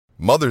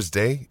Mother's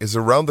Day is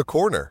around the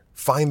corner.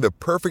 Find the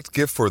perfect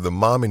gift for the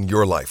mom in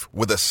your life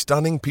with a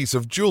stunning piece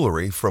of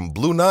jewelry from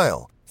Blue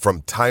Nile.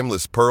 From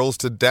timeless pearls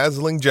to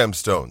dazzling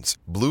gemstones,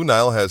 Blue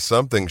Nile has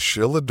something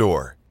she'll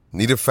adore.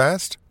 Need it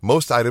fast?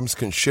 Most items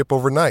can ship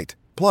overnight.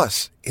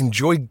 Plus,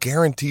 enjoy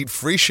guaranteed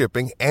free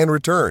shipping and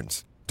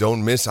returns.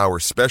 Don't miss our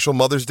special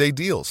Mother's Day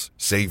deals.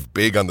 Save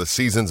big on the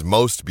season's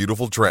most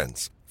beautiful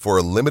trends. For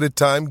a limited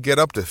time, get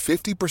up to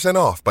 50%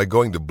 off by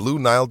going to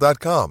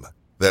BlueNile.com.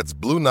 That's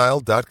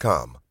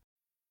BlueNile.com.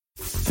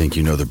 Think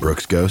you know the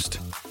Brooks Ghost?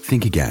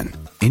 Think again.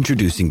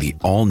 Introducing the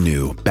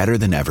all-new,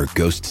 better-than-ever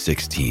Ghost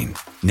 16.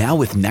 Now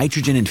with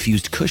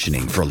nitrogen-infused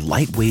cushioning for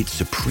lightweight,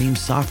 supreme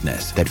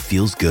softness that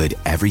feels good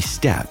every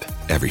step,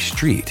 every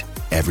street,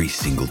 every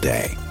single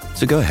day.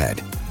 So go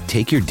ahead,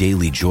 take your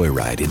daily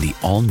joyride in the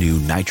all-new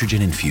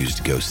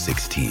nitrogen-infused Ghost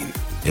 16.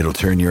 It'll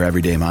turn your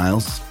everyday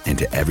miles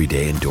into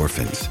everyday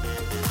endorphins.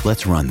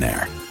 Let's run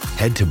there.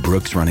 Head to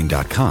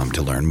brooksrunning.com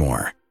to learn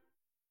more.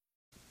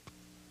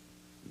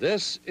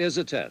 This is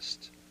a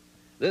test.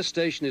 This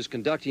station is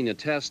conducting a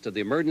test of the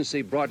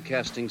emergency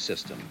broadcasting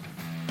system.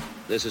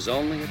 This is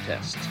only a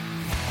test.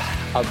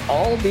 Of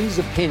all these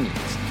opinions,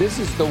 this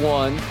is the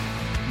one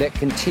that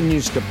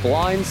continues to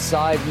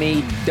blindside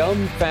me,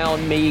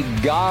 dumbfound me,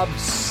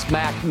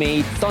 gobsmack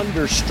me,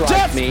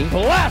 thunderstrike me. Just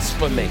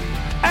blasphemy.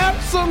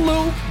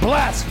 Absolute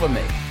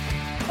blasphemy.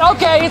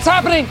 Okay, it's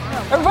happening.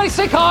 Everybody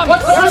stay calm.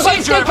 What's the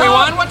procedure,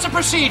 everyone? What's the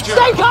procedure?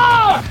 Stay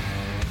calm!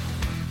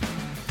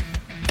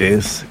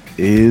 This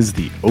is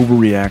the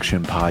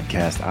Overreaction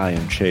podcast. I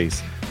am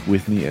Chase.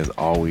 With me, as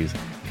always,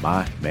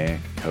 my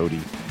man, Cody.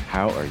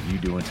 How are you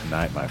doing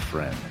tonight, my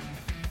friend?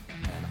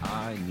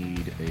 I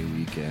need a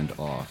weekend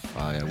off.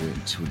 I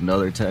went to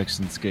another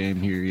Texans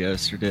game here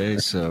yesterday,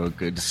 so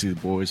good to see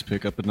the boys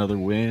pick up another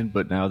win.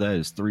 But now that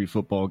is 3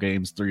 football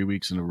games, 3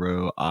 weeks in a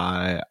row.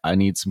 I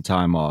need some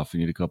time off. I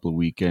need a couple of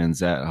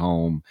weekends at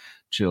home,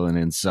 chilling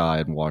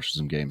inside and watching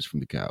some games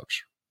from the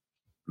couch.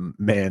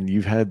 Man,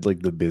 you've had like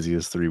the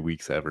busiest 3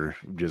 weeks ever.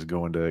 Just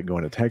going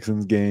to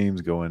Texans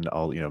games,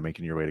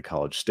 making your way to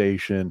College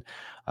Station.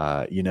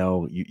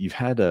 You've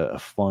had a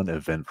fun,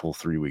 eventful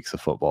 3 weeks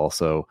of football.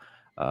 So,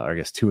 I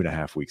guess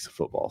 2.5 weeks of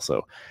football.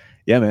 So,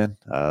 yeah, man.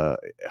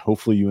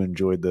 Hopefully you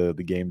enjoyed the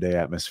game day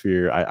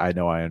atmosphere. I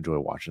know I enjoy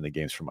watching the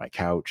games from my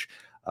couch.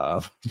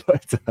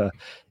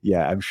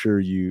 Yeah, I'm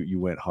sure you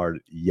went hard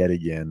yet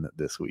again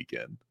this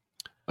weekend.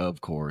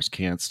 Of course,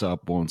 can't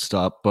stop, won't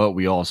stop, but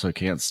we also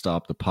can't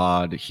stop the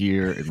pod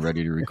here and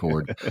ready to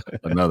record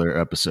another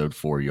episode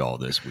for y'all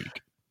this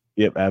week.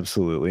 Yep,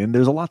 absolutely. And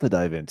there's a lot to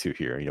dive into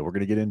here. We're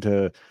going to get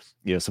into,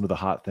 some of the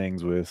hot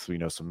things with,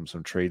 some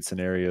trade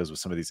scenarios with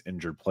some of these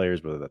injured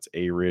players, whether that's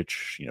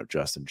Arich,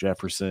 Justin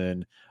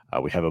Jefferson.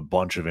 We have a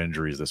bunch of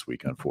injuries this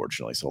week,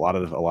 unfortunately. So a lot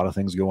of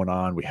things going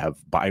on. We have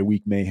bye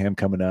week mayhem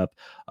coming up.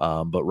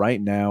 But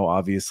right now,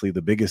 obviously,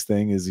 the biggest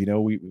thing is,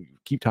 we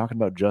keep talking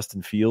about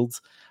Justin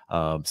Fields.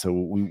 So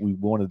we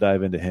want to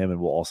dive into him,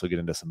 and we'll also get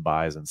into some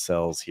buys and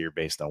sells here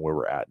based on where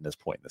we're at in this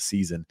point in the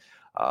season.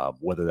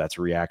 Whether that's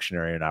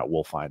reactionary or not,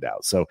 we'll find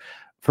out. So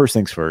first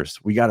things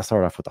first, we got to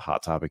start off with the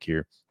hot topic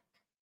here.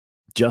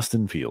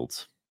 Justin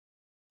Fields,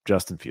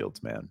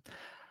 man,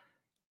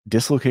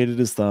 dislocated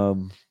his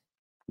thumb,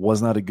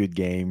 was not a good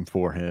game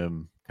for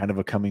him. Kind of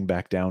a coming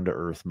back down to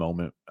earth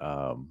moment,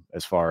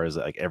 as far as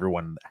like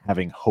everyone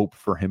having hope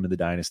for him in the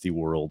dynasty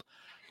world.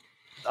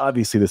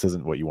 Obviously, this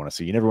isn't what you want to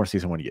see. You never want to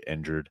see someone get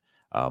injured.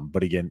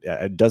 But again,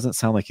 it doesn't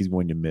sound like he's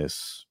going to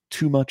miss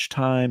too much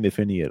time, if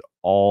any at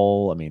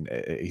all. I mean,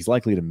 he's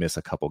likely to miss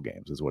a couple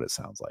games is what it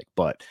sounds like.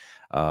 But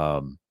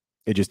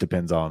it just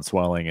depends on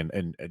swelling,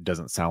 and it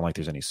doesn't sound like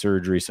there's any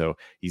surgery. So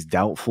he's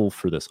doubtful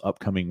for this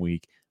upcoming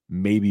week,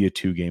 maybe a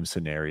 2-game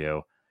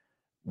scenario.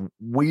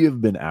 We have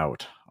been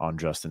out on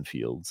Justin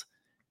Fields.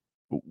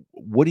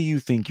 What do you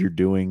think you're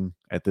doing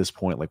at this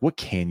point? Like, what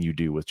can you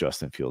do with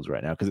Justin Fields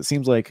right now? Because it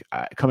seems like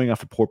coming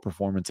off a poor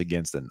performance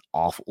against an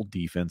awful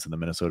defense in the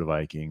Minnesota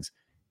Vikings,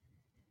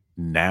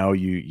 now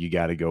you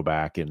got to go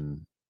back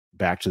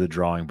to the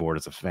drawing board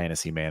as a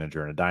fantasy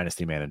manager and a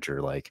dynasty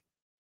manager. Like,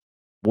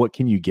 what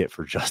can you get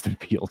for Justin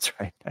Fields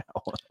right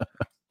now?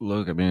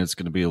 Look, I mean, it's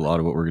going to be a lot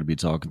of what we're going to be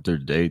talking through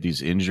today.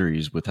 These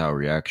injuries, with how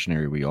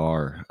reactionary we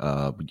are,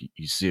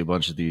 you see a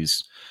bunch of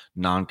these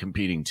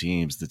non-competing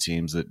teams, the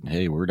teams that,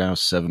 hey, we're now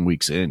 7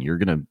 weeks in. You're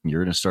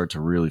gonna start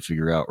to really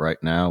figure out right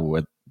now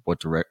what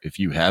if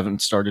you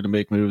haven't started to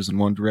make moves in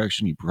one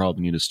direction, you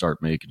probably need to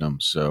start making them.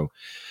 So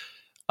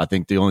I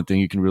think the only thing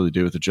you can really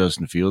do with the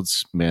Justin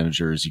Fields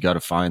manager is you got to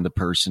find the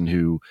person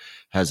who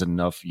has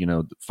enough,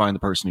 find the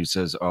person who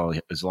says, oh,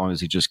 as long as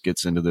he just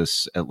gets into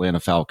this Atlanta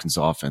Falcons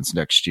offense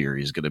next year,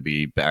 he's going to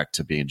be back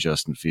to being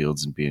Justin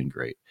Fields and being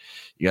great.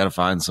 You got to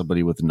find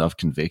somebody with enough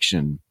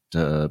conviction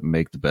to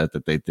make the bet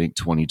that they think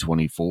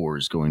 2024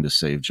 is going to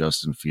save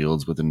Justin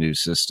Fields with a new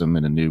system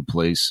and a new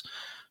place,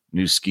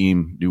 new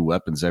scheme, new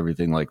weapons,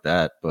 everything like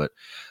that. But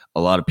a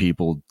lot of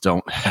people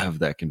don't have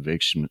that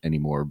conviction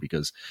anymore,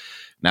 because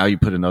now you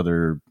put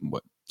another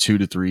 2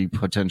 to 3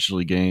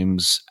 potentially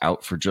games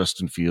out for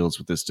Justin Fields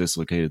with this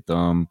dislocated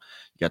thumb.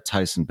 You got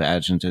Tyson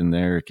Badgett in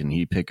there. Can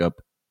he pick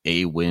up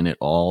a win at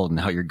all?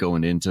 Now you're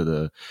going into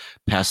the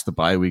past the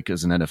bye week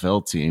as an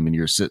NFL team, and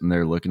you're sitting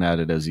there looking at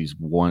it as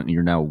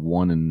you're now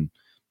 1-8,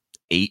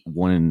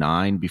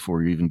 1-9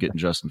 before you're even getting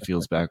Justin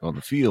Fields back on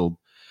the field.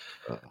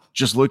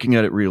 Just looking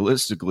at it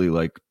realistically,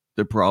 like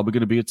they're probably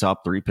going to be a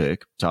top 3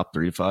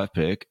 to 5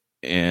 pick,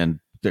 and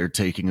they're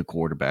taking a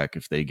quarterback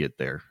if they get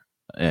there.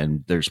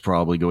 And there's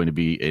probably going to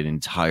be an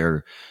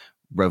entire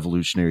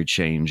revolutionary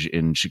change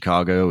in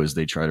Chicago as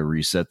they try to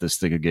reset this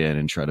thing again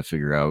and try to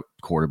figure out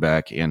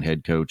quarterback and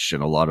head coach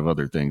and a lot of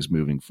other things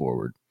moving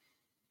forward.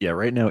 Yeah,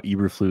 right now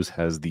Eberflus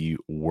has the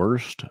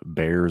worst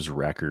Bears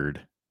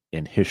record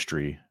in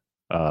history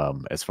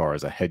as far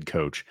as a head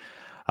coach.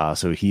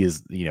 So he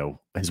is,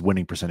 his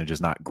winning percentage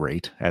is not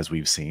great, as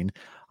we've seen.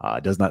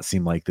 It does not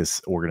seem like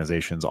this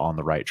organization's on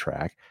the right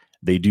track.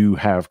 They do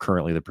have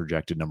currently the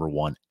projected number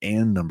 1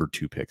 and number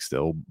 2 pick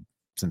still,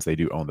 since they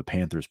do own the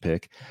Panthers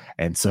pick.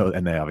 And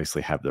they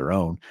obviously have their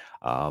own.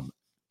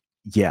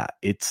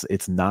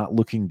 It's not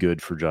looking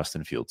good for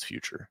Justin Fields'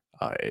 future.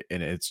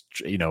 And it's,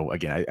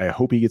 again, I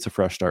hope he gets a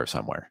fresh start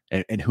somewhere.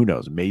 And who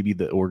knows, maybe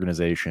the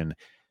organization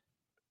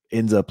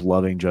ends up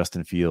loving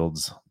Justin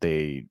Fields.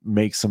 They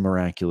make some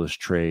miraculous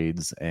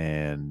trades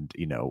and,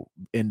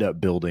 end up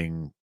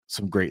building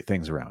some great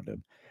things around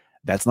him.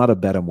 That's not a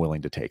bet I'm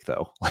willing to take,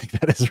 though. Like,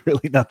 that is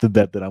really not the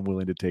bet that I'm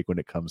willing to take when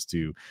it comes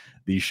to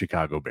these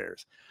Chicago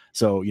Bears.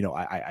 So,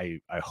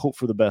 I hope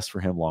for the best for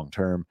him long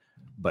term,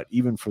 but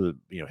even for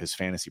his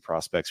fantasy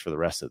prospects for the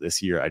rest of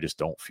this year, I just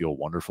don't feel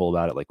wonderful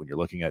about it. Like when you're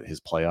looking at his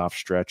playoff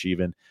stretch,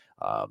 even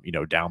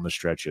down the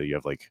stretch, you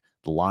have like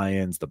the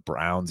Lions, the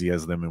Browns. He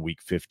has them in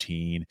week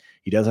 15.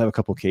 He does have a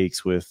couple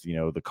cakes with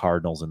the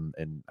Cardinals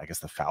and I guess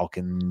the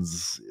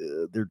Falcons.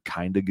 They're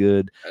kind of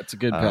good. That's a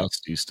good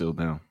pass to you still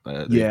now.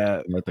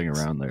 Nothing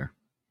around there.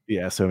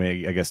 Yeah, so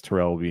I guess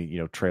Terrell will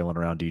be trailing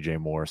around DJ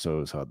Moore,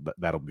 so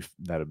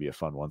that'll be a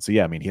fun one. So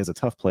yeah, he has a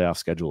tough playoff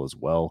schedule as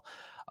well.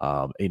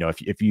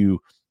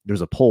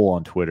 There's a poll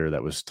on Twitter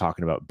that was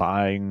talking about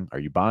are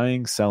you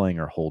buying, selling,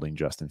 or holding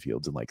Justin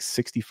Fields, and like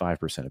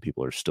 65% of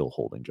people are still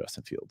holding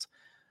Justin Fields.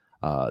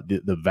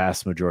 The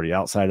vast majority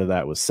outside of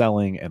that was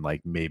selling, and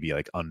like maybe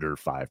like under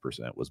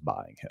 5% was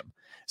buying him.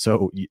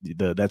 So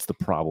that's the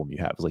problem you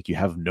have, is like you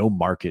have no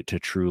market to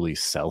truly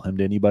sell him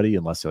to anybody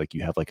unless like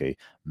you have like a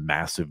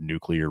massive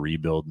nuclear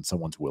rebuild and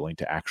someone's willing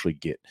to actually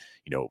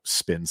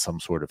spend some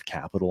sort of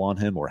capital on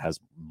him or has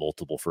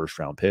multiple first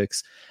round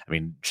picks.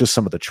 Just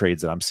some of the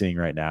trades that I'm seeing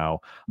right now,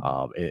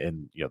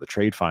 and the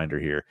trade finder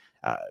here,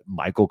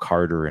 Michael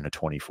Carter in a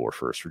 24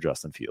 first for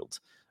Justin Fields.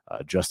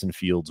 Justin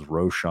Fields,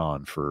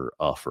 Roschon for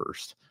a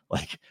first,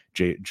 like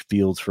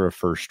Fields for a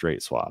first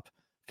straight swap,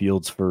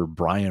 Fields for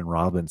Brian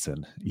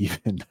Robinson,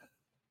 even,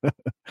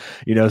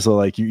 so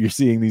like you're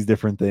seeing these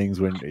different things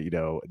when,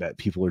 that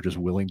people are just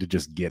willing to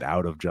just get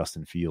out of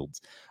Justin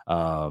Fields.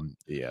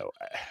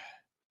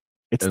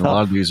 It's and a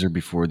lot of these are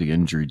before the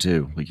injury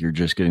too. Like you're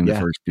just getting the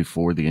first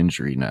before the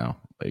injury now.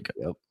 Like,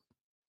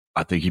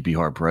 I think he'd be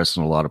hard pressed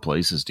in a lot of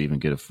places to even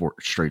get a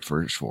straight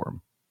first for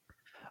him.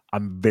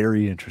 I'm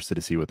very interested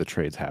to see what the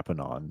trades happen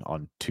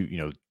on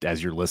two,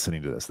 as you're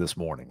listening to this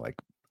morning. Like,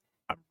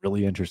 I'm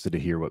really interested to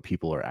hear what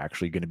people are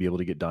actually going to be able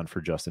to get done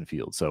for Justin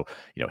Fields. So,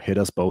 hit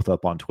us both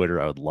up on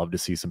Twitter. I would love to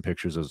see some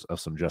pictures of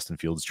some Justin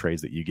Fields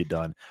trades that you get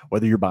done,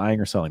 whether you're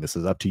buying or selling. This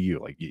is up to you.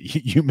 Like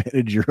you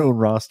manage your own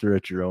roster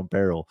at your own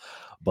peril.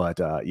 But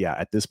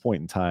at this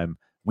point in time,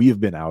 we have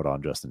been out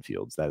on Justin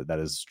Fields. That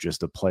is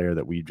just a player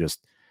that we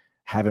just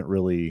haven't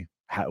really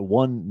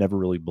never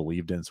really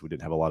believed in, so we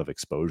didn't have a lot of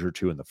exposure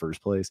to in the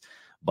first place.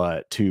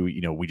 But two,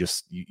 we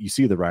just you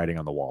see the writing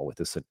on the wall with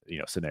this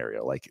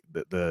scenario. Like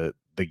the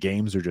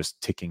games are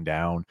just ticking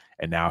down,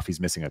 and now if he's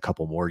missing a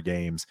couple more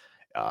games,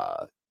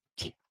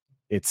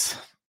 it's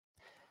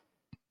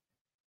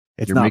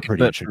not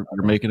pretty.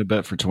 You're making a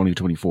bet for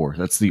 2024.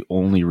 That's the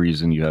only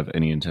reason you have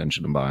any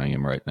intention of buying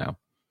him right now.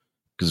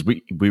 Because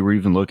we were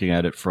even looking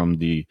at it from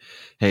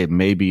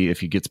maybe if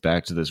he gets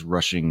back to this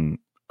rushing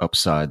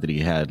upside that he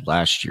had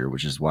last year,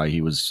 which is why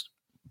he was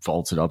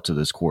vaulted up to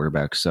this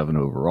quarterback 7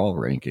 overall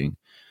ranking.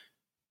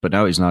 But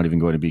now he's not even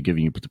going to be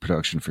giving you the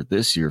production for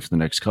this year for the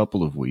next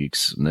couple of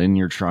weeks. And then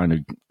you're trying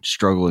to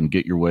struggle and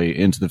get your way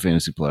into the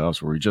fantasy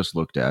playoffs where we just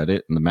looked at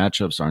it and the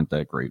matchups aren't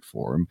that great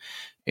for him.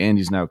 And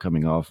he's now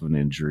coming off of an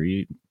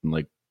injury.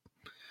 Like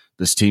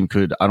this team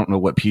I don't know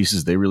what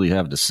pieces they really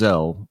have to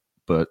sell,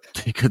 but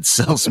they could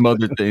sell some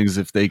other things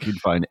if they could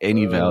find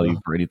any value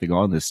for anything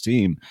on this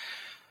team.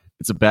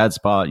 It's a bad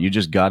spot. You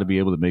just got to be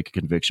able to make a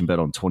conviction bet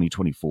on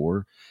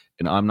 2024.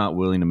 And I'm not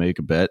willing to make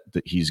a bet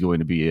that he's going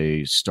to be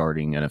a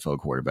starting NFL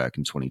quarterback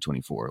in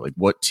 2024. Like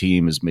what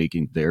team is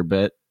making their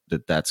bet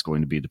that that's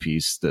going to be the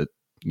piece that,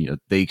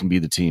 they can be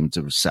the team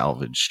to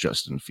salvage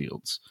Justin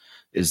Fields?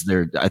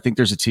 I think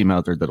there's a team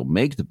out there that'll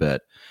make the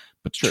bet,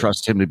 but to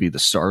trust him to be the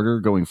starter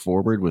going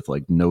forward with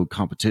like no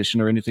competition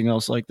or anything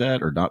else like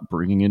that, or not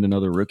bringing in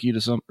another rookie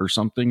or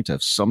something to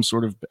have some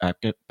sort of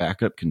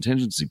backup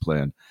contingency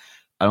plan.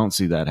 I don't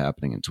see that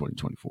happening in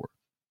 2024.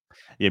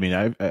 Yeah, I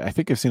mean, I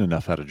think I've seen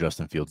enough out of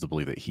Justin Fields to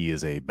believe that he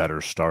is a better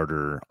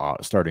starting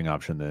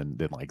option than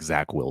like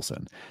Zach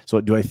Wilson.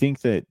 So, do I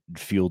think that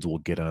Fields will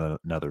get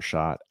another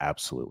shot?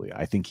 Absolutely,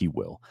 I think he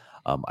will.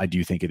 I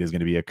do think it is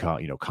going to be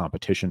a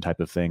competition type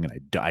of thing,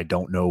 and I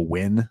don't know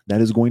when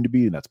that is going to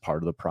be, and that's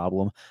part of the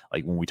problem.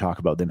 Like when we talk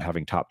about them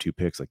having top 2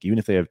 picks, like even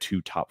if they have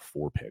 2 top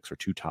 4 picks or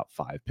 2 top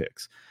 5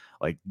 picks,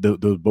 like the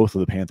both of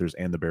the Panthers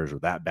and the Bears are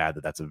that bad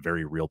that that's a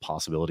very real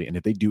possibility. And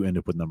if they do end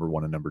up with number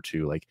 1 and number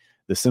 2, like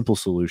the simple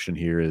solution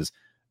here is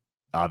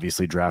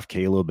obviously draft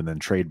Caleb and then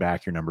trade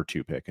back your number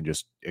 2 pick and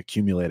just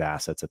accumulate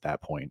assets at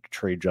that point.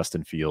 Trade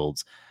Justin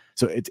Fields.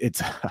 So it's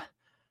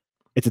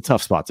it's a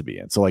tough spot to be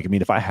in. So like, I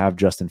mean, if I have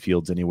Justin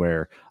Fields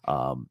anywhere,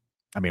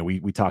 I mean,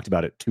 we talked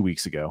about it 2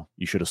 weeks ago.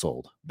 You should have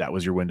sold. That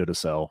was your window to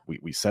sell.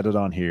 We said it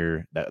on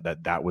here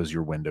that was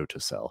your window to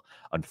sell.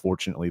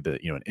 Unfortunately,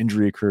 an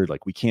injury occurred.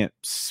 Like we can't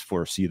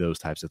foresee those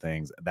types of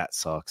things. That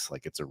sucks.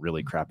 Like it's a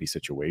really crappy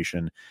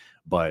situation.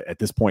 But at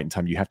this point in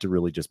time, you have to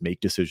really just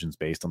make decisions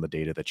based on the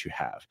data that you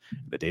have.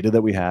 The data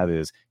that we have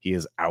is he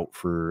is out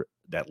for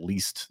at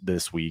least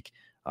this week,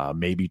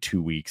 maybe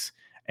 2 weeks,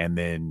 and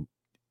then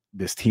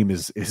this team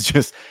is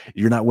just,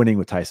 you're not winning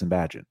with Tyson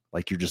Bagent.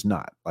 Like you're just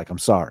not. Like I'm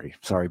sorry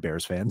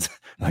Bears fans.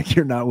 Like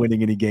you're not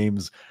winning any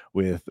games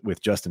with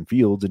Justin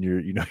Fields, and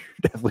you're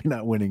definitely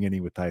not winning any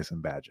with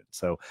Tyson Bagent.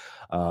 So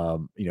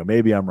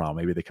maybe I'm wrong.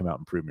 Maybe they come out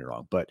and prove me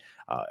wrong. But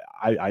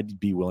I'd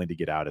be willing to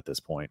get out at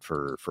this point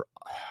for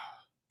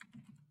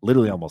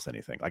literally almost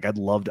anything. Like I'd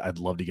love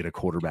to get a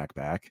quarterback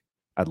back.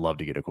 I'd love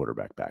to get a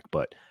quarterback back,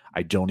 but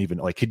I don't even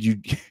like. Could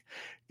you?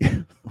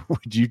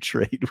 Would you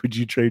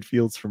trade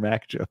Fields for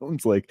Mac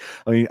Jones? Like,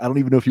 I mean, I don't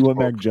even know if you want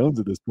Mac Jones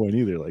at this point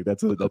either. Like,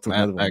 that's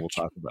another one we'll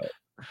talk about.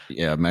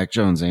 Yeah, Mac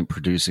Jones ain't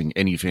producing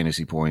any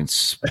fantasy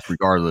points,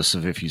 regardless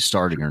of if he's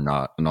starting or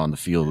not, and on the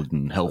field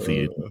and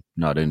healthy,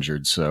 not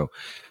injured. So,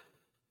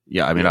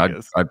 yeah, I mean,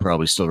 I'd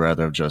probably still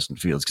rather have Justin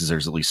Fields because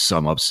there's at least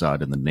some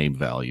upside in the name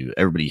value.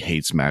 Everybody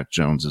hates Mac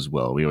Jones as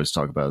well. We always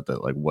talk about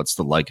that. Like, what's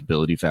the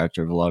likability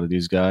factor of a lot of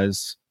these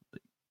guys?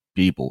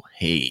 People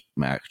hate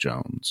Mac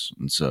Jones.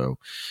 And so,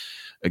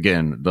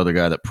 again, another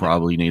guy that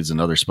probably needs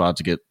another spot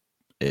to get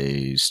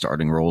a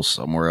starting role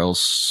somewhere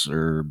else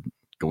or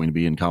going to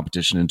be in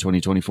competition in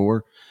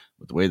 2024.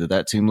 With the way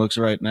that team looks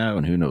right now,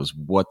 and who knows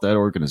what that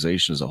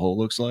organization as a whole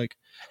looks like.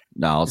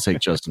 Now, I'll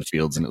take Justin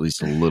Fields and at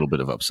least a little bit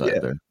of upside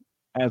there.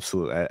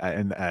 Absolutely.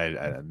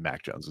 And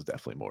Mac Jones was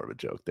definitely more of a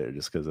joke there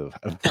just because of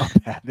how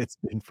bad it's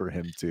been for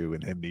him too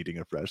and him needing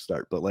a fresh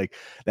start. But like,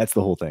 that's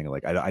the whole thing.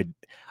 Like,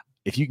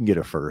 if you can get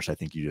a first, I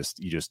think you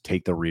just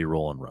take the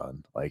re-roll and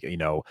run. Like,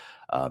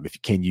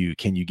 if can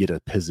you get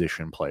a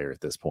position player at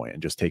this point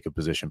and just take a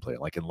position player?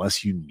 Like,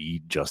 unless you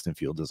need Justin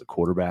Fields as a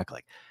quarterback,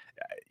 like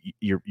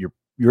you're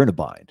in a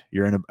bind.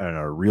 You're in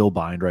a real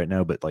bind right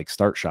now. But like,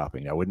 start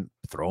shopping. I wouldn't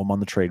throw them on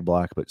the trade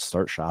block, but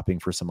start shopping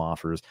for some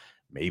offers.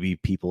 Maybe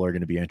people are going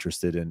to be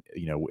interested in,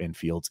 in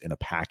Fields in a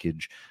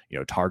package,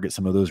 target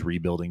some of those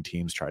rebuilding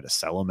teams, try to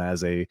sell him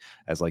as he's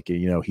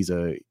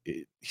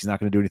not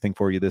going to do anything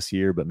for you this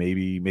year, but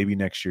maybe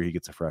next year he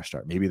gets a fresh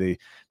start. Maybe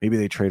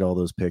they trade all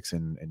those picks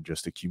and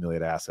just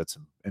accumulate assets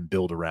and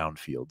build around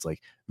Fields. Like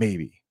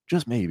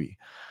just maybe.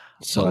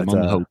 Sell him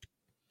on hope.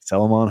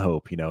 Sell him on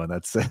hope, and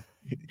that's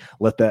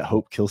let that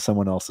hope kill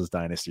someone else's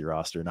dynasty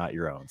roster, not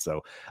your own.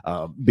 So,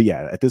 but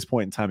yeah, at this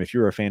point in time, if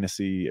you're a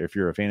fantasy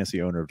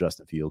owner of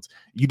Justin Fields,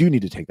 you do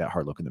need to take that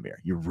hard look in the mirror.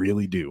 You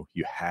really do.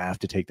 You have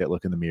to take that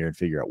look in the mirror and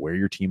figure out where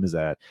your team is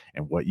at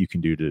and what you can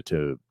do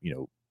to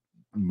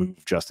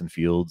move Justin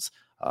Fields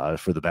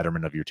for the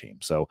betterment of your team.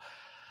 So,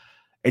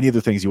 any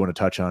other things you want to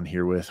touch on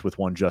here with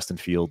one Justin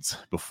Fields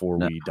before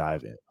we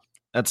dive in?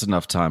 That's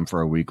enough time for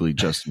our weekly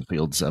Justin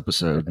Fields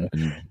episode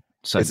and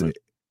segment.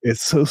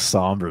 It's so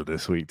somber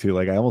this week too.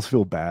 Like I almost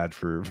feel bad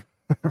for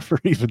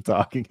even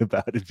talking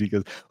about it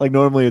because like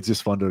normally it's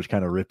just fun to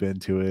kind of rip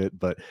into it.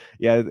 But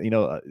yeah,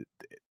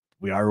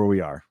 we are where we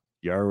are.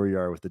 You are where we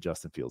are with the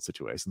Justin Fields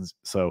situations.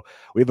 So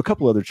we have a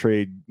couple other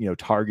trade,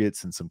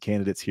 targets and some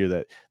candidates here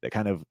that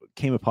kind of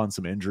came upon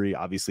some injury.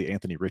 Obviously,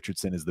 Anthony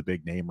Richardson is the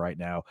big name right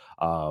now.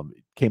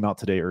 Came out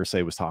today.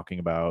 Irsay was talking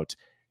about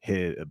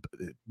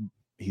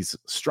he's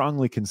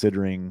strongly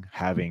considering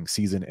having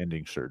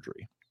season-ending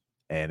surgery.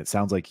 And it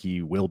sounds like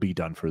he will be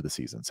done for the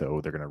season.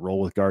 So they're going to roll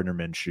with Gardner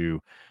Minshew,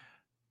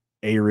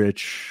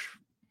 Arich,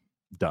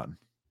 done.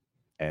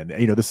 And,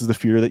 this is the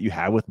fear that you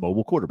have with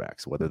mobile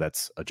quarterbacks, whether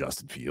that's a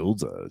Justin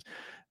Fields, a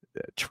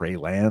Trey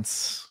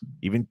Lance,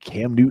 even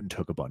Cam Newton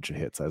took a bunch of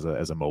hits as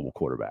a mobile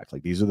quarterback.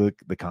 Like these are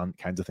the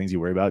kinds of things you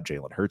worry about.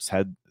 Jalen Hurts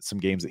had some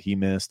games that he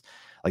missed.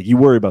 Like you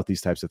worry about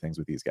these types of things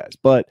with these guys.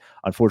 But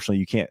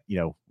unfortunately,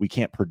 we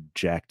can't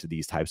project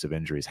these types of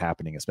injuries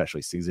happening,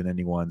 especially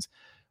season-ending ones.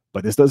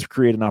 But this does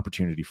create an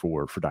opportunity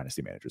for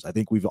dynasty managers. I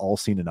think we've all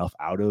seen enough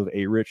out of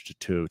Arich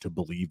to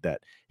believe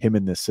that him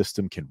in this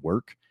system can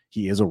work.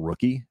 He is a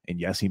rookie, and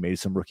yes, he made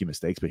some rookie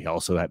mistakes, but he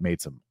also had made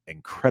some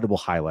incredible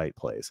highlight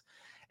plays.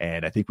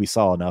 And I think we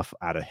saw enough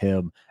out of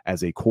him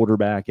as a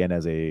quarterback and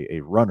as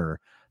a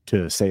runner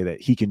to say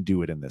that he can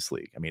do it in this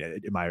league. I mean,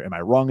 am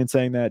I wrong in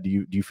saying that? Do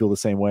you feel the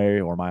same way,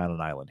 or am I on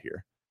an island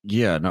here?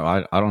 Yeah, no,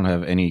 I don't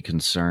have any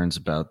concerns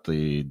about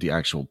the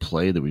actual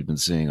play that we've been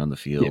seeing on the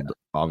field. Yeah.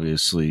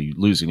 Obviously,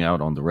 losing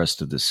out on the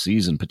rest of this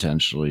season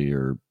potentially,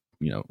 or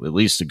at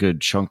least a good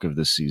chunk of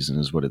this season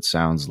is what it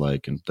sounds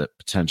like, and that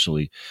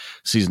potentially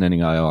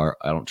season-ending IR.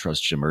 I don't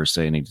trust Jim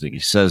Irsay anything he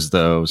says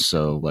though,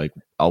 so like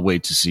I'll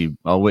wait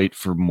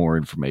for more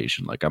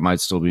information. Like I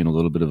might still be in a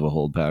little bit of a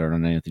hold pattern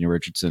on Anthony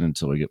Richardson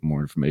until we get more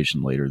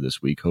information later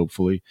this week,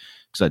 hopefully,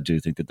 because I do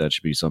think that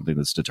should be something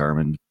that's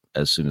determined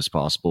as soon as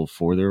possible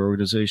for their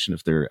organization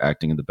if they're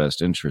acting in the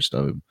best interest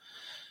of him.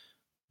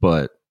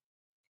 But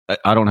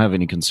I don't have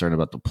any concern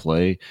about the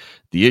play.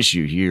 The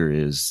issue here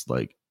is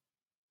like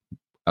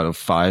out of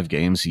 5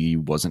 games, he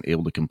wasn't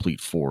able to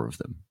complete 4 of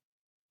them.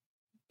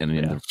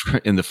 And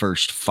in the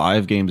first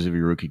 5 games of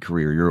your rookie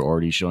career, you're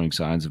already showing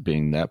signs of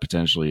being that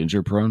potentially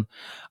injury prone.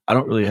 I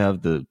don't really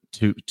have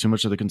too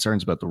much of the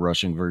concerns about the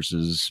rushing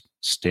versus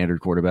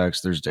standard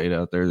quarterbacks. There's data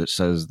out there that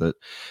says that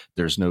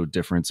there's no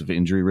difference of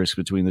injury risk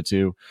between the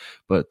two,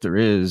 but there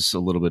is a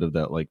little bit of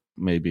that, like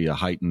maybe a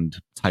heightened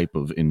type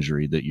of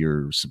injury that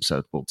you're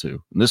susceptible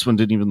to. And this one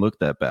didn't even look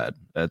that bad.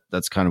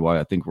 That's kind of why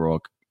I think we're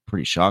all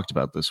pretty shocked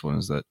about this one,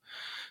 is that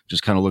it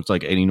just kind of looked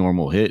like any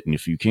normal hit. And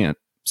if you can't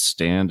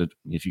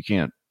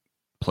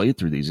play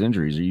through these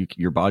injuries, or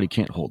your body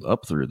can't hold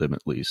up through them,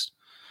 at least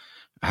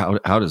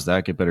how does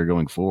that get better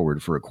going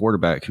forward for a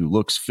quarterback who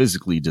looks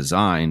physically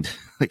designed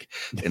like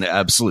an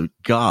absolute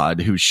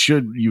god, who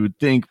you would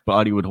think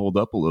body would hold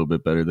up a little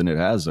bit better than it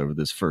has over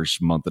this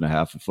first month and a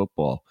half of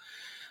football,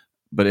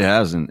 but it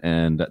hasn't.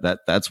 And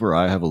that's where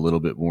I have a little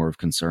bit more of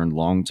concern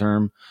long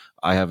term.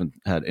 I haven't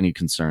had any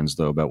concerns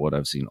though about what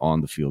I've seen on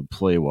the field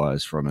play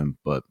wise from him,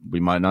 but we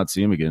might not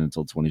see him again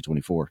until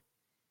 2024.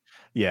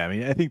 Yeah, I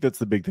mean, I think that's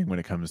the big thing when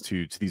it comes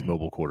to these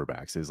mobile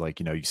quarterbacks is like,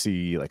 you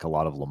see like a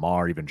lot of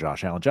Lamar, even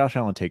Josh Allen. Josh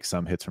Allen takes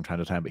some hits from time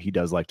to time, but he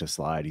does like to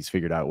slide. He's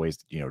figured out ways,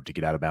 to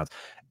get out of bounds.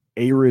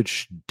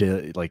 Arich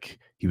like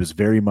he was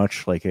very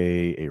much like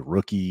a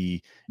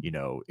rookie,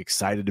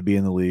 excited to be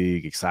in the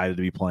league, excited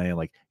to be playing.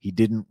 Like he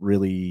didn't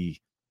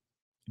really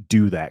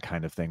do that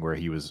kind of thing where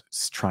he was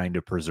trying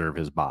to preserve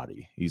his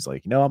body. He's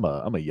like, I'm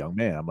a young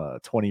man. I'm a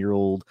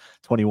 20-year-old,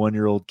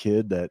 21-year-old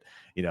kid that,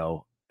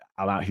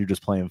 I'm out here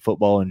just playing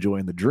football,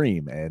 enjoying the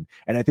dream. And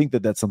I think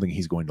that that's something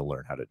he's going to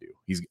learn how to do.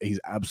 He's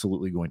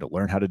absolutely going to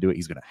learn how to do it.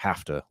 He's going to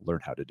have to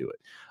learn how to do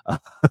it.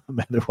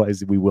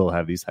 Otherwise we will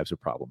have these types of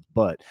problems.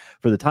 But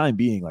for the time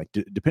being, like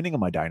depending on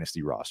my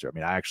dynasty roster, I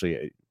mean, I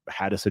actually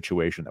had a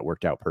situation that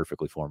worked out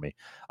perfectly for me.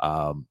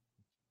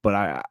 But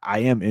I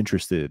am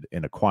interested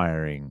in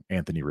acquiring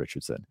Anthony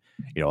Richardson.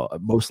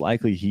 Most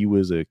likely he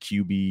was a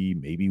QB,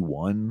 maybe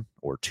 1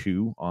 or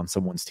 2 on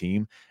someone's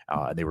team.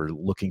 And they were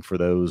looking for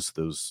those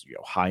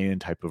high end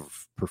type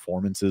of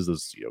performances,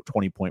 those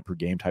 20 point per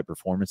game type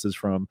performances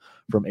from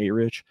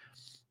Arich,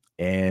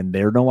 and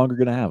they're no longer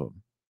going to have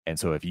them. And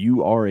so if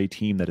you are a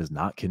team that is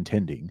not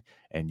contending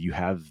and you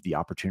have the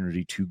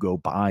opportunity to go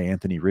buy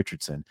Anthony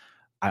Richardson,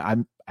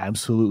 I'm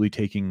absolutely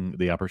taking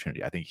the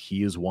opportunity. I think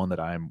he is one that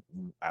I'm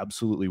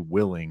absolutely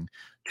willing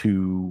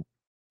to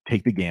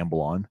take the gamble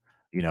on.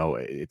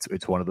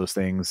 It's one of those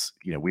things,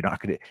 we're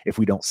not going to, if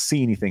we don't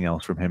see anything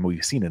else from him,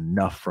 we've seen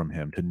enough from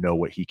him to know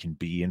what he can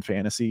be in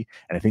fantasy.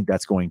 And I think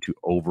that's going to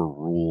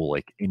overrule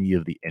like any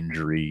of the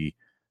injury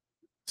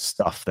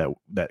stuff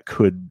that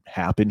could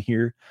happen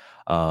here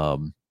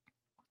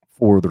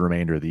for the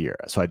remainder of the year.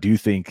 So I do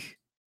think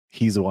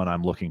he's the one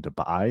I'm looking to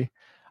buy.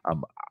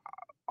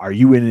 Do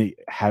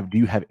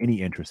you have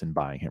any interest in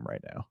buying him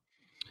right now?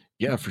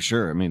 Yeah, for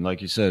sure. I mean,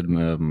 like you said,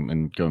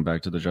 and going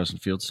back to the Justin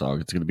Fields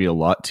talk, it's going to be a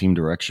lot team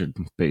direction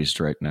based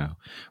right now,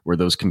 where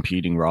those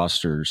competing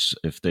rosters,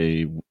 if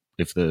the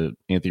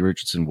Anthony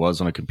Richardson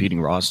was on a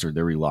competing roster,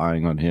 they're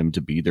relying on him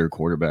to be their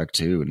quarterback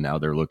too. And now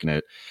they're looking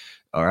at,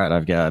 all right,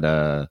 I've got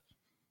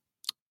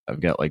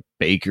like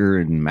Baker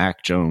and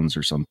Mac Jones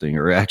or something,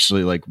 or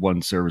actually like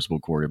one serviceable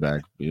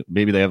quarterback.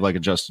 Maybe they have like a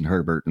Justin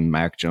Herbert, and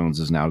Mac Jones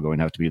is now going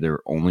to have to be their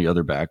only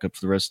other backup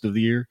for the rest of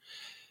the year.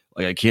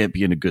 Like I can't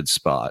be in a good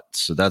spot.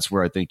 So that's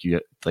where I think you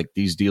like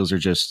these deals are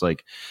just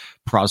like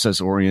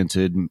process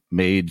oriented,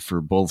 made for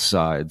both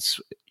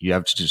sides. You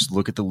have to just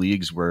look at the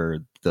leagues where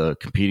the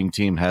competing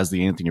team has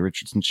the Anthony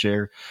Richardson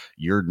share.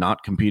 You're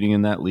not competing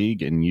in that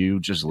league, and you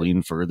just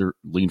lean further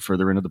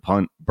into the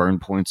punt, burn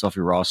points off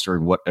your roster,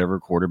 and whatever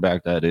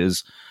quarterback that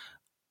is.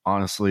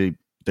 Honestly,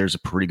 there's a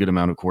pretty good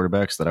amount of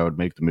quarterbacks that I would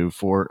make the move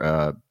for.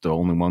 The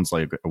only ones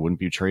like I wouldn't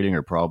be trading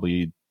are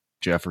probably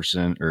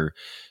Jefferson or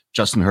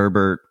Justin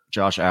Herbert,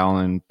 Josh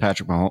Allen,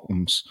 Patrick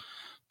Mahomes,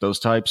 those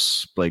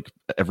types. Like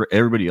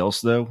everybody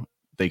else, though,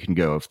 they can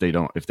go if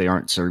they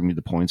aren't serving me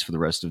the points for the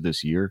rest of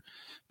this year.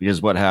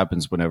 Because what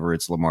happens whenever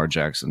it's Lamar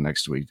Jackson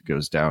next week that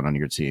goes down on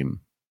your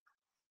team?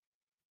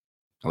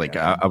 Like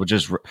yeah. I would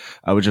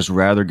just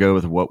rather go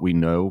with what we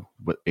know,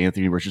 what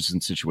Anthony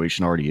Richardson's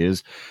situation already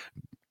is.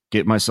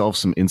 Get myself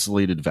some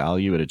insulated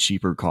value at a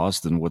cheaper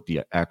cost than what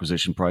the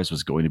acquisition price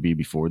was going to be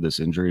before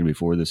this injury and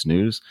before this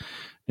news,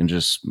 and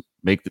just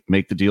make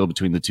the deal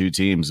between the two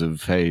teams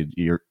of, hey,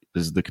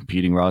 this is the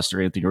competing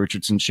roster Anthony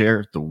Richardson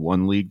share, the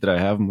one league that I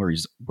have him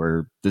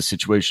where this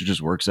situation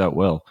just works out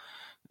well.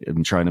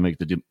 I'm trying to make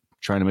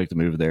the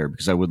move there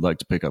because I would like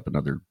to pick up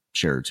another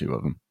share or two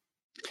of him.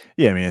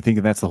 Yeah, I mean, I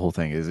think that's the whole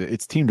thing is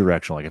it's team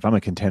directional. Like if I'm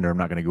a contender, I'm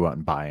not going to go out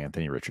and buy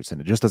Anthony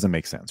Richardson. It just doesn't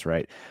make sense,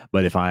 right?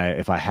 But if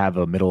I have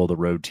a middle of the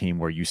road team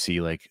where you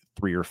see like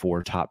 3 or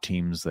 4 top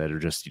teams that are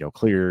just,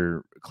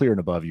 clear and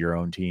above your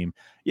own team,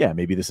 yeah,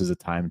 maybe this is a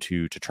time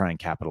to try and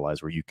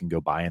capitalize where you can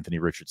go buy Anthony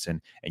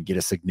Richardson and get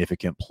a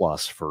significant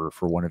plus for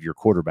one of your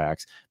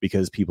quarterbacks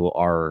because people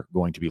are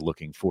going to be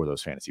looking for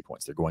those fantasy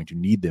points. They're going to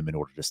need them in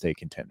order to stay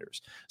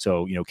contenders.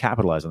 So,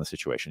 capitalize on the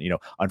situation.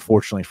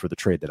 Unfortunately for the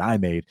trade that I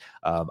made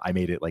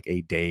it like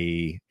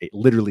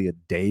literally a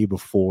day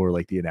before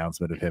like the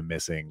announcement of him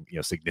missing,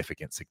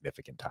 significant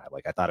time.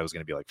 Like I thought it was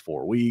going to be like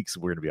 4 weeks.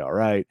 We're going to be all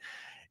right.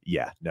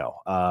 Yeah, no.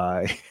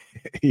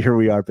 Here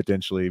we are,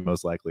 potentially,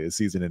 most likely a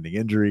season-ending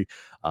injury.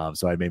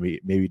 So I maybe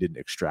didn't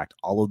extract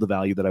all of the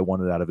value that I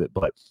wanted out of it,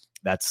 but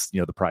that's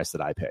the price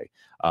that I pay.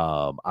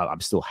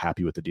 I'm still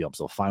happy with the deal. I'm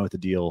still fine with the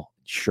deal.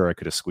 Sure, I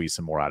could have squeezed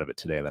some more out of it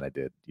today than I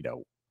did,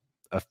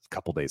 a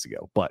couple days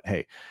ago. But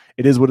hey,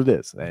 it is what it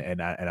is,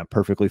 and I'm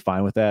perfectly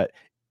fine with that.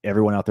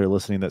 Everyone out there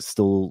listening that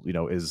still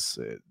is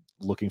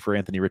looking for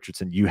Anthony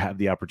Richardson, you have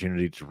the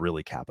opportunity to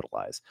really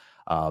capitalize.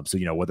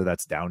 So, whether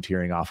that's down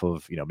tiering off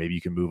of, maybe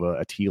you can move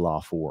a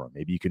T-Law for him.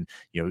 Maybe you can,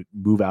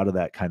 move out of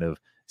that kind of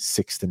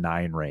 6 to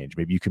 9 range.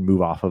 Maybe you can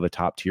move off of a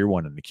top tier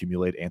one and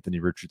accumulate Anthony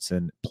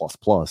Richardson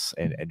plus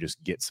and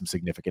just get some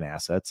significant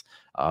assets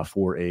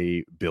for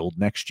a build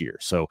next year.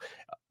 So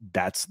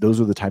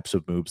those are the types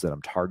of moves that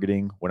I'm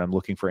targeting when I'm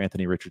looking for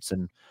Anthony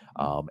Richardson.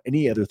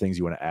 Any other things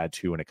you want to add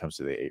to when it comes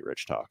to the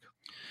Arich talk?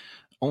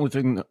 Only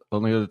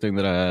other thing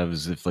that I have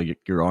is if like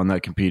you're on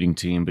that competing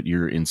team, but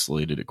you're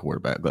insulated at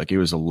quarterback, like it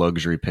was a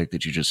luxury pick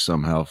that you just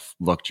somehow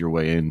lucked your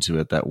way into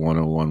at that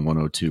 101,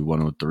 102,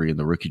 103 in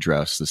the rookie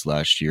drafts this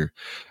last year.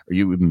 Are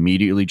you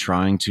immediately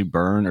trying to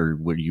burn, or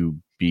would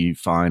you be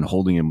fine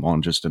holding him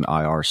on just an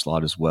IR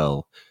slot as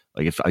well?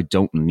 Like if I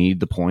don't need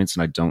the points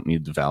and I don't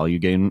need the value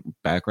gain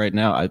back right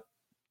now, I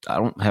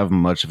don't have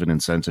much of an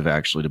incentive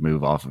actually to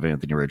move off of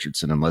Anthony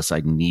Richardson unless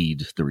I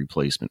need the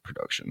replacement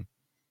production.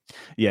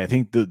 Yeah, I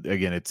think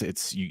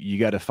it's you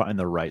got to find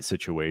the right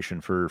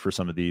situation for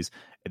some of these.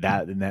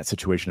 That in that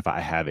situation, if I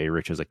have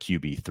Arich as a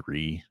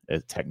QB3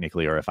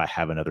 technically, or if I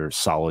have another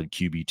solid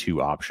QB2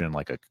 option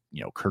like a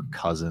Kirk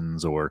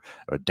Cousins or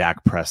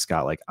Dak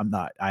Prescott, like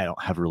I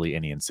don't have really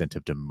any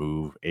incentive to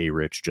move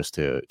Arich just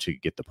to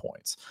get the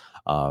points.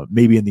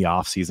 Maybe in the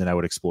offseason I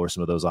would explore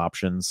some of those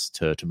options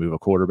to move a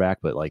quarterback,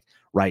 but like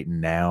right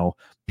now,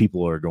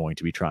 people are going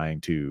to be trying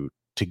to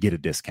get a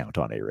discount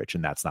on Arich,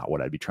 and that's not what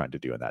I'd be trying to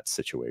do in that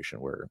situation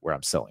where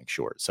I'm selling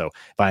short. So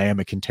if I am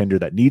a contender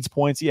that needs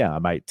points, yeah, I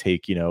might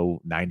take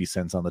 90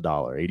 cents on the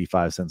dollar,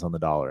 85 cents on the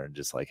dollar, and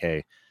just like,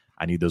 hey,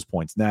 I need those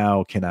points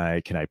now. Can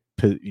I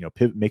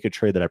make a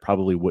trade that I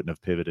probably wouldn't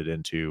have pivoted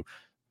into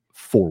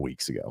 4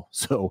 weeks ago?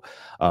 So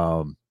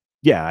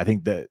yeah, I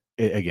think that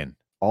again,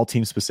 all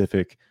team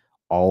specific,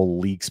 all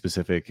league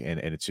specific, and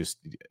it's just,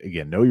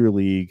 again, know your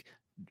league.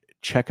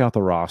 Check out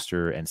the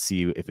roster and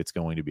see if it's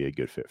going to be a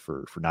good fit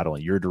for not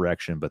only your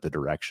direction, but the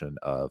direction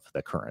of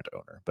the current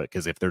owner. But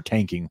because if they're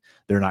tanking,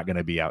 they're not going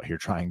to be out here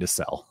trying to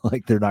sell.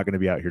 Like they're not going to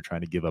be out here trying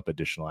to give up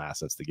additional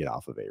assets to get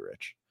off of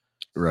Arich.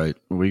 Right.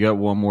 We got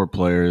one more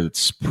player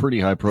that's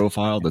pretty high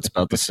profile. That's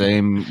about the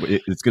same.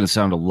 It's going to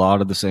sound a lot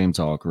of the same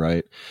talk,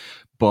 right?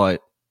 But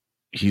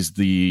he's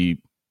the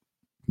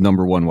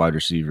number one wide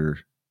receiver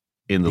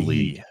in the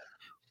league.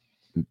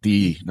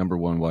 The number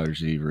one wide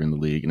receiver in the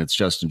league, and it's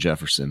Justin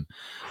Jefferson.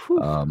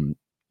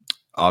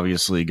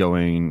 Obviously,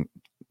 the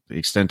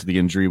extent of the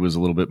injury was a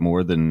little bit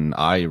more than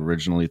I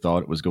originally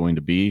thought it was going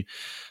to be,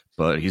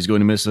 but he's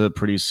going to miss a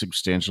pretty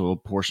substantial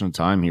portion of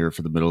time here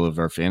for the middle of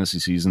our fantasy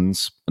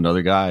seasons.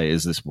 Another guy,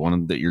 is this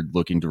one that you're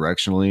looking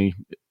directionally?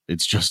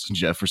 It's Justin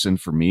Jefferson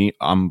for me.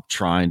 I'm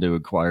trying to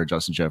acquire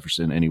Justin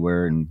Jefferson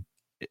anywhere and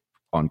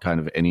on kind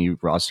of any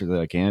roster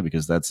that I can,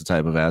 because that's the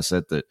type of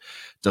asset that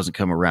doesn't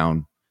come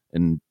around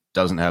and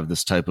doesn't have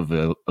this type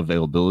of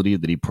availability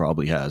that he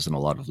probably has in a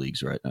lot of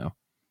leagues right now.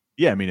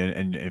 Yeah, I mean,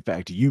 and in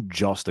fact, you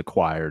just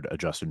acquired a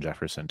Justin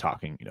Jefferson.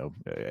 Talking,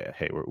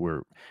 hey,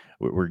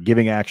 we're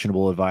giving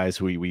actionable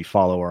advice. We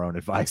follow our own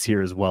advice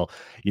here as well.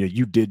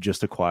 You did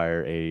just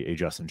acquire a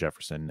Justin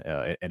Jefferson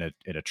in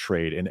a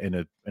trade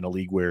in a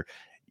league where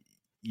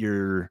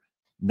you're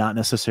not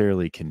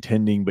necessarily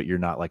contending, but you're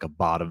not like a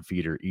bottom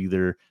feeder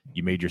either.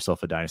 You made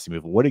yourself a dynasty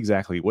move. What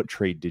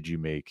trade did you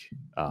make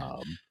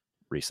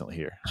recently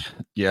here?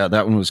 Yeah,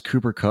 that one was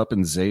Cooper Kupp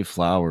and Zay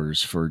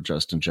Flowers for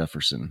Justin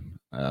Jefferson.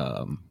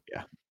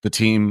 Yeah, the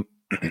team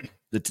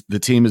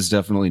is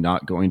definitely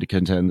not going to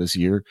contend this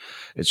year.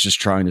 It's just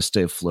trying to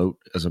stay afloat,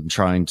 as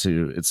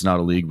it's not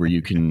a league where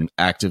you can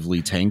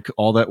actively tank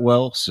all that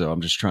well. So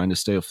I'm just trying to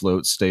stay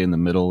afloat, stay in the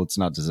middle. It's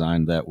not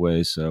designed that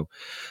way. So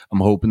I'm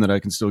hoping that I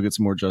can still get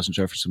some more Justin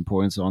Jefferson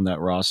points on that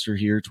roster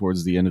here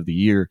towards the end of the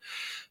year.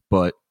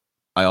 But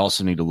I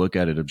also need to look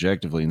at it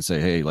objectively and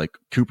say, hey, like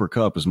Cooper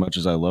Kupp, as much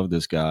as I love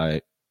this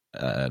guy,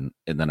 and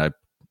then I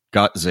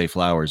got Zay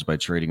Flowers by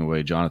trading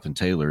away Jonathan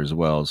Taylor as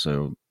well.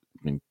 So,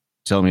 I mean,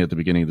 tell me at the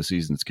beginning of the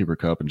season it's Cooper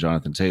Kupp and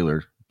Jonathan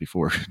Taylor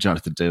before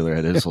Jonathan Taylor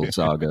had his whole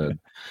saga.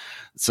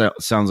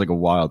 Sounds like a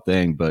wild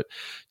thing, but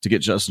to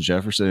get Justin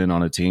Jefferson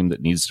on a team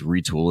that needs to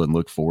retool and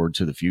look forward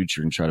to the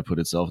future and try to put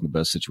itself in the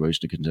best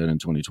situation to contend in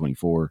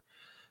 2024,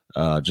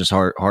 just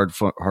hard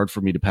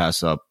for me to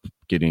pass up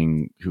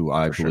getting who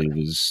I believe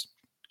is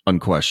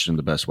unquestioned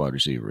the best wide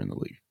receiver in the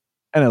league.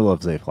 And I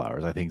love Zay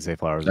Flowers. I think Zay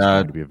Flowers is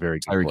going to be a very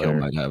good Tyreek player.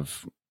 Hill might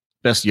have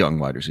best young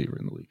wide receiver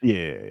in the league.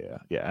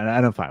 Yeah.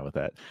 And I'm fine with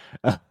that.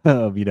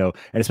 And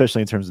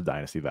especially in terms of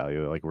dynasty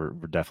value, like we're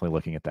definitely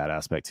looking at that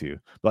aspect too.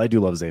 But I do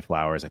love Zay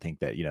Flowers. I think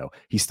that,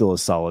 he's still a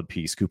solid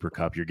piece. Cooper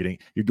Kupp, you're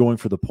going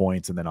for the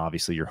points, and then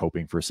obviously you're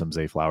hoping for some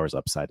Zay Flowers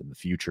upside in the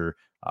future.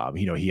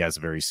 He has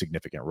a very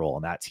significant role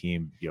in that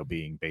team,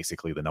 being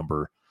basically the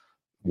number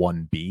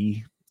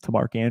 1B to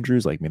Mark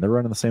Andrews. Like, I mean, they're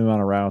running the same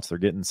amount of routes, they're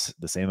getting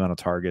the same amount of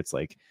targets.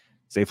 Like,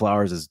 Zay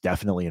Flowers is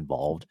definitely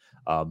involved.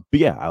 But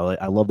yeah,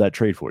 I love that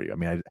trade for you. I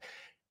mean,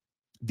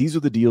 these are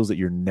the deals that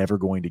you're never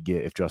going to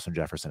get if Justin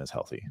Jefferson is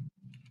healthy.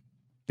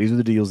 These are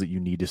the deals that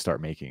you need to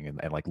start making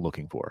and like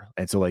looking for.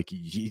 And so like,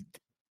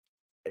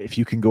 if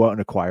you can go out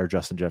and acquire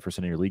Justin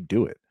Jefferson in your league,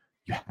 do it.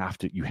 You have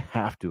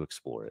to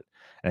explore it.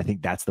 And I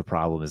think that's the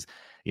problem is,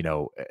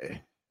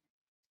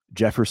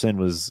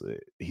 Jefferson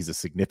he's a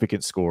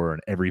significant scorer in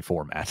every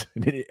format,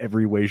 in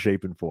every way,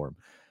 shape, and form.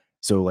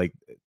 So like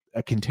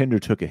a contender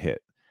took a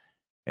hit.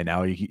 And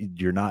now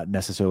you're not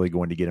necessarily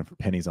going to get him for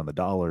pennies on the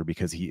dollar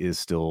because he is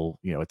still,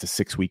 it's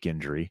a 6-week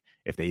injury.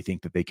 If they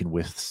think that they can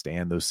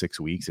withstand those 6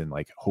 weeks and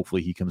like,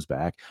 hopefully he comes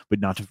back, but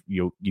not to,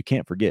 you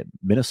can't forget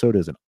Minnesota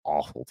is an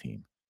awful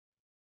team.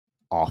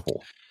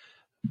 Awful.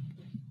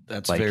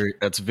 That's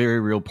a very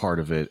real part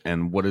of it.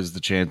 And what is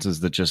the chances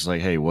that just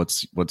like, hey,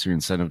 what's your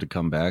incentive to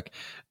come back?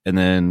 And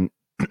then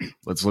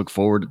let's look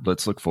forward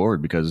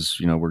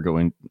because,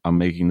 I'm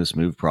making this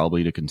move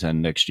probably to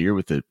contend next year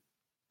with it.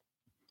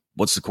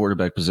 What's the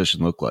quarterback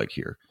position look like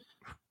here?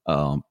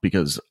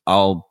 Because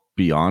I'll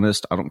be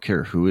honest, I don't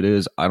care who it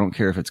is. I don't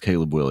care if it's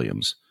Caleb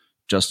Williams.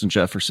 Justin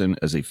Jefferson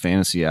as a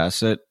fantasy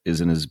asset is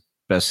in his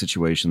best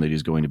situation that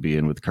he's going to be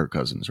in with Kirk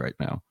Cousins right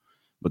now.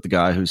 But the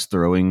guy who's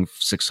throwing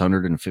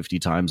 650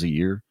 times a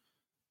year,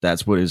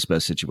 that's what his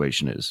best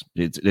situation is.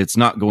 It's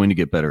not going to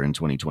get better in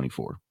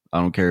 2024. I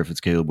don't care if it's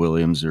Caleb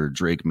Williams or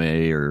Drake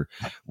May or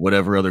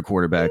whatever other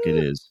quarterback it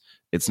is.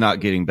 It's not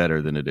getting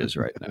better than it is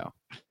right now.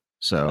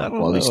 So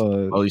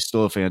while he's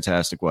still a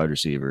fantastic wide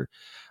receiver,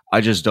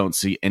 I just don't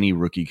see any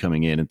rookie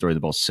coming in and throwing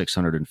the ball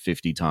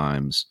 650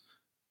 times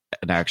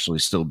and actually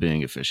still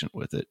being efficient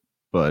with it.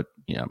 But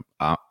yeah,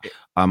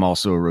 I'm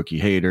also a rookie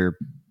hater.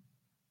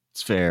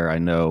 It's fair, I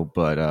know,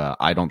 but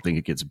I don't think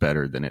it gets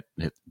better than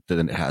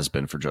it has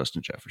been for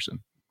Justin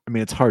Jefferson. I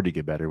mean, it's hard to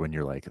get better when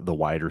you're like the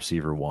wide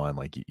receiver one.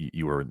 Like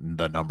you were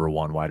the number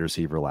one wide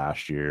receiver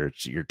last year.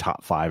 It's your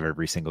top 5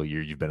 every single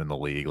year you've been in the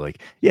league. Like,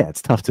 yeah,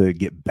 it's tough to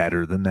get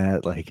better than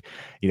that. Like,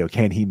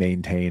 can he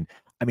maintain?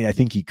 I mean, I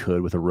think he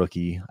could with a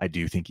rookie. I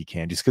do think he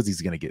can, just because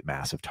he's going to get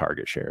massive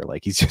target share.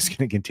 Like, he's just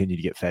going to continue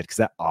to get fed because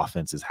that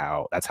offense that's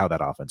how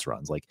that offense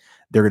runs. Like,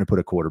 they're going to put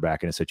a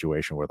quarterback in a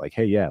situation where like,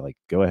 hey, yeah, like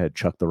go ahead,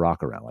 chuck the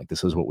rock around. Like,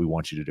 this is what we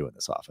want you to do in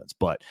this offense.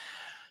 But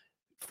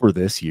for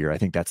this year, I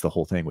think that's the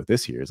whole thing with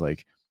this year is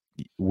like,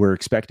 we're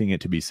expecting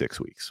it to be 6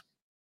 weeks.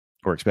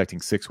 We're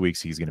expecting 6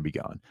 weeks he's going to be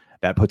gone.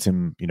 That puts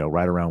him,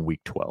 right around week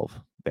 12.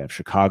 They have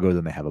Chicago,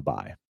 then they have a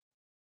bye.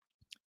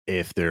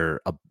 If they're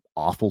an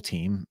awful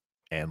team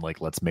and like,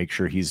 let's make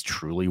sure he's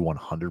truly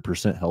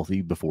 100%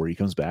 healthy before he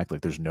comes back.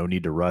 Like, there's no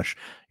need to rush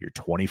your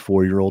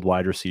 24-year-old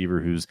wide receiver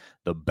who's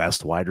the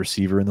best wide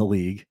receiver in the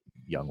league,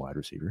 young wide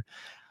receiver.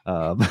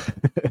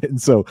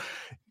 And so,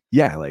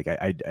 yeah, like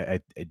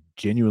I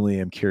genuinely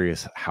am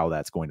curious how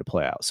that's going to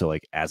play out. So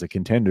like as a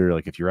contender,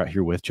 like if you're out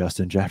here with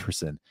Justin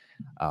Jefferson,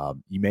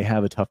 you may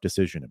have a tough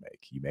decision to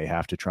make. You may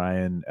have to try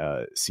and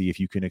see if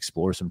you can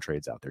explore some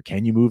trades out there.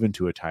 Can you move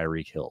into a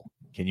Tyreek Hill?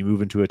 Can you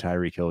move into a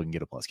Tyreek Hill and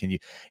get a plus? Can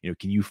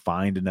you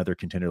find another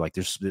contender? Like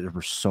there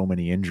were so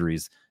many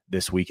injuries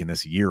this week and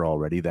this year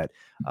already that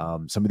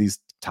some of these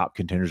top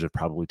contenders have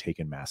probably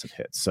taken massive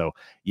hits. So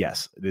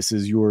yes, this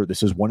is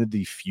one of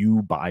the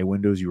few buy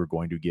windows you are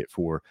going to get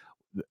for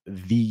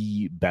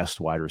the best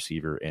wide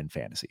receiver in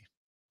fantasy.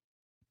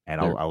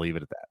 And I'll leave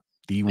it at that.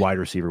 The wide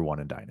receiver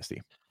one in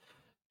Dynasty.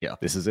 Yeah.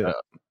 This is it.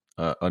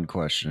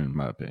 Unquestioned, in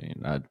my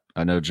opinion.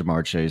 I know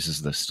Jamar Chase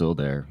is still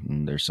there,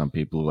 and there's some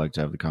people who like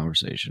to have the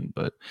conversation,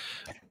 but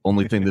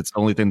only thing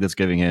that's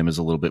giving him is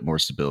a little bit more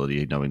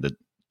stability, knowing that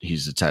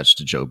he's attached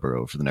to Joe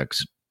Burrow for the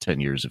next 10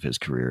 years of his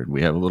career. And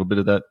we have a little bit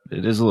of that.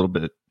 It is a little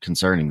bit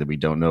concerning that we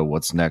don't know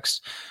what's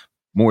next,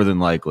 more than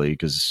likely,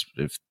 because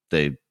if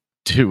they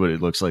do what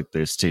it looks like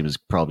this team is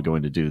probably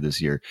going to do this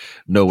year,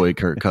 no way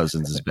Kirk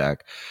Cousins is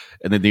back.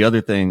 And then the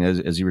other thing,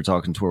 as you were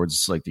talking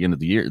towards like the end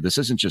of the year, this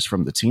isn't just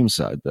from the team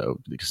side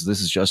though, because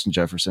this is Justin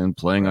Jefferson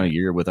playing on a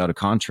year without a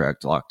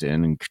contract locked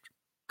in, and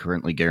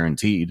currently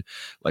guaranteed,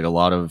 like a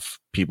lot of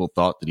people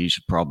thought that he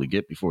should probably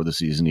get before the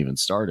season even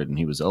started, and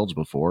he was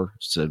eligible for,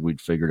 said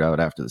we'd figure it out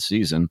after the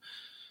season.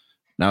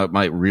 Now it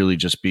might really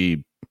just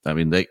be, I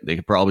mean, they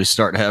could probably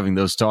start having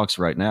those talks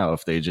right now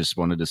if they just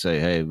wanted to say,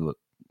 hey, look,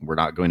 we're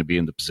not going to be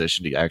in the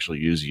position to actually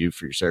use you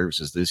for your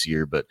services this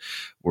year, but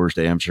we're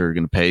damn sure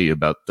going to pay you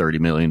about $30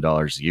 million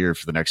a year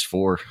for the next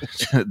 4.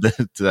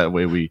 That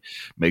way we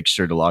make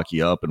sure to lock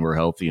you up and we're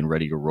healthy and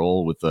ready to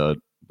roll with a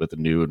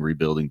new and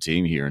rebuilding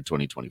team here in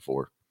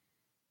 2024.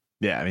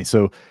 Yeah, I mean,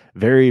 so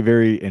very,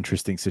 very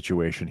interesting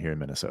situation here in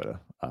Minnesota.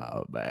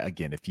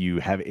 Again, if you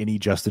have any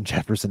Justin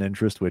Jefferson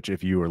interest, which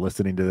if you are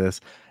listening to this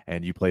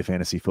and you play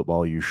fantasy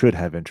football, you should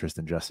have interest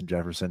in Justin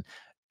Jefferson.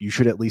 You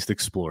should at least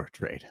explore a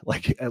trade,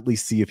 like at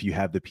least see if you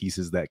have the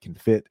pieces that can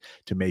fit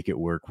to make it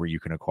work where you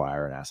can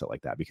acquire an asset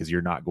like that, because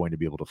you're not going to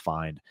be able to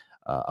find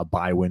a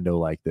buy window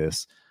like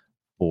this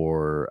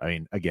for, I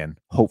mean, again,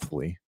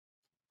 hopefully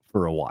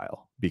for a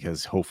while,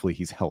 because hopefully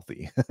he's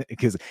healthy.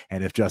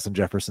 And if Justin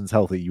Jefferson's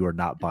healthy, you are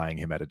not buying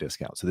him at a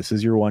discount. So this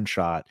is your one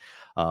shot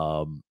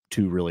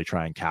to really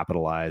try and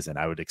capitalize, and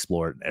I would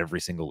explore it in every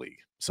single league.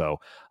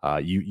 So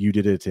you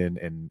did it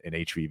in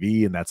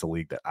HVV, and that's a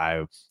league that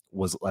I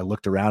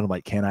looked around, I'm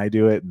like, can I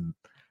do it? And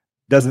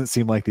doesn't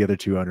seem like the other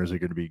 2 owners are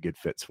going to be good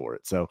fits for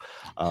it. So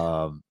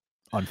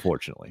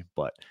unfortunately,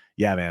 but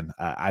yeah, man,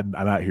 I'm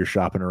out here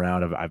shopping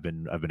around. I've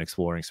been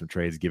exploring some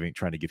trades,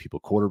 trying to give people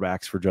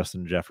quarterbacks for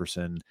Justin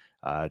Jefferson,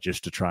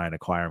 just to try and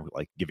acquire him,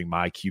 like giving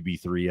my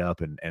QB3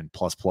 up and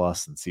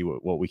plus and see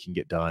what we can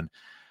get done.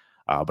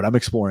 But I'm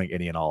exploring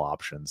any and all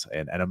options,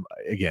 and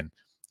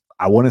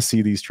I want to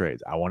see these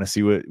trades. I want to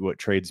see what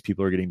trades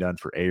people are getting done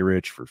for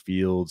Arich, for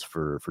Fields,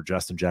 for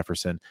Justin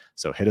Jefferson.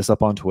 So hit us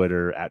up on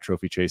Twitter at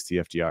Trophy Chase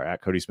TFDR,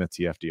 at Cody Smith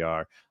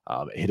TFDR.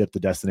 Hit up the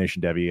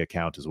Destination Debbie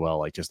account as well.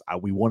 Like,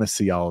 we want to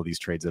see all of these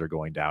trades that are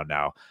going down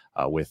now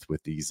with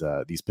these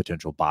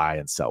potential buy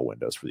and sell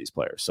windows for these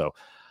players. So,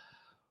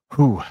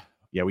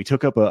 we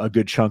took up a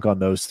good chunk on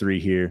those 3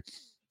 here.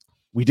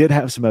 We did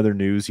have some other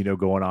news,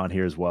 going on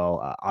here as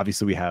well.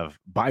 Obviously, we have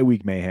bye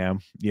week mayhem.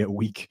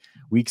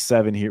 Week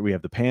 7 here. We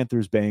have the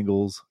Panthers,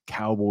 Bengals,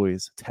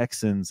 Cowboys,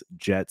 Texans,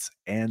 Jets,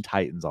 and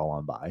Titans all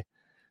on bye.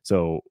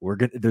 So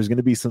there's going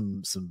to be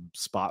some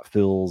spot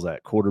fills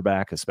at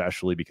quarterback,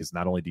 especially because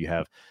not only do you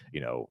have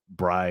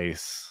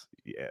Bryce,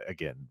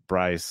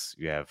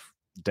 you have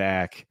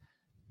Dak,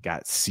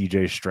 got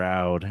CJ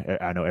Stroud.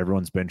 I know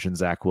everyone's benching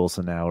Zach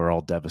Wilson now. We're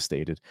all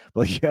devastated.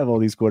 But you have all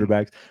these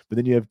quarterbacks, but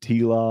then you have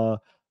T-Law.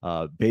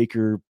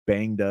 Baker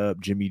banged up,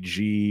 Jimmy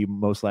G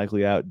most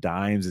likely out,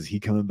 Dimes, is he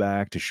coming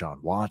back?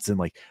 Deshaun Watson,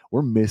 like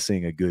we're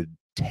missing a good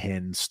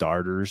 10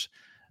 starters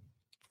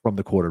from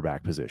the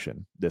quarterback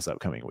position this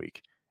upcoming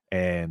week,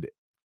 and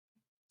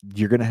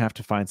you're going to have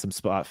to find some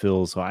spot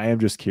fills. So I am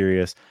just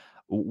curious,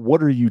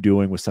 what are you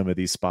doing with some of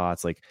these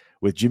spots? Like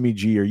with Jimmy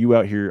G, are you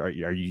out here?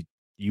 Are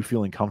you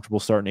feeling comfortable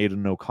starting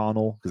Aiden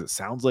O'Connell? Because it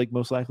sounds like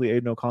most likely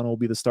Aiden O'Connell will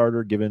be the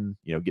starter, given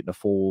getting a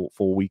full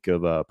week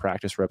of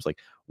practice reps. Like,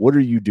 what are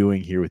you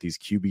doing here with these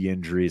QB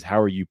injuries? How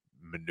are you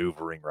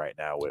maneuvering right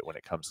now when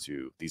it comes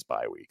to these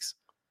bye weeks?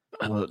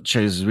 Well,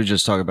 Chase, we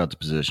just talked about the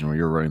position where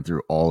you're running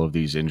through all of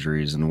these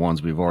injuries and the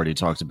ones we've already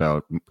talked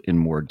about in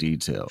more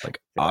detail.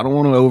 Like, I don't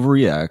want to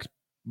overreact,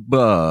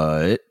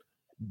 but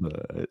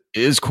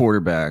is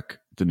quarterback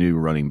the new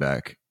running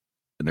back?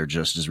 And they're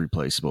just as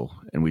replaceable,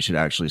 and we should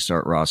actually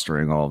start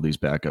rostering all of these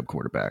backup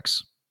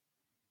quarterbacks.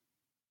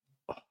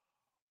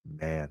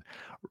 Man,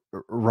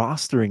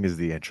 rostering is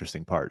the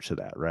interesting part to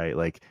that, right?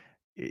 Like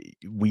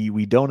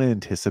we don't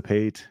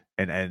anticipate,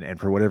 and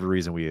for whatever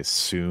reason, we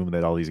assume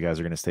that all these guys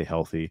are going to stay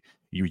healthy.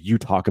 You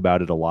talk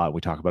about it a lot.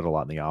 We talk about it a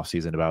lot in the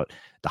offseason about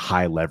the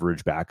high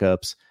leverage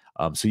backups.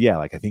 So yeah,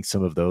 like I think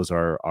some of those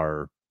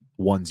are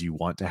ones you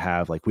want to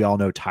have. Like we all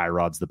know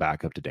Tyrod's the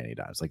backup to Danny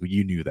Dimes. Like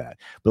you knew that,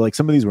 but like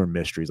some of these were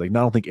mysteries. Like I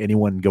don't think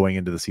anyone going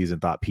into the season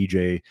thought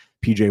PJ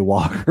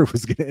Walker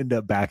was going to end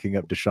up backing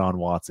up Deshaun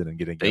Watson and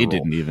getting. They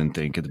didn't even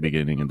think at the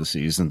beginning of the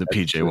season that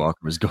PJ Walker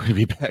was going to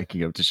be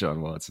backing up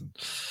Deshaun Watson.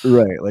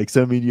 Right. Like,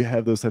 so, I mean, you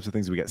have those types of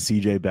things. We got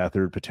CJ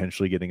Beathard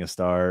potentially getting a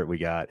start. We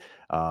got,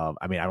 I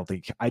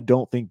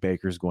don't think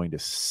Baker's going to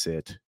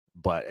sit,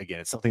 but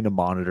again, it's something to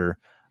monitor.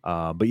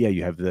 But yeah,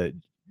 you have the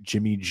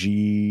Jimmy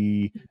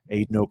G,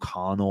 Aiden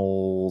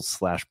O'Connell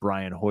 /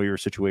 Brian Hoyer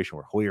situation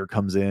where Hoyer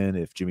comes in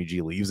if Jimmy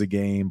G leaves a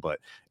game, but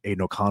Aiden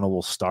O'Connell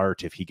will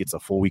start if he gets a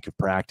full week of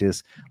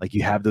practice. Like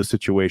you have those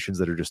situations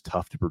that are just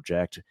tough to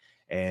project.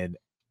 And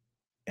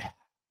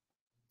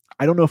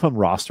I don't know if I'm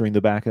rostering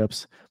the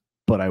backups,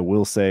 but I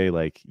will say,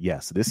 like,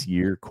 yes, this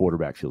year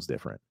quarterback feels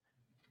different.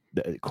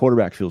 The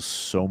quarterback feels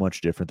so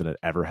much different than it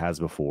ever has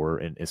before,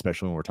 and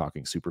especially when we're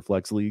talking super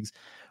flex leagues,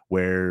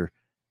 where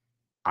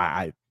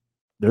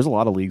there's a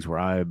lot of leagues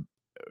where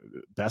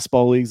best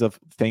ball leagues of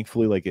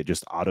thankfully like it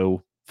just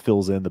auto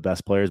fills in the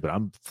best players, but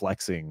I'm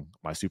flexing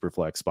my super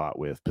flex spot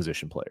with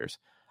position players.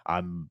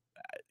 I'm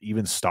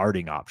even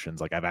starting options.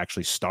 Like I've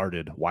actually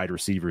started wide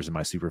receivers in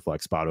my super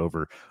flex spot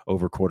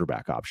over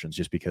quarterback options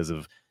just because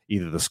of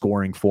either the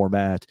scoring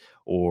format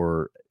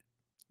or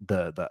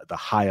the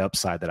high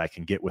upside that I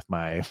can get with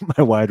my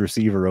my wide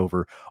receiver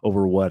over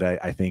what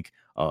I think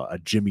a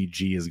Jimmy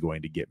G is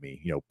going to get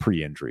me,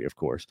 pre-injury, of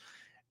course.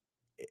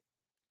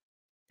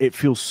 It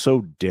feels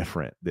so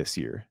different this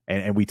year.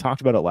 And we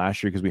talked about it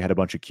last year because we had a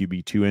bunch of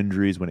QB2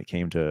 injuries when it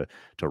came to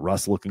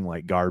Russ looking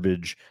like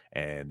garbage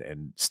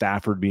and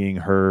Stafford being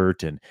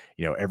hurt. And,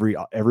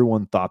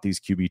 everyone thought these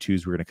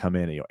QB2s were going to come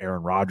in and,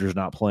 Aaron Rodgers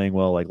not playing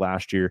well like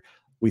last year.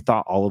 We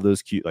thought all of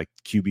those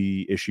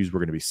QB issues were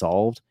going to be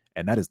solved.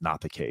 And that is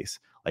not the case.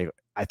 Like,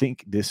 I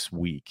think this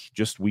week,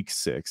 just week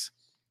 6,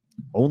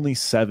 only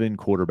 7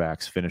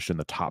 quarterbacks finished in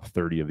the top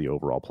 30 of the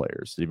overall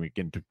players.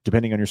 Again,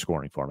 depending on your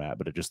scoring format,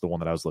 but just the one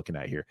that I was looking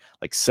at here,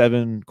 like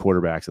 7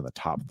 quarterbacks in the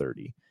top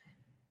 30.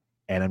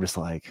 And I'm just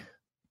like,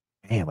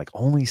 man, like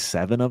only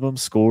 7 of them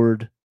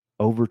scored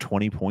over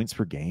 20 points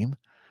per game.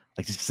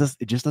 Like it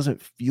just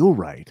doesn't feel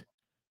right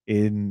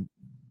in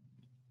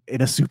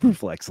a super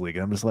flex league.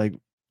 And I'm just like,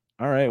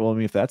 all right, well, I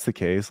mean, if that's the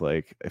case,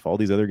 like if all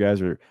these other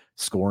guys are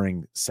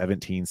scoring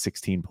 17,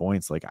 16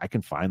 points, like I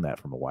can find that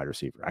from a wide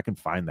receiver. I can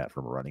find that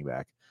from a running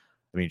back.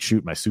 I mean,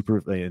 shoot, my super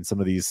in some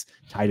of these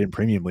tight end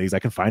premium leagues, I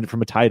can find it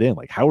from a tight end.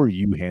 Like, how are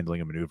you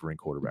handling a maneuvering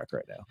quarterback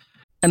right now?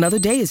 Another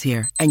day is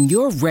here and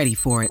you're ready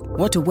for it.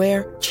 What to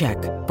wear? Check.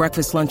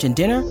 Breakfast, lunch, and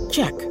dinner?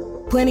 Check.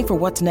 Planning for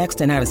what's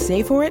next and how to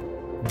save for it?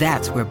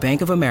 That's where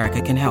Bank of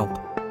America can help.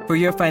 For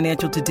your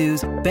financial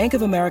to-dos, Bank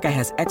of America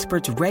has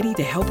experts ready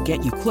to help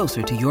get you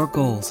closer to your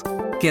goals.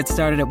 Get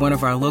started at one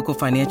of our local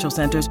financial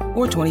centers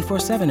or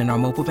 24/7 in our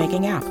mobile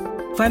banking app.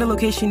 Find a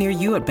location near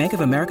you at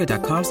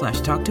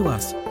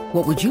bankofamerica.com/talktous.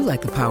 What would you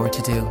like the power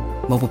to do?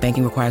 Mobile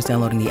banking requires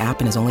downloading the app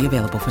and is only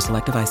available for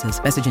select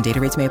devices. Message and data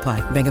rates may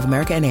apply. Bank of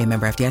America NA,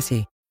 member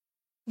FDIC.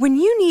 When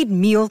you need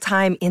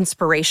mealtime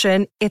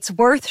inspiration, it's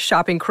worth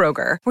shopping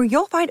Kroger, where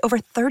you'll find over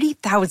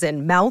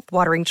 30,000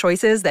 mouth-watering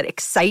choices that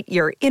excite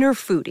your inner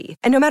foodie.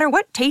 And no matter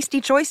what tasty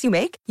choice you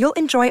make, you'll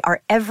enjoy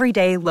our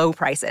everyday low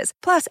prices,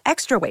 plus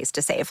extra ways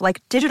to save,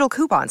 like digital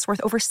coupons worth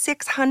over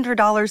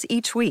 $600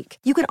 each week.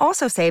 You can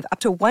also save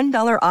up to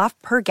 $1 off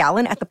per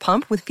gallon at the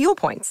pump with fuel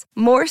points.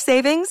 More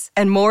savings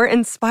and more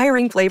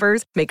inspiring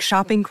flavors make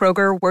shopping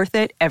Kroger worth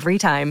it every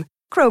time.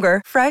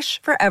 Kroger,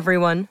 fresh for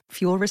everyone.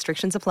 Fuel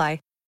restrictions apply.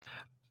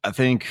 I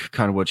think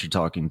kind of what you're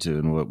talking to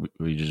and what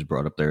we just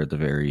brought up there at the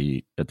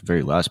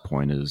very last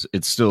point is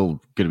it's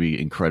still going to be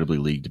incredibly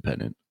league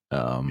dependent.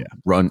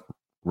 Run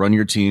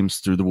your teams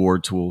through the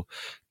Ward tool,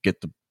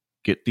 get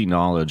the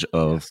knowledge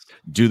of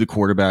do the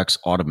quarterbacks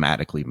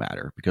automatically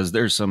matter, because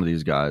there's some of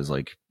these guys,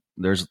 like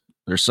there's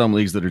some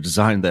leagues that are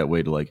designed that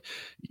way to, like,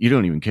 you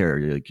don't even care.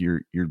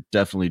 You're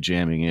definitely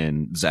jamming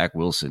in Zach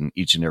Wilson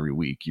each and every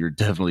week. You're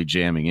definitely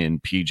jamming in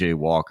PJ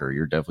Walker.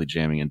 You're definitely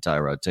jamming in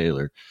Tyrod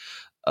Taylor.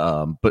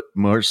 But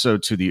more so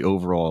to the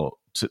overall,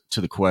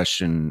 to the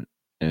question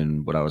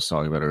and what I was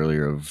talking about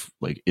earlier of,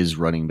 like, is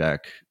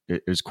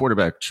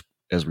quarterback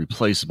as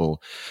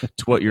replaceable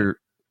to what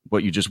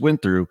you just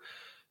went through?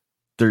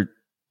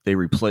 They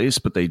replace,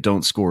 but they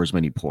don't score as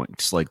many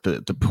points. Like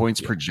the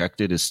points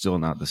projected is still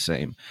not the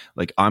same.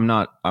 Like I'm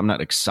not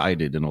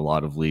excited in a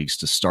lot of leagues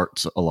to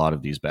start a lot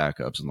of these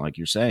backups. And like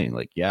you're saying,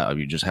 like,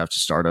 you just have to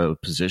start a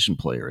position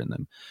player in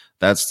them.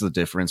 That's the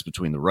difference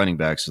between the running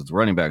backs. The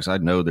running backs, I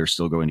know they're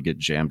still going to get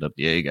jammed up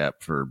the A gap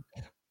for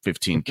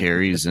 15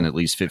 carries and at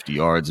least 50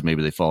 yards, and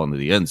maybe they fall into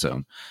the end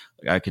zone.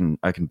 Like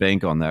I can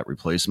bank on that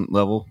replacement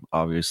level.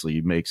 Obviously,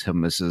 you make some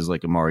misses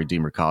like Amari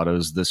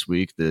DiMercado's this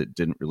week that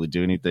didn't really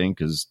do anything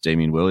because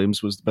Damian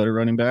Williams was the better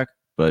running back.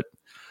 But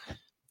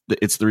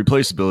it's the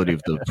replaceability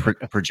of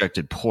the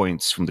projected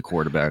points from the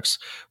quarterbacks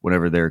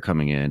whenever they're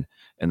coming in,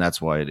 and that's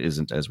why it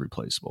isn't as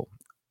replaceable.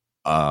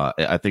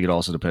 I think it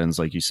also depends,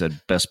 like you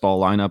said, best ball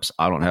lineups.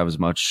 I don't have as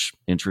much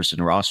interest in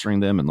rostering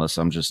them unless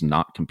I'm just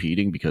not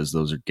competing, because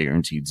those are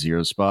guaranteed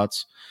 0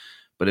 spots.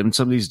 But in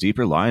some of these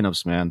deeper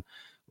lineups, man,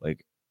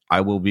 like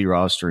I will be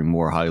rostering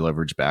more high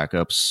leverage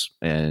backups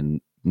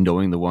and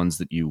knowing the ones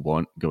that you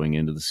want going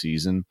into the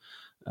season.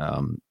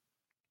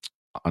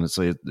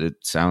 Honestly, it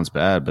sounds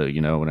bad, but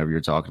whenever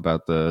you're talking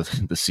about the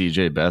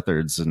CJ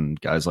Beathards and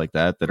guys like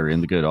that are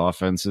in the good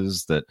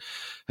offenses that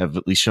have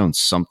at least shown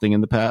something in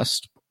the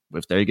past,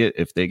 if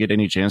they get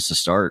any chance to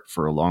start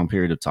for a long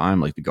period of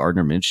time, like the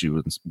Gardner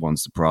Minshew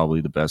one's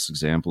probably the best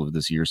example of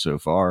this year so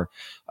far.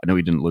 I know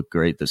he didn't look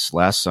great this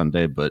last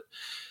Sunday, but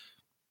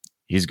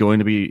he's going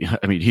to be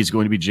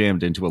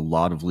jammed into a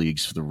lot of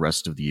leagues for the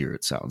rest of the year,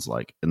 it sounds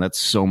like. And that's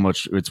so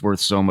much, it's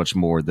worth so much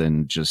more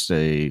than just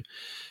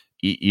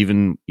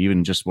even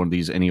just one of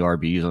these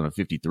NERBs on a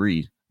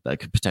 53 that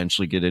could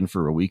potentially get in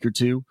for a week or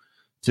two.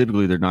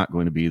 Typically, they're not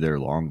going to be there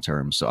long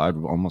term. So I'd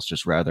almost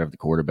just rather have the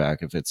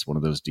quarterback if it's one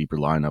of those deeper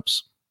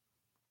lineups.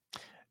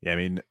 Yeah, I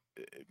mean,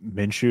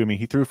 Minshew,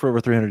 he threw for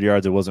over 300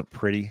 yards. It wasn't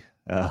pretty,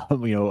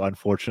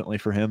 unfortunately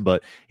for him,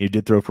 but he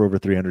did throw for over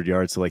 300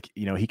 yards. So,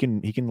 he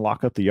can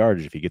lock up the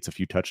yardage if he gets a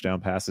few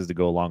touchdown passes to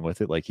go along with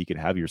it. Like, he could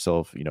have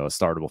yourself, a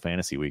startable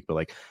fantasy week. But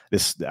like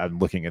this, I'm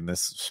looking in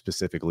this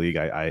specific league.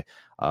 I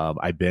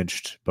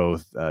benched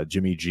both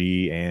Jimmy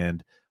G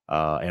and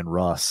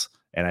Russ,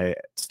 and I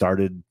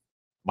started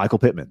Michael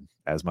Pittman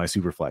as my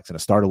super flex and a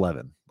start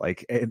 11.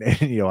 Like, and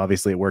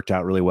obviously it worked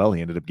out really well.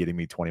 He ended up getting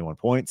me 21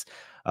 points.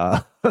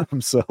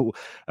 So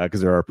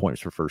because there are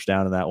points for first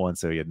down in that one.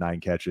 So he had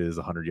 9 catches,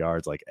 100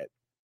 yards. Like,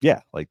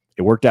 yeah, like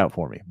it worked out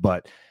for me.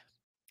 But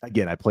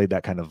again, I played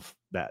that kind of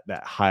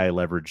that high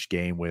leverage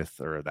game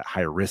or that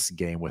high risk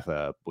game with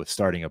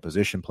starting a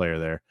position player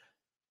there.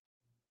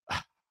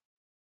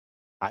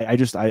 I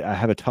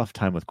have a tough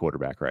time with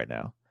quarterback right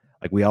now.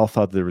 Like, we all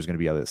thought there was going to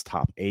be this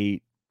top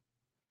 8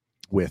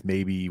 with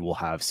maybe we'll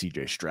have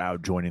CJ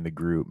Stroud joining the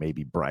group,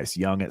 maybe Bryce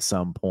Young at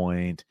some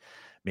point,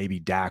 maybe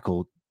Dak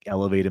will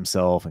elevate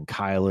himself and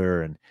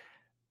Kyler. And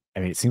I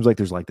mean, it seems like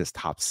there's like this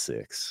top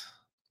 6,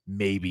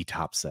 maybe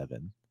top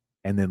 7,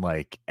 and then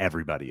like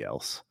everybody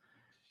else.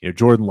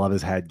 Jordan Love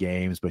has had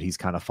games, but he's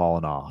kind of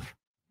fallen off.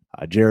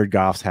 Jared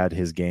Goff's had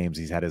his games.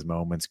 He's had his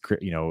moments.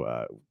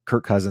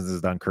 Kirk Cousins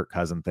has done Kirk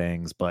Cousin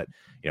things, but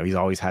he's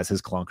always has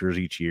his clunkers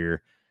each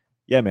year.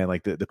 Yeah, man,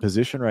 like the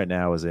position right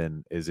now is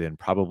in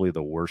probably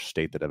the worst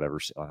state that I've ever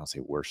seen. I don't say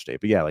worst state,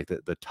 but yeah, like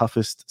the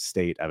toughest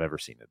state I've ever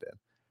seen it in,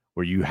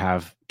 where you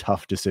have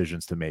tough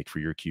decisions to make for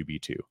your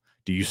QB2.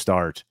 Do you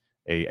start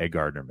a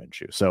Gardner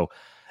Minshew? So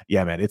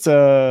yeah, man, it's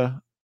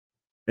an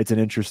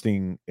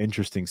interesting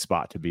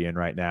spot to be in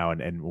right now.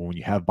 And when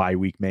you have bye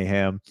week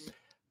mayhem,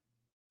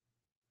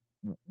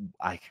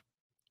 I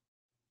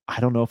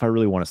don't know if I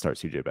really want to start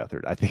CJ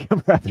Beathard. I think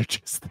I'm rather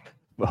just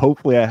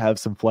hopefully I have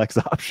some flex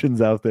options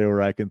out there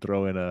where I can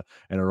throw in a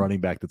running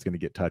back that's going to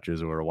get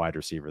touches, or a wide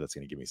receiver that's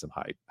going to give me some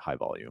high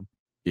volume.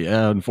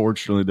 Yeah,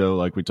 unfortunately though,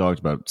 like we talked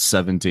about,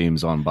 7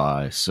 teams on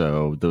bye.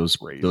 So those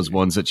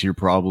ones that you're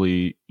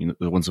probably,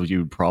 the ones that you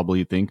would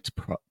probably think to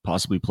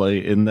possibly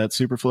play in that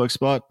super flex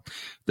spot,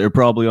 they're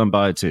probably on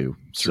bye too.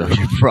 So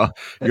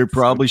you're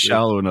probably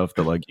shallow enough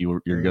that like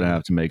you're going to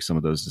have to make some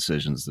of those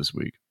decisions this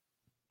week.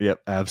 Yep,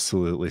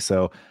 absolutely.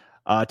 So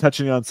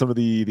touching on some of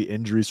the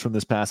injuries from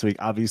this past week,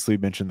 obviously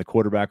mentioned the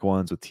quarterback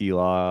ones with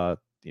T-Law.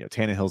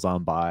 Tannehill's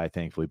on bye.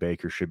 Thankfully,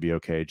 Baker should be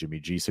okay. Jimmy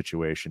G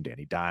situation.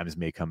 Danny Dimes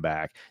may come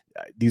back.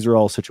 These are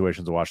all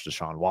situations to watch.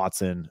 Deshaun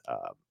Watson.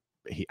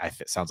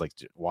 It sounds like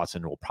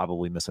Watson will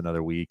probably miss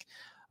another week.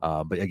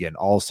 But again,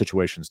 all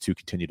situations to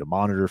continue to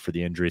monitor for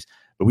the injuries.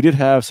 But we did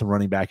have some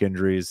running back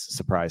injuries.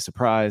 Surprise,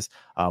 surprise.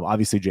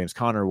 Obviously, James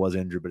Conner was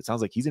injured, but it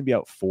sounds like he's going to be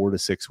out 4 to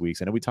 6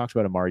 weeks. I know we talked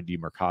about Amari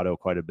DiMercato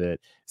quite a bit.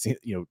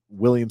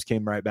 Williams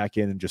came right back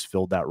in and just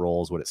filled that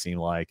role, is what it seemed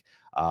like.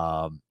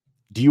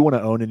 Do you want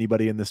to own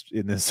anybody in this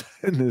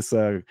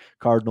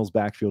Cardinals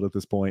backfield at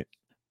this point?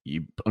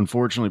 You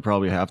unfortunately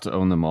probably have to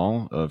own them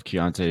all, of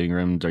Keontae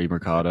Ingram,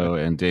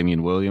 DiMercato, and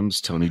Damian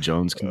Williams. Tony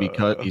Jones can be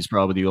cut. He's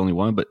probably the only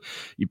one, but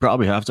you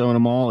probably have to own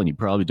them all, and you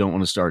probably don't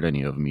want to start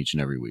any of them each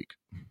and every week.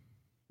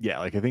 Yeah,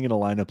 like I think in a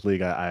lineup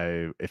league,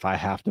 if I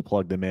have to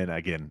plug them in,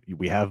 again,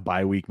 we have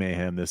bye week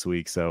mayhem this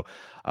week, so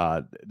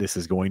this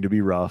is going to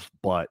be rough,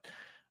 but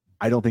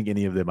I don't think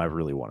any of them I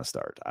really want to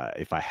start.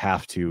 If I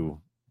have to,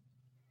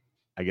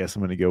 I guess I'm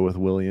going to go with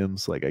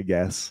Williams.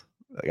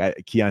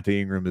 Keontae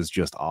Ingram is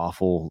just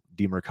awful.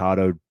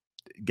 DiMercato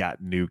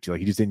got nuked. Like,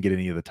 he just didn't get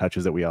any of the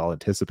touches that we all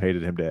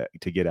anticipated him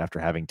to get after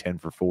having 10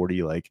 for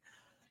 40. Like,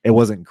 it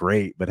wasn't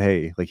great, but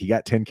hey, like, he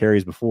got 10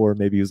 carries before.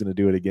 Maybe he was going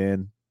to do it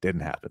again.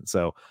 Didn't happen.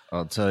 So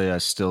I'll tell you, I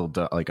still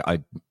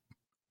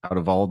out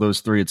of all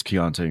those 3, it's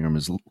Keontae Ingram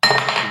is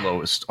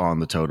lowest on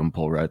the totem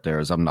pole right there,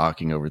 as I'm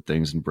knocking over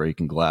things and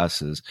breaking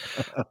glasses.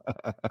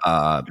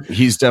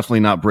 He's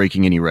definitely not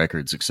breaking any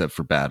records except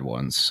for bad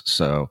ones.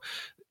 So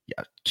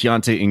yeah,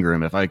 Keontae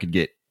Ingram, if I could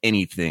get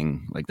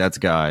anything, like, that's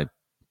a guy,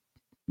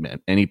 man,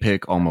 any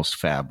pick, almost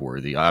fab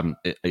worthy.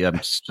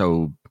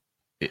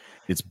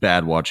 It's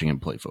bad watching him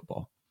play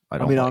football.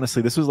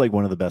 Honestly, this was like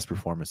one of the best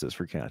performances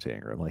for Keontae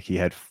Ingram. Like, he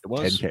had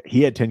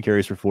 10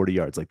 carries for 40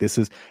 yards. Like, this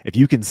is, if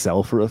you can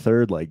sell for a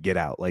third, like, get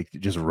out, like,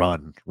 just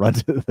run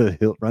to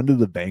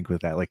the bank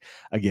with that. Like,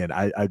 again,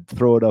 I'd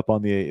throw it up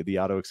on the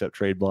auto accept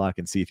trade block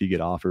and see if you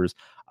get offers.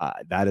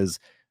 That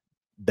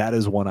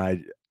is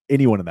one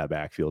anyone in that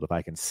backfield, if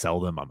I can sell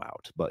them, I'm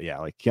out. But yeah,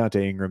 like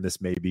Keontae Ingram,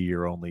 this may be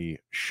your only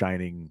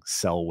shining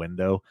sell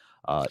window.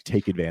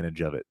 Take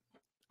advantage of it.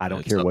 I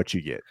don't care what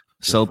you get.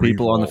 Sell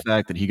people on the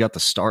fact that he got the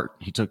start.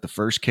 He took the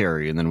first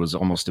carry and then was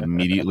almost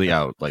immediately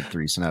out, like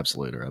 3 snaps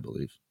later, I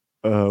believe.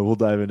 We'll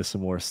dive into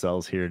some more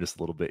sells here in just a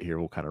little bit here.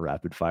 We'll kind of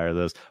rapid fire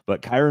those.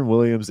 But Kyren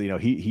Williams,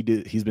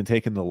 he's been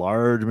taking the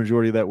large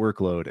majority of that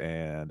workload,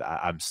 and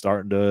it's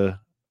starting to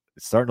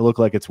look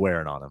like it's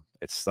wearing on him.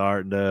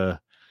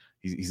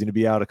 He's going to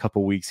be out a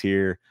couple weeks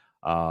here.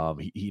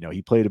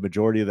 He played a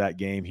majority of that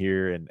game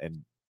here,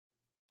 and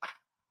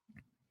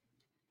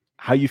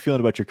how you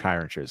feeling about your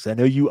Kyren shares? I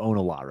know you own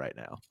a lot right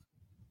now.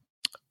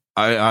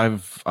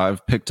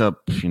 I've picked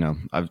up,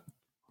 I've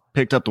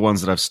picked up the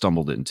ones that I've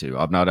stumbled into.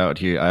 I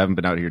haven't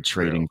been out here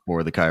trading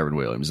for the Kyren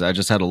Williams. I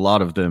just had a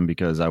lot of them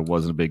because I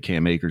wasn't a big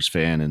Cam Akers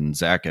fan, and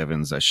Zach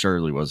Evans I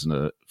surely wasn't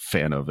a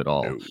fan of at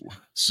all. No.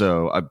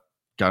 So I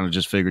kind of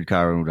just figured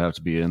Kyren would have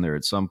to be in there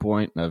at some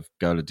point, and I've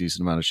got a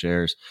decent amount of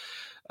shares.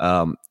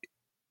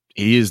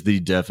 He is the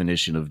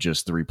definition of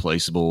just the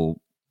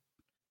replaceable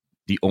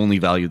the only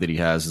value that he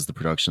has is the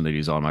production that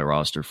he's on my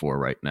roster for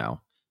right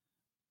now.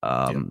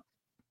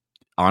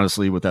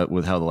 Honestly, with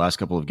how the last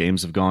couple of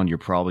games have gone, you're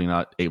probably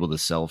not able to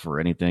sell for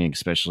anything,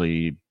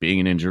 especially being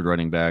an injured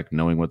running back,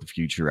 knowing what the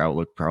future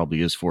outlook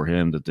probably is for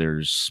him, that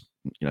there's,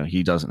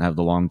 he doesn't have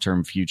the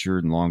long-term future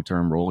and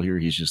long-term role here.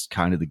 He's just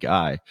kind of the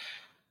guy.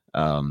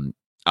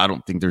 I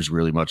don't think there's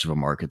really much of a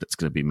market that's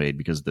going to be made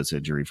because of this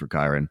injury for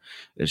Kyren.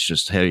 It's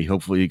just, hey,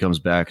 hopefully he comes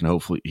back, and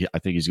hopefully I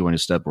think he's going to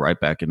step right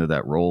back into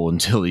that role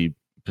until he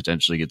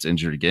potentially gets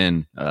injured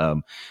again.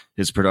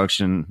 His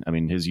production,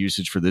 his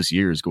usage for this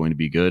year is going to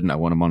be good, and I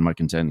want him on my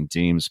contending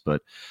teams,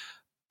 but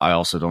I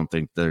also don't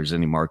think there's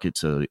any market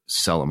to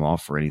sell him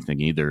off for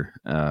anything either.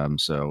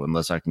 So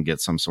unless I can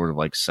get some sort of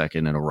like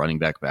second and a running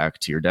back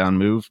tier down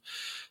move,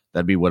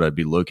 that'd be what I'd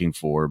be looking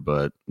for.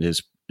 But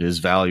his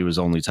value is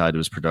only tied to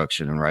his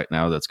production, and right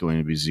now that's going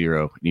to be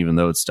 0. And even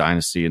though it's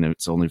dynasty and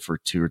it's only for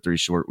 2 or 3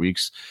 short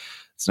weeks,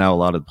 it's now a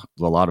lot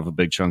of a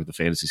big chunk of the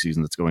fantasy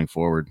season that's going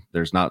forward.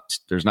 There's not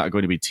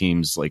going to be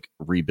teams like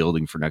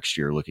rebuilding for next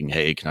year looking,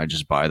 hey, can I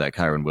just buy that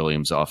Kyren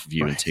Williams off of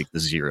you and take the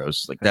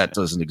zeros? Like, that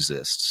doesn't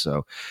exist.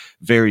 So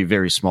very,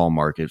 very small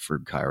market for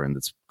Kyren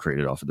that's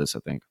created off of this, I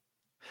think.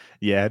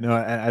 Yeah, no,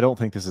 I don't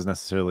think this is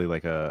necessarily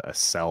like a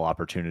sell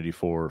opportunity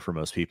for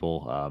most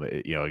people.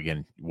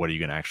 Again, what are you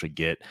going to actually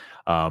get?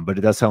 But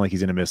it does sound like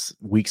he's going to miss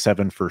week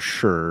 7 for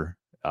sure.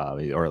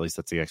 Or at least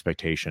that's the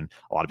expectation.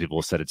 A lot of people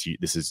have said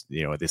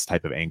this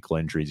type of ankle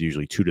injury is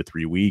usually 2 to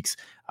 3 weeks.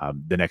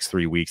 The next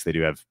 3 weeks they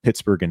do have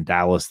Pittsburgh and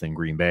Dallas, then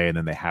Green Bay, and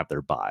then they have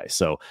their bye.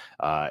 So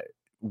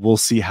we'll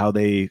see how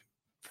they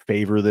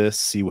favor this,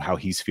 see how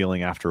he's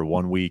feeling after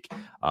 1 week.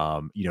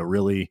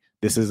 Really,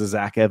 this is a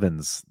Zach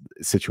Evans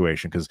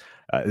situation, because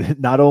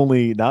not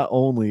only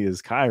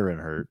is Kyren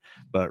hurt,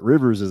 but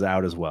Rivers is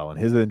out as well, and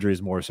his injury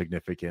is more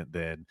significant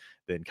than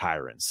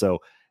Kyren. So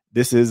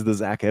this is the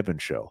Zach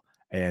Evans show.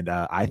 And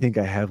I think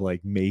I have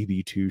like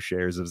maybe 2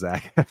 shares of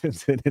Zach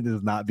Evans, and it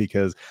is not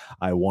because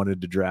I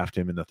wanted to draft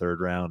him in the 3rd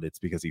round. It's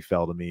because he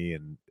fell to me,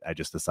 and I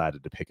just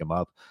decided to pick him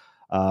up.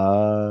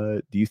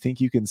 Do you think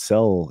you can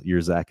sell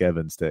your Zach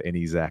Evans to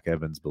any Zach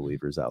Evans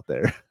believers out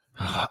there?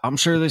 I'm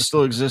sure they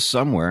still exist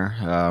somewhere.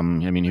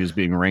 He was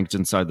being ranked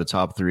inside the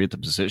top 3 at the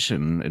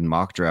position in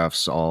mock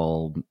drafts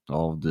all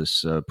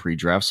this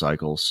pre-draft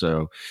cycle.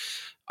 So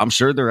I'm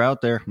sure they're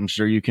out there. I'm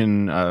sure you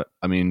can.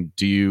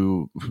 Do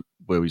you?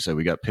 What we said,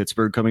 we got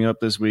Pittsburgh coming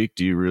up this week.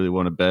 Do you really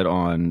want to bet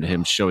on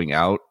him showing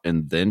out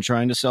and then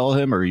trying to sell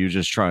him, or are you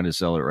just trying to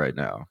sell it right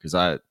now? Because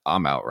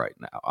I'm out right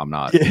now. I'm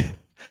not. Yeah.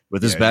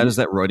 With as bad as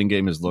that running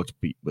game has looked,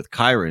 with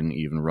Kyren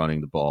even running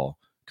the ball,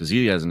 because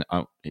he hasn't.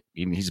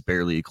 He's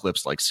barely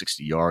eclipsed like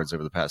 60 yards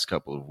over the past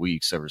couple of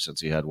weeks, ever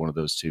since he had one of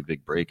those 2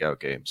 big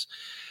breakout games.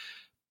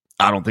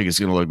 I don't think it's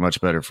going to look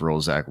much better for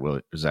old Zach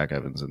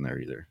Evans in there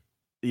either.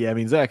 Yeah,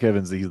 Zach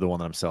Evans, he's the one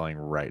that I'm selling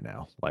right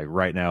now. Like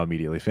right now,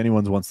 immediately. If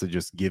anyone wants to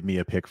just give me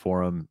a pick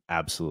for him,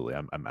 absolutely.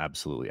 I'm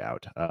absolutely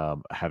out. I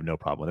have no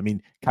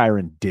problem.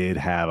 Kyren did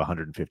have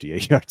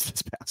 158 yards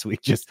this past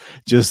week. Just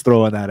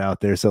throwing that out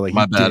there. So like,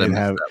 my bad, I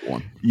missed that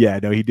one. Yeah,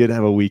 no, he did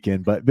have a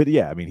weekend, but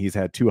yeah, he's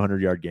had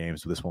 200-yard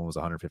games. So this one was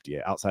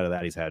 158. Outside of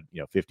that, he's had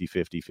 50,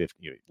 50,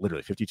 50,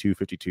 literally 52,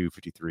 52,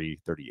 53,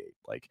 38.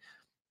 Like,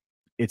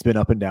 it's been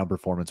up and down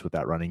performance with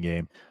that running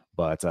game.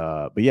 But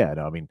yeah,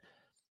 no,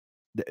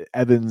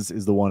 Evans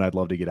is the one I'd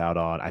love to get out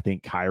on. I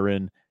think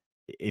Kyren,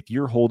 if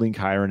you're holding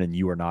Kyren and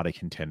you are not a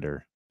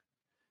contender,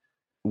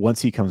 once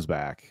he comes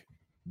back,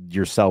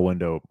 your sell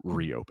window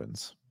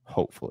reopens.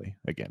 Hopefully.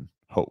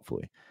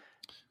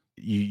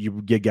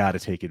 You got to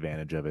take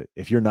advantage of it.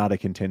 If you're not a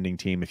contending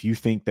team, if you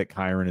think that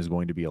Kyren is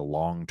going to be a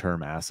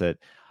long-term asset,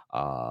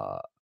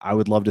 I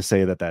would love to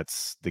say that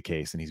that's the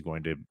case and he's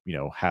going to,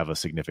 have a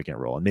significant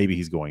role. And maybe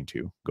he's going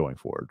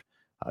forward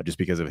just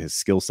because of his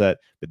skill set.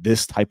 But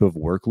this type of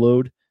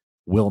workload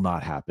will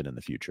not happen in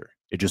the future.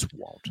 It just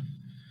won't.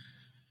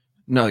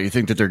 No, you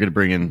think that they're going to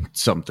bring in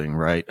something,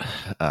 right?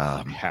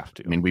 Have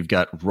to. We've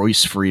got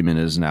Royce Freeman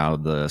is now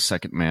the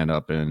second man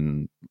up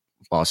in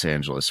Los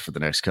Angeles for the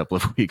next couple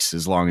of weeks,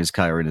 as long as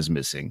Kyren is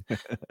missing.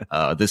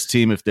 This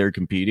team, if they're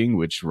competing,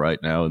 which right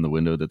now in the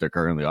window that they're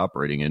currently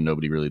operating in,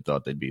 nobody really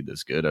thought they'd be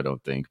this good, I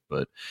don't think.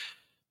 But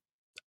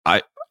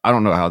I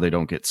don't know how they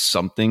don't get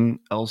something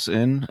else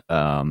in.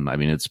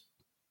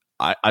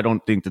 I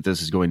don't think that this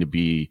is going to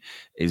be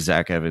a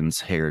Zach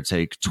Evans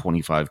take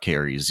 25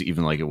 carries,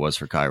 even like it was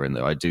for Kyren,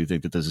 though. I do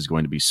think that this is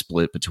going to be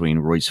split between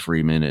Royce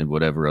Freeman and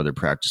whatever other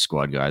practice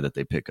squad guy that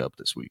they pick up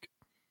this week.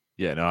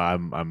 Yeah, no,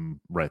 I'm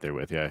right there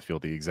with you. I feel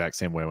the exact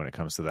same way when it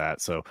comes to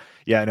that. So,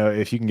 yeah, no,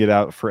 if you can get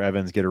out for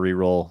Evans, get a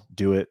reroll,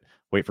 do it.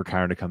 Wait for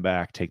Kyren to come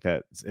back, take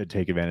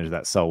advantage of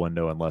that sell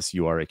window unless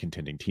you are a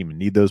contending team and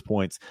need those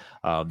points.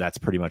 That's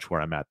pretty much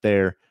where I'm at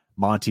there.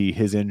 Monty,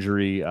 his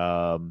injury,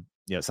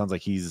 it sounds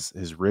like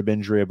his rib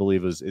injury, I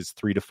believe, is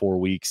 3 to 4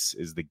 weeks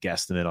is the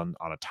guesstimate on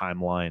a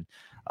timeline.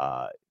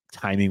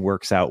 Timing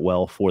works out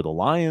well for the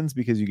Lions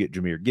because you get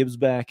Jahmyr Gibbs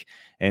back.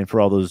 And for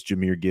all those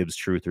Jahmyr Gibbs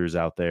truthers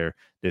out there,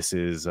 this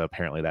is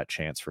apparently that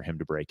chance for him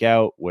to break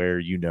out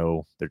where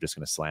they're just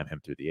going to slam him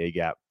through the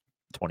A-gap.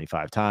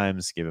 25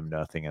 times, give him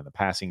nothing in the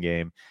passing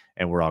game,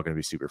 and we're all going to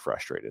be super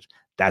frustrated.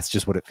 That's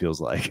just what it feels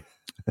like.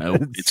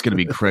 It's going to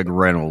be Craig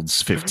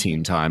Reynolds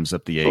 15 times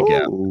up the A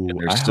gap, and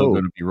they're still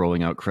going to be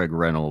rolling out Craig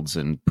Reynolds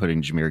and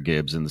putting Jahmyr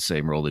Gibbs in the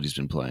same role that he's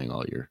been playing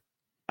all year.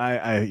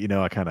 I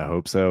kind of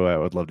hope so. I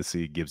would love to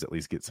see Gibbs at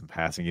least get some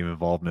passing game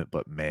involvement,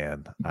 but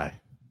man, I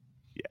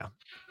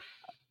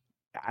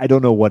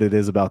don't know what it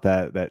is about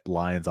that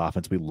Lions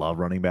offense. We love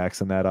running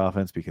backs in that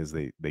offense because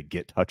they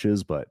get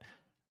touches, but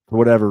for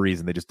whatever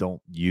reason, they just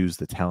don't use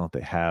the talent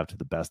they have to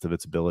the best of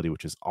its ability,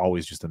 which is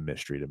always just a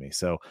mystery to me.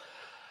 So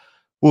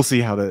we'll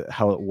see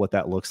what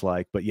that looks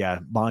like. But yeah,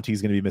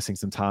 Monty's going to be missing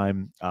some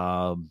time.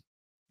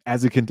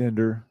 As a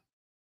contender,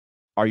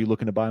 are you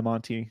looking to buy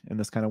Monty in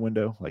this kind of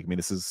window? Like, I mean,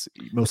 this is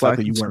most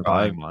likely you weren't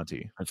buying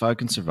Monty. If I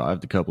can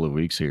survive the couple of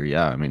weeks here,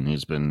 yeah. I mean,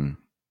 he's been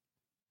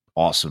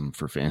awesome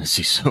for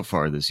fantasy so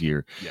far this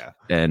year. Yeah.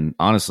 And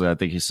honestly, I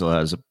think he still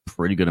has a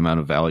pretty good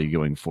amount of value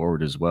going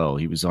forward as well.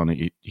 He's on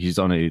a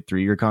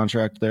 3-year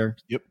contract there.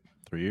 Yep.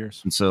 3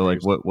 years. And so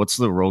what's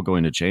the role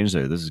going to change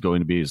there? This is going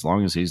to be, as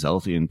long as he's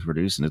healthy and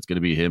producing, it's going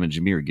to be him and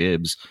Jahmyr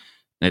Gibbs.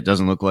 And it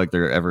doesn't look like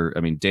they're ever, I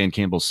mean, Dan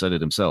Campbell said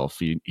it himself.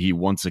 He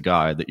wants a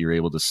guy that you're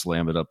able to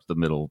slam it up the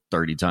middle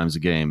 30 times a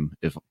game,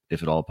 if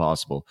at all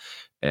possible.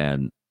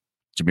 And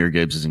Jahmyr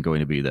Gibbs isn't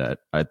going to be that.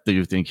 I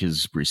do think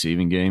his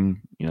receiving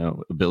game,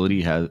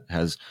 ability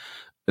has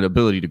an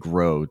ability to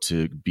grow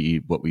to be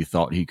what we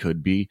thought he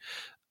could be,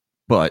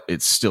 but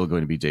it's still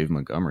going to be Dave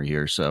Montgomery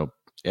here. So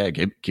yeah,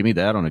 give me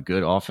that on a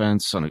good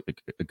offense, on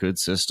a good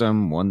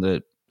system, one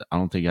that I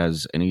don't think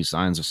has any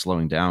signs of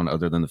slowing down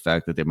other than the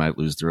fact that they might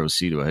lose their OC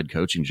to a head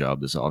coaching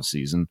job this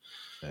offseason.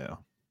 Yeah.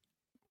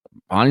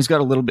 Monty's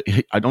got a little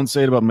bit, I don't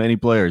say it about many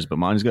players, but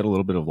Monty's got a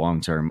little bit of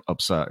long-term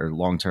upside or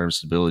long-term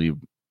stability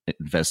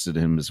invested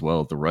in him as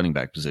well at the running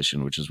back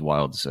position, which is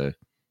wild to say.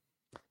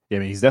 Yeah, I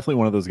mean, he's definitely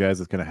one of those guys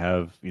that's going to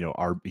have,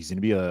 he's going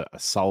to be a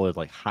solid,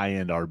 like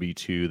high-end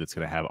RB2 that's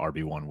going to have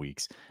RB1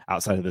 weeks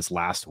outside of this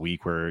last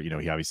week where,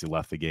 he obviously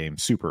left the game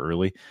super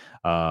early.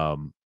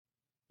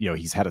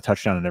 He's had a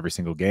touchdown in every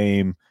single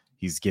game.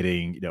 He's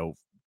getting,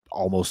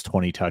 almost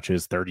 20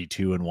 touches,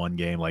 32 in one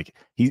game. Like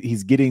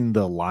he's getting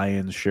the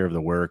lion's share of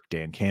the work.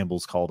 Dan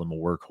Campbell's called him a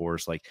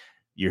workhorse. Like,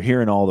 you're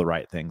hearing all the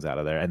right things out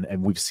of there.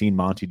 And we've seen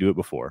Monty do it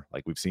before.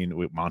 Like we've seen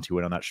Monty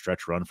went on that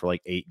stretch run for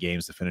like 8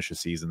 games to finish a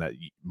season that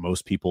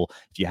most people,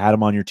 if you had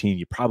him on your team,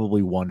 you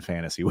probably won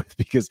fantasy with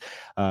because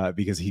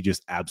he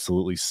just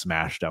absolutely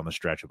smashed down the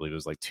stretch. I believe it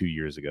was like 2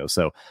 years ago.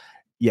 So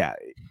yeah,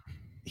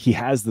 he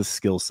has the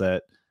skill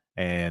set.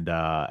 And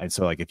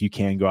so like, if you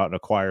can go out and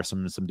acquire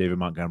some David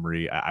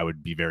Montgomery, I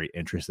would be very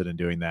interested in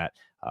doing that.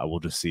 We'll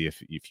just see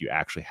if you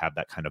actually have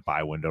that kind of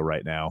buy window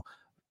right now,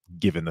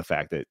 given the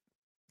fact that,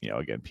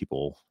 again,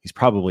 he's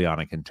probably on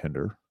a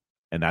contender,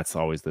 and that's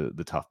always the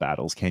tough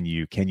battles. Can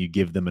you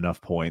give them enough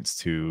points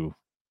to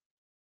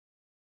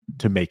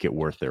make it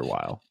worth their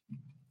while?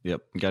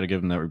 Yep. Got to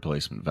give them that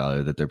replacement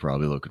value that they're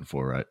probably looking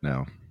for right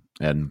now,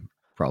 and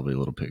probably a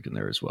little pick in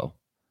there as well.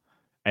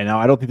 And now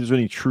I don't think there's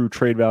any true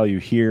trade value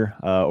here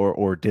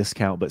or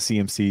discount, but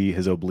CMC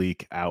has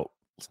oblique out.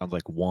 Sounds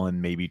like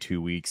 1, maybe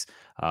 2 weeks.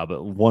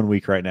 But 1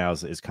 week right now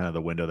is kind of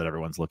the window that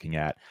everyone's looking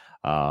at.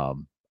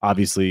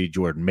 Obviously,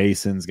 Jordan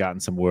Mason's gotten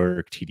some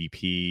work.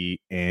 TDP,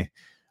 it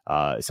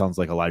sounds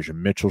like Elijah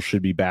Mitchell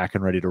should be back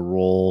and ready to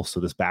roll. So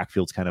this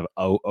backfield's kind of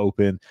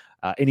open.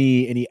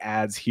 Any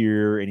ads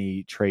here?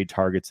 Any trade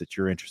targets that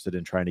you're interested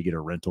in trying to get a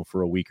rental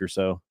for a week or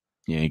so?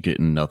 You ain't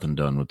getting nothing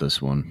done with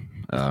this one.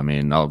 I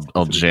mean,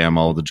 I'll jam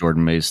all the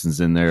Jordan Masons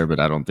in there, but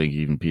I don't think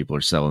even people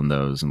are selling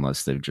those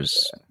unless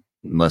it's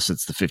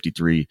the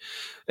 53,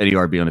 Eddie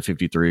RB on a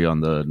 53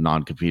 on the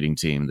non-competing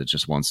team that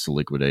just wants to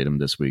liquidate him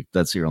this week.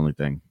 That's your only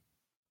thing.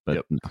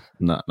 But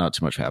not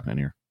too much happening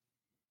here.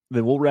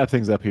 Then we'll wrap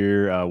things up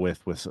here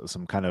with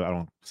some kind of, I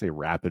don't say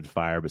rapid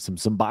fire, but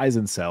some buys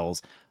and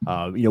sells.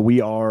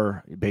 We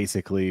are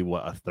basically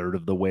a third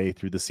of the way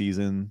through the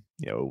season.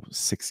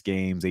 6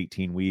 games,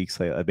 18 weeks,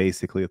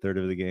 basically a third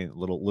of the game, a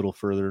little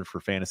further for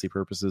fantasy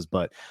purposes.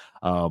 But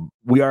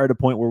we are at a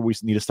point where we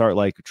need to start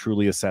like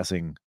truly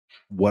assessing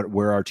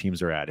where our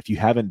teams are at. If you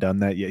haven't done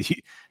that yet,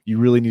 you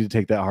really need to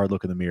take that hard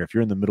look in the mirror. If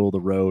you're in the middle of the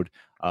road,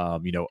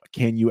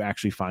 can you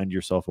actually find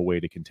yourself a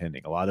way to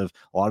contending? A lot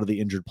of the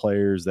injured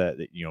players that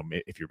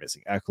if you're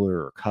missing Eckler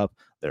or Kupp,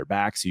 they're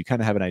back. So you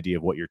kind of have an idea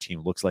of what your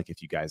team looks like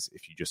if you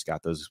just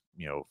got those,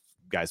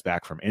 guys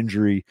back from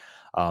injury.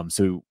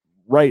 So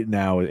right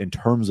now, in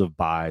terms of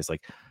buys,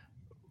 like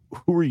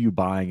who are you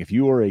buying? If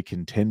you are a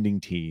contending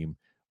team,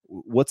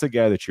 what's a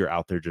guy that you're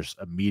out there just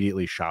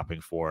immediately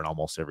shopping for in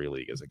almost every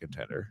league as a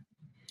contender?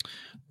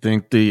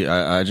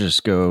 I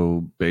just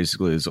go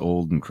basically as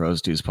old and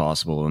crusty as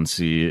possible and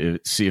see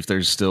if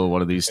there's still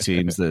one of these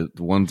teams that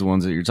the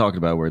ones that you're talking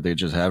about where they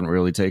just haven't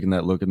really taken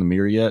that look in the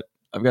mirror yet.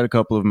 I've got a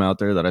couple of them out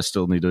there that I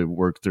still need to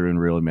work through and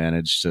really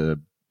manage to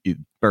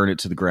burn it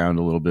to the ground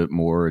a little bit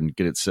more and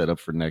get it set up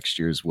for next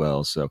year as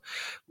well. So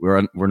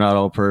we're not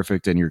all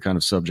perfect, and you're kind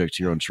of subject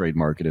to your own trade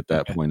market at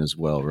that point as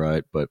well,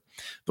 right? But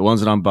the ones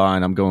that I'm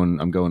buying, I'm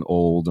going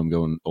old. I'm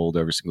going old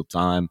every single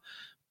time.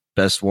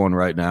 Best one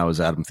right now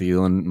is Adam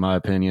Thielen, in my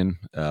opinion.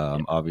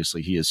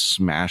 Obviously, he is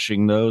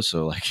smashing those,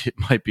 so like it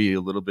might be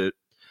a little bit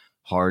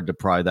hard to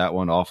pry that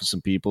one off of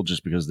some people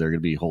just because they're going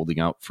to be holding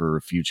out for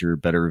a future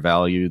better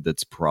value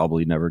that's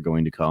probably never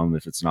going to come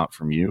if it's not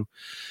from you.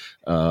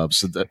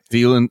 So that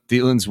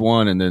Thielen's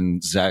one, and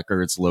then Zach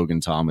Ertz,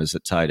 Logan Thomas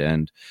at tight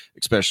end,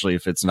 especially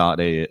if it's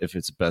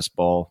a best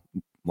ball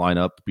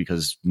lineup,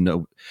 because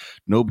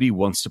nobody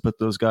wants to put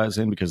those guys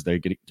in because they're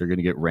going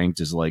to get ranked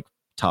as like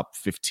top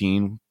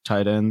 15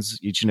 tight ends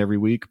each and every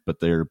week, but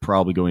they're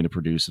probably going to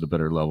produce at a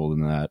better level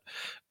than that.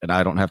 And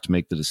I don't have to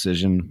make the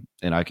decision,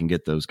 and I can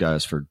get those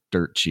guys for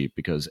dirt cheap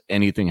because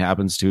anything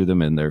happens to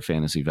them and their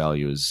fantasy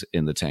value is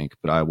in the tank.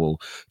 But I will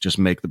just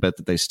make the bet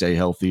that they stay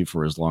healthy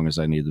for as long as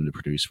I need them to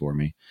produce for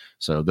me.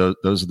 So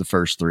those are the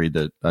first three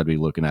that I'd be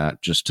looking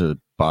at just to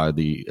buy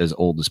the as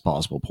old as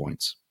possible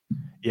points.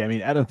 Yeah, I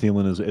mean, Adam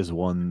Thielen is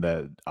one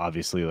that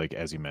obviously, like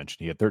as you mentioned,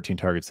 he had 13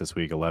 targets this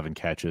week, 11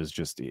 catches.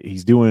 Just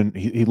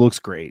he looks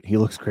great. He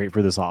looks great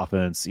for this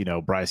offense. You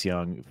know, Bryce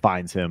Young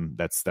finds him.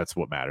 That's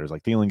what matters.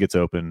 Like Thielen gets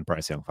open,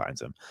 Bryce Young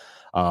finds him.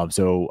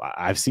 So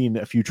I've seen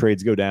a few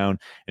trades go down,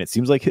 and it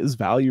seems like his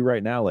value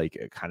right now, like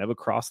kind of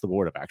across the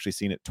board. I've actually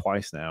seen it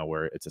twice now,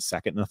 where it's a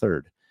second and a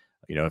third.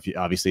 You know, if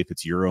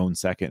it's your own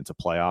second, it's a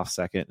playoff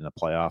second and a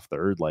playoff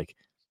third. Like,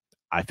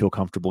 I feel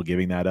comfortable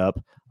giving that up.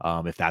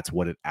 If that's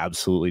what it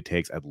absolutely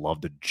takes, I'd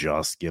love to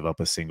just give up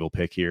a single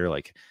pick here,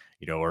 like,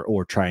 you know,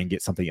 or try and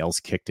get something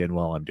else kicked in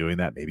while I'm doing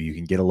that. Maybe you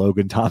can get a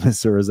Logan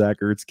Thomas or a Zach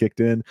Ertz kicked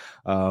in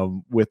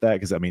with that.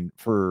 Cause I mean,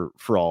 for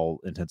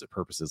all intents and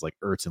purposes, like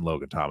Ertz and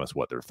Logan Thomas,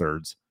 they're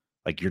thirds.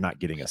 Like you're not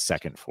getting a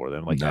second for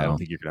them. Like, no. I don't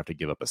think you're gonna have to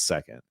give up a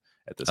second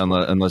at this point.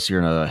 Unless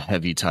you're in a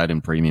heavy tight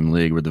end premium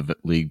league where the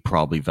league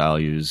probably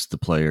values the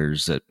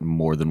players at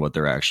more than what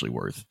they're actually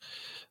worth.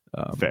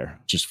 Fair.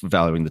 Just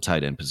valuing the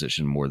tight end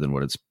position more than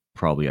what it's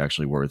probably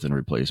actually worth in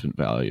replacement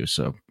value.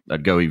 So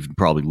I'd go even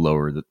probably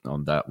lower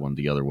on that one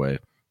the other way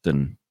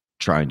than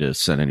trying to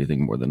send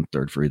anything more than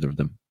third for either of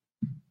them.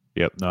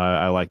 Yep. No,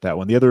 I like that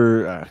one. The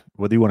other,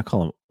 whether you want to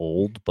call him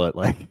old, but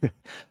like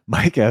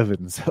Mike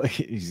Evans, like,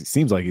 he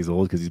seems like he's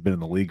old because he's been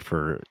in the league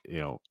for, you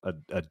know,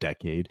 a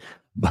decade.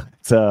 But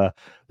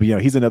you know,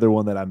 he's another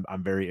one that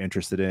I'm very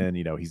interested in.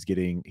 You know, he's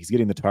getting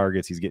the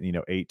targets. He's getting, you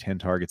know, 8-10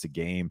 targets a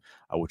game,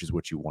 which is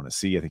what you want to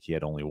see. I think he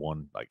had only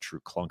one like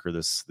true clunker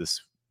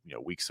this you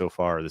know week so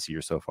far, this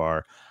year so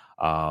far.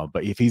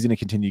 But if he's going to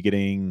continue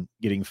getting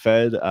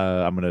fed,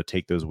 I'm going to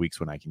take those weeks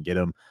when I can get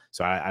him.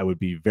 So I would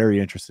be very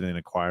interested in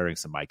acquiring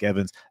some Mike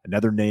Evans.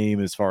 Another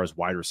name as far as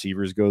wide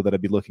receivers go that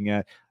I'd be looking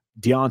at,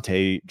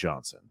 Deontay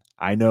Johnson.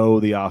 I know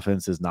the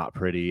offense is not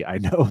pretty. I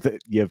know that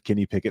you have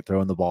Kenny Pickett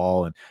throwing the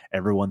ball, and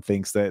everyone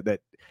thinks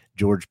that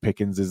George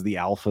Pickens is the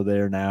alpha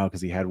there now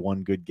because he had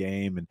one good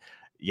game. And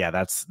yeah,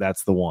 that's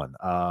the one.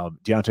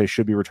 Deontay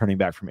should be returning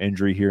back from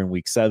injury here in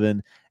week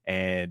 7.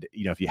 And,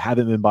 you know, if you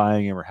haven't been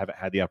buying him or haven't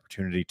had the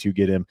opportunity to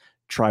get him,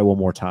 try one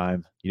more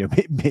time. You know,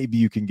 maybe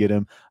you can get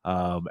him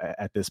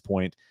at this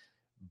point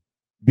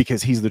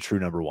because he's the true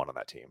number one on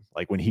that team.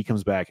 Like when he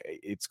comes back,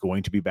 it's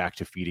going to be back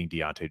to feeding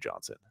Deontay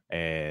Johnson.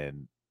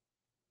 And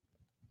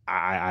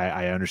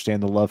I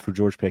understand the love for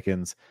George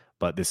Pickens,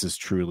 but this is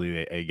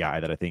truly a guy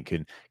that I think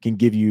can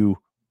give you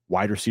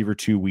wide receiver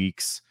 2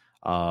 weeks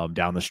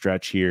down the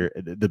stretch here.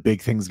 The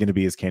big thing is going to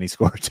be is can he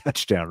score a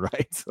touchdown,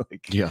 right? So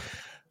like, yeah.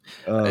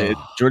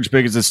 George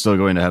Pickens is still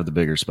going to have the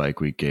bigger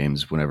spike week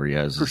games whenever he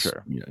has. For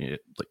sure. You know,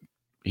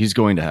 he's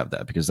going to have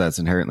that because that's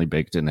inherently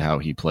baked into how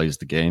he plays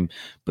the game.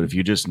 But if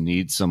you just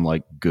need some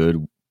like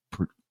good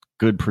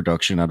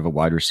production out of a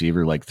wide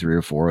receiver, like 3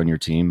 or 4 on your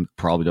team,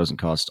 probably doesn't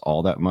cost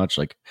all that much.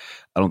 Like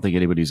I don't think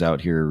anybody's out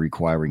here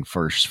requiring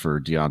first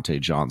for Deontay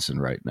Johnson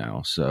right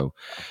now. So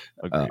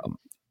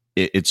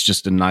it's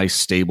just a nice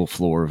stable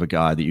floor of a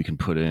guy that you can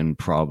put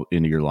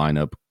into your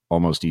lineup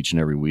almost each and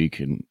every week.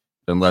 And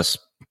unless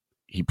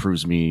he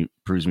proves me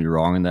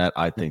wrong in that,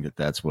 I think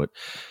that's what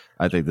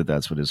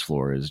his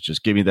floor is.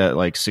 Just give me that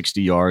like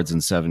 60 yards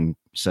and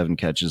seven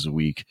catches a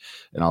week,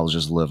 and I'll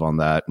just live on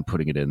that and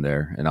putting it in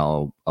there, and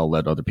I'll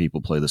let other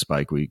people play the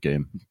spike week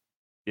game.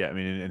 Yeah, I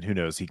mean, and who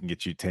knows? He can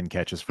get you 10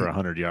 catches for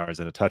 100 yards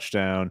and a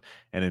touchdown,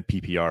 and in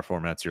PPR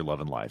formats, you're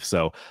loving life.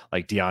 So,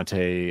 like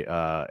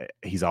Deontay,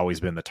 he's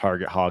always been the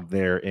target hog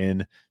there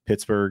in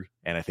Pittsburgh,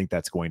 and I think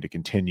that's going to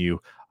continue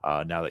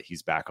now that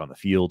he's back on the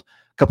field.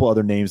 A couple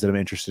other names that I'm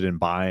interested in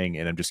buying,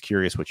 and I'm just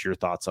curious what your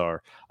thoughts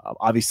are.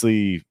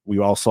 Obviously, we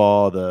all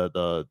saw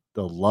the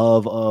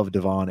love of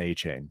Devon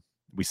Achane.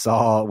 We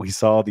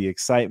saw the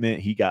excitement.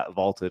 He got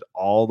vaulted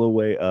all the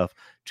way up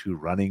to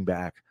running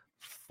back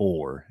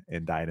 4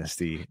 in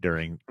Dynasty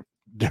during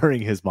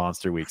his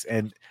monster weeks,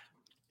 and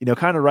you know,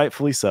 kind of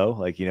rightfully so.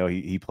 Like, you know,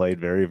 he played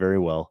very, very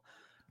well,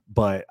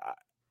 but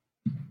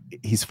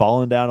he's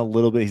fallen down a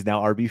little bit. He's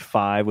now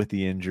RB5 with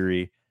the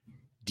injury.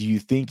 Do you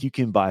think you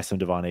can buy some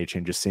Devon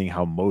Achane, just seeing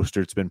how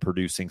Mostert's been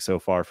producing so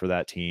far for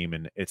that team,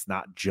 and it's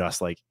not just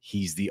like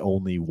he's the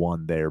only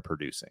one there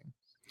producing?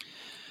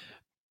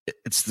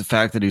 It's the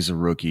fact that he's a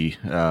rookie.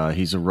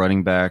 He's a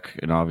running back,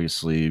 and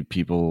obviously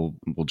people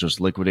will just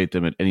liquidate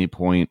them at any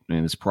point,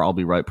 and it's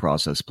probably right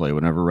process play.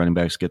 Whenever running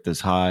backs get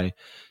this high,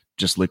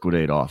 just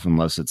liquidate off,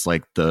 unless it's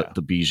like the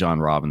Bijan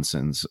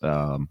Robinsons.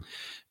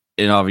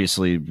 And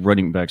obviously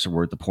running backs are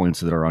worth the points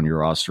that are on your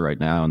roster right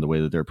now and the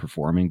way that they're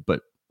performing.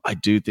 But I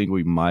do think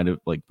we might have,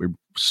 like, we're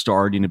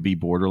starting to be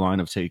borderline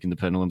of taking the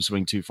pendulum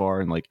swing too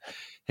far. And like,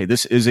 hey,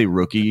 this is a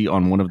rookie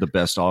on one of the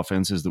best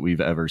offenses that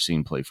we've ever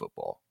seen play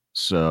football.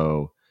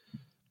 So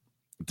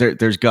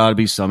there's got to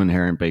be some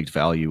inherent baked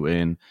value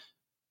in.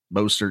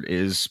 Mostert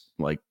is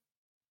like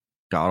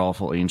god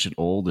awful ancient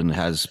old and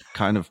has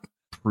kind of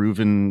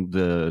proven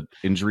the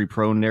injury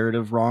prone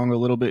narrative wrong a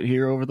little bit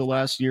here over the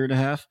last year and a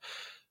half.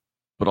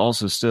 But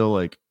also still,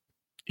 like,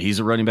 he's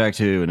a running back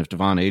too. And if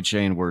Devon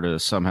Achane were to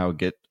somehow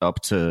get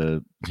up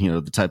to,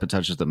 the type of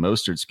touches that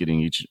Mostert's getting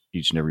each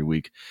and every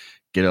week,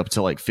 get up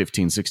to like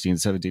 15, 16,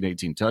 17,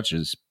 18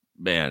 touches,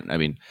 man, I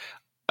mean,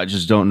 I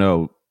just don't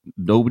know.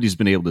 Nobody's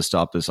been able to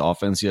stop this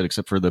offense yet,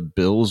 except for the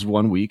Bills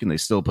 1 week, and they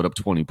still put up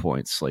 20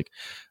 points. Like,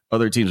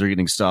 other teams are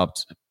getting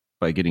stopped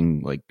by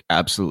getting like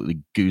absolutely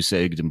goose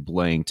egged and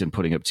blanked and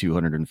putting up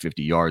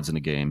 250 yards in a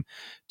game.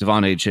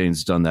 Devon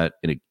Achane's done that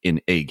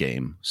in a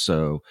game.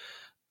 So,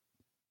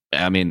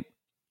 I mean,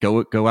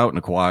 go out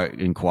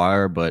and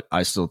inquire, but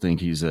I still think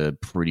he's a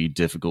pretty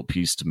difficult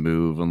piece to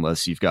move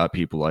unless you've got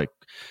people like,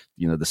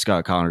 the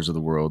Scott Connors of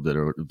the world that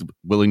are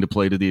willing to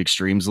play to the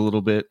extremes a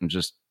little bit and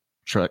just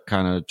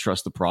kind of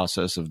trust the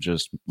process of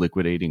just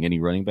liquidating any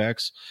running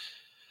backs.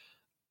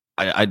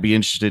 I'd be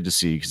interested to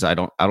see, because I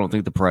don't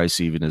think the price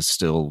even is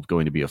still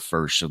going to be a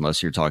first,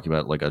 unless you're talking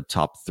about like a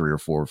top 3 or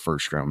 4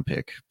 first round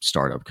pick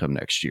startup come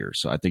next year.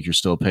 So I think you're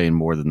still paying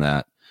more than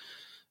that.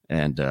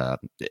 And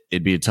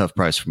it'd be a tough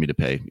price for me to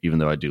pay, even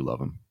though I do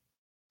love him.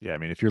 Yeah, I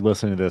mean, if you're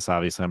listening to this,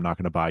 obviously I'm not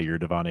going to buy your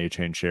Devon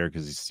Achane share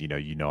because I'm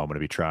going to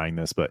be trying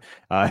this. But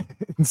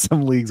in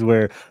some leagues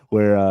where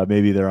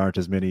maybe there aren't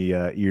as many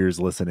ears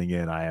listening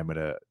in, I am going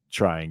to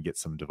try and get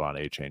some Devon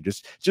Achane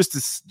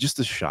just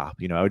to shop.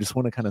 I just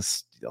want to kind of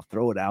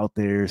throw it out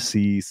there,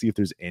 see if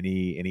there's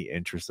any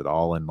interest at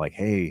all. And like,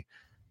 hey,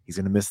 he's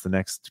going to miss the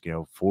next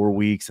 4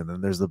 weeks, and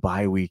then there's the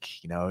bye week.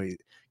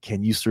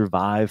 Can you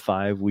survive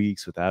 5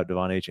 weeks without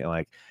Devon Achane?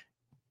 Like,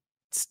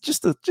 it's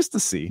just to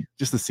see.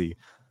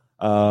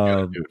 You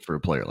gotta do it for a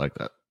player like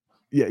that.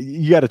 Yeah,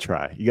 you got to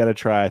try.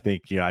 I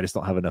think, I just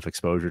don't have enough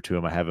exposure to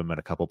him. I have him in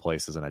a couple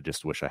places, and I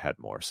just wish I had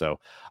more. So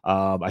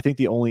I think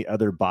the only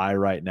other buy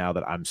right now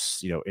that I'm,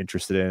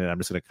 interested in, and I'm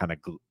just going to kind of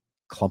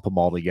clump them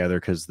all together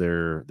because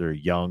they're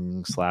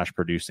young /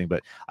 producing.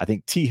 But I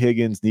think T.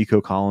 Higgins,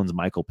 Nico Collins,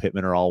 Michael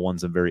Pittman are all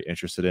ones I'm very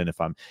interested in. If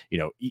I'm,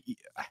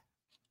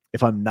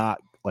 if I'm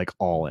not like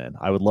all in,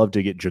 I would love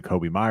to get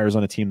Jacoby Myers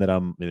on a team that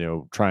I'm,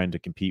 trying to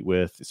compete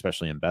with,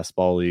 especially in best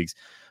ball leagues.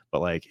 But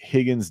like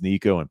Higgins,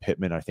 Nico, and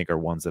Pittman, I think are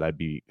ones that I'd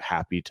be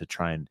happy to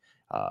try and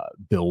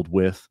build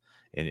with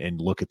and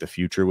look at the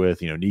future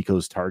with.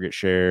 Nico's target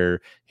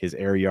share, his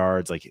air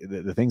yards, like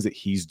the things that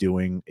he's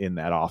doing in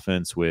that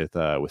offense with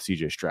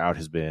CJ Stroud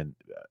has been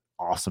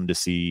awesome to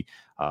see.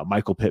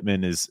 Michael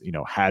Pittman is,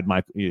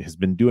 has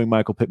been doing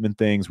Michael Pittman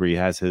things where he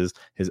has his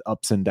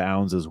ups and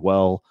downs as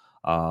well.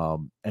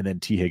 And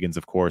then T. Higgins,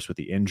 of course, with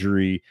the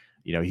injury,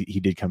 he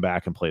did come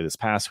back and play this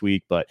past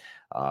week, but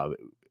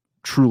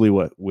truly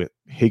what with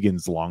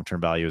Higgins'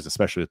 long-term value is,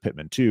 especially with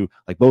Pittman too,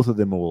 like both of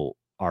them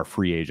are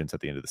free agents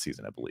at the end of the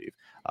season, I believe.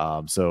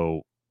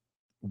 So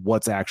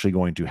what's actually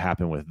going to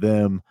happen with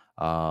them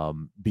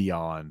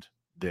beyond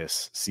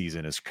this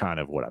season is kind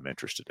of what I'm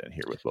interested in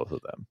here with both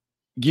of them.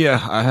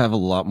 Yeah, I have a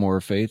lot more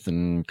faith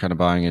in kind of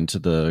buying into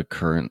the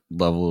current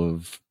level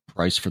of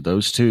price for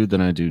those two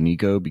than I do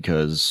Nico,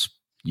 because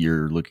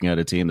you're looking at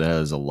a team that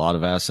has a lot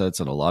of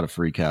assets and a lot of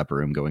free cap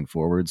room going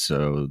forward.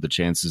 So the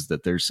chances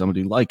that there's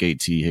somebody like a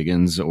T.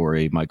 Higgins or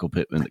a Michael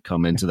Pittman that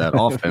come into that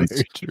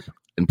offense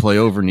and play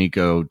over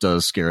Nico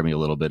does scare me a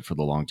little bit for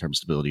the long-term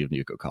stability of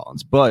Nico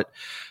Collins. But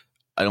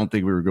I don't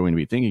think we were going to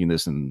be thinking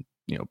this in,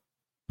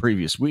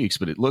 previous weeks,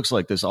 but it looks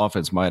like this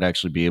offense might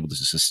actually be able to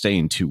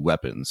sustain 2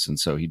 weapons. And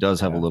so he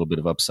does have a little bit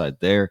of upside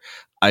there.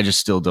 I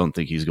just still don't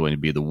think he's going to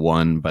be the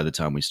one by the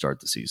time we start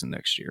the season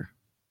next year.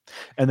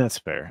 And that's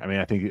fair. I mean,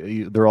 I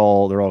think they're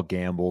all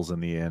gambles in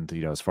the end,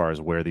 as far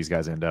as where these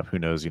guys end up. Who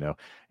knows,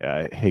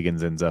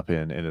 Higgins ends up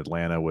in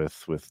Atlanta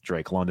with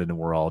Drake London, and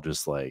we're all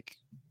just like,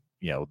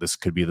 this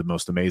could be the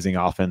most amazing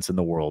offense in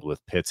the world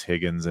with Pitts,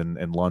 Higgins,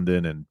 and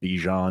London and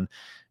Bijan.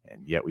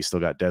 And yet we still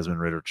got Desmond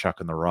Ridder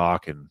chucking the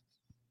rock, and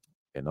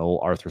old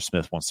Arthur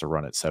Smith wants to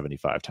run it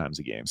 75 times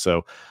a game.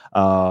 So,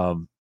 I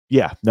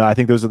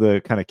think those are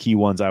the kind of key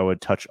ones I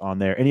would touch on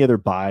there. Any other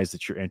buys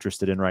that you're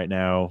interested in right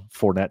now?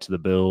 Fournette to the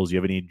Bills. You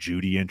have any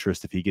Judy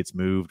interest if he gets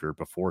moved or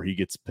before he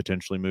gets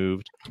potentially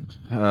moved?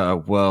 I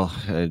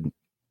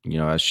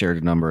shared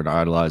a number and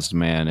idolized a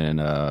man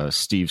in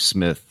Steve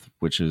Smith,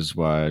 which is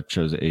why I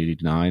chose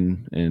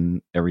 89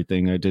 in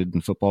everything I did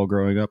in football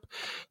growing up.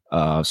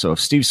 So if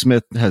Steve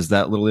Smith has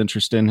that little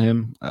interest in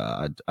him,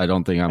 I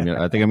think I'm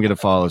going to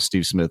follow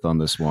Steve Smith on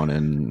this one,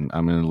 and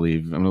I'm going to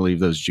leave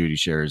those Judy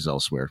shares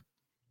elsewhere.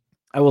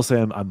 I will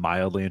say I'm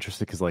mildly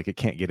interested because like it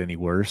can't get any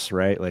worse,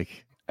 right?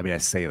 Like, I mean, I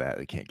say that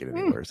it can't get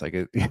any worse. Like,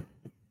 I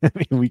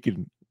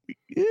mean,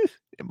 it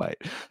might.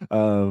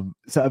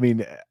 So I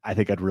mean, I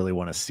think I'd really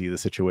want to see the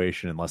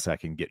situation unless I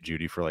can get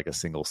Judy for like a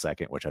single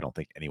second, which I don't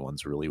think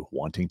anyone's really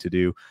wanting to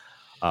do.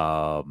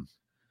 For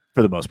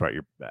the most part,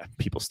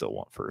 people still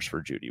want first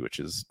for Judy, which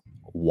is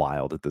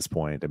wild at this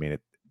point. I mean,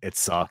 it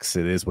sucks.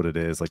 It is what it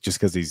is. Like just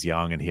because he's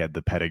young and he had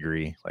the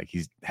pedigree, like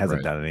he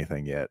hasn't done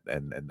anything yet,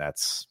 and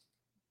that's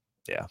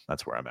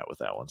where I'm at with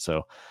that one.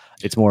 So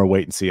it's more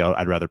wait and see.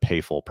 I'd rather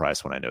pay full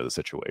price when I know the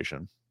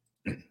situation.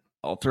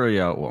 I'll throw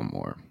you out one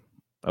more.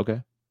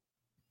 Okay.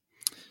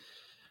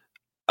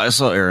 I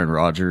saw Aaron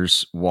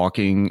Rodgers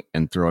walking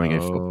and throwing a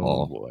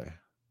football.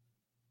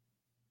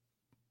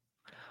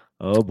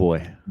 Oh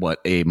boy. What,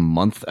 a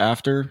month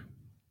and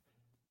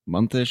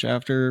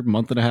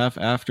a half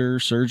after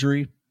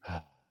surgery?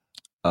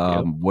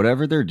 Yep.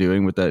 Whatever they're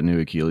doing with that new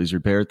Achilles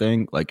repair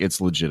thing, like it's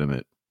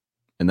legitimate.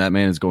 And that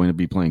man is going to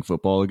be playing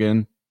football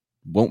again.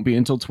 Won't be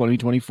until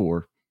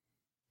 2024.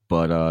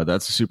 But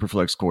that's a super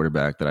flex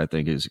quarterback that I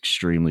think is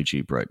extremely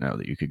cheap right now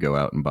that you could go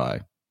out and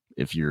buy.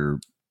 If you're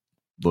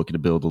looking to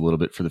build a little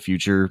bit for the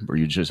future or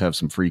you just have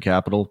some free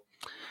capital,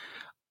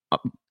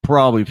 I'll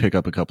probably pick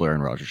up a couple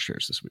Aaron Rodgers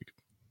shares this week.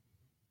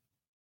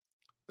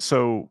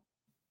 So,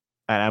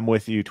 and I'm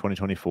with you,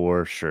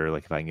 2024, sure,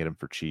 like if I can get him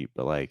for cheap,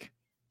 but like,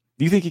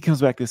 do you think he comes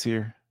back this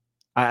year?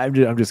 I'm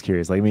just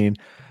curious. Like, I mean,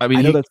 I know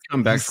he that could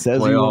come back he for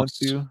says he wants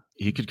playoffs. to.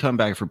 He could come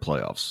back for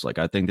playoffs. Like,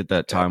 I think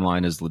that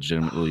timeline is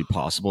legitimately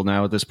possible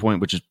now at this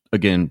point, which is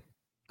again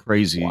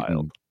crazy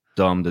and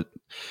dumb. That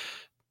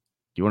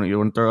you want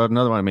to throw out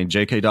another one. I mean,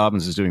 J.K.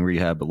 Dobbins is doing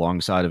rehab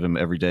alongside of him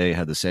every day.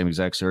 Had the same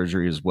exact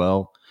surgery as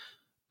well.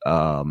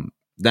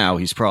 Now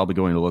he's probably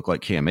going to look like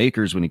Cam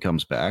Akers when he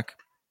comes back,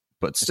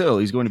 but still,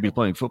 he's going to be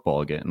playing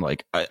football again.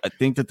 Like, I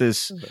think that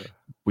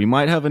we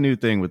might have a new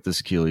thing with this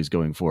Achilles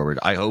going forward.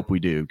 I hope we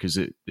do, because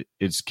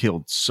it's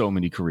killed so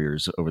many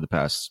careers over the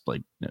past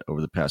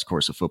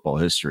course of football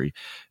history.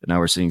 And now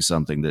we're seeing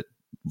something that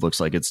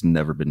looks like it's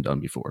never been done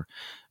before.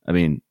 I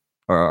mean,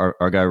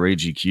 our guy Ray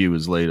GQ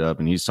is laid up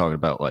and he's talking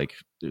about like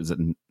it was a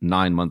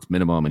 9-month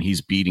minimum and he's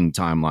beating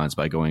timelines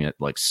by going at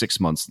like 6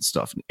 months and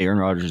stuff. And Aaron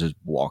Rodgers is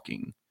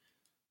walking,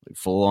 like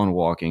full on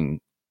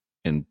walking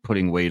and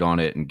putting weight on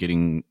it and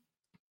getting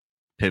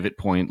pivot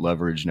point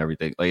leverage and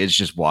everything. Like, it's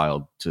just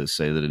wild to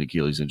say that an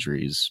Achilles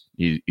injury is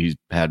he's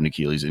had an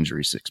Achilles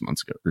injury 6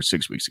 months ago or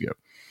 6 weeks ago.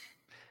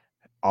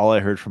 All I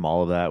heard from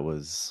all of that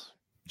was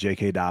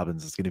J.K.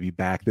 Dobbins is going to be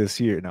back this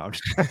year. No, I'm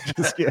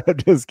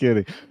just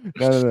kidding.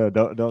 No.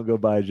 Don't go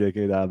buy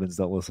J.K. Dobbins.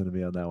 Don't listen to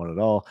me on that one at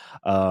all.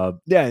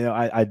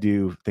 I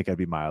do think I'd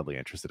be mildly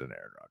interested in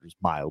Aaron Rodgers.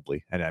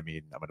 Mildly. And I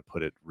mean, I'm going to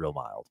put it real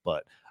mild,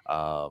 but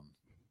I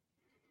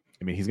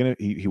mean,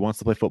 he wants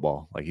to play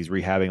football. Like, he's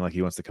rehabbing, like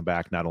he wants to come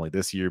back not only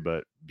this year,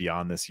 but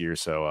beyond this year.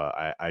 So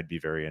I'd be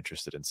very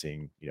interested in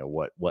seeing,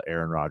 what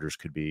Aaron Rodgers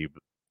could be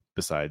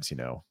besides,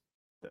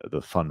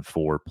 the fun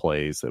 4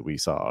 plays that we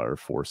saw or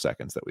 4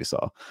 seconds that we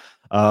saw.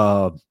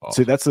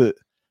 So that's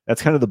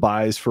kind of the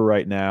buys for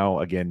right now.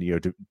 Again,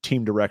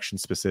 team direction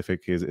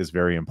specific is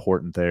very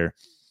important there.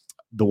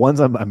 The ones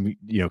I'm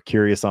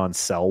curious on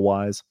sell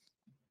wise.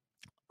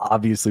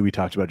 Obviously, we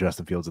talked about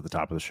Justin Fields at the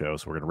top of the show,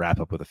 so we're going to wrap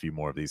up with a few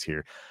more of these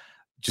here.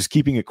 Just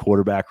keeping it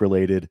quarterback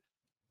related.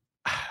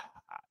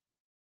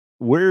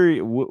 What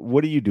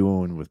are you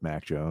doing with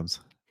Mac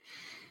Jones?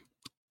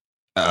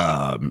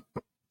 I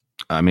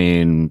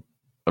mean,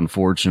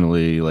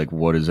 unfortunately, like,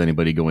 what is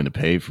anybody going to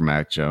pay for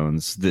Mac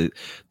Jones? The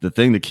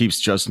thing that keeps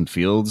Justin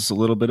Fields a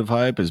little bit of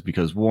hype is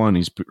because, one,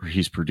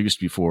 he's produced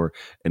before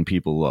and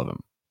people love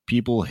him.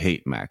 People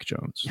hate Mac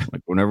Jones.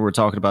 Like, whenever we're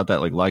talking about that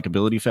like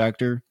likability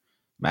factor,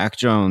 Mac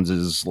Jones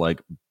is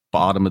like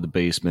bottom of the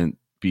basement,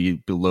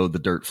 below the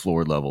dirt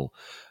floor level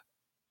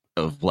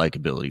of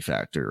likability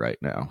factor right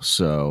now.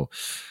 So,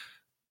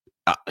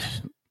 I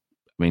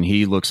mean,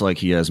 he looks like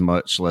he has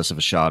much less of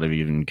a shot of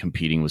even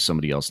competing with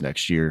somebody else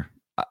next year.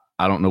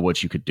 I don't know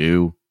what you could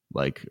do.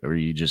 Like, are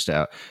you just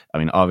out? I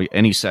mean, obviously,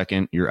 any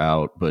second you're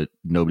out, but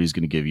nobody's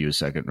going to give you a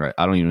second, right?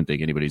 I don't even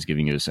think anybody's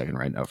giving you a second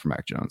right now for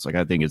Mac Jones. Like,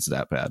 I think it's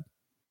that bad.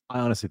 I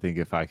honestly think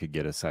if I could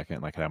get a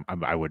second, like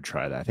I would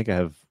try that. I think I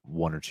have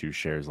 1 or 2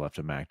 shares left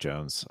of Mac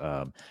Jones.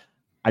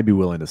 I'd be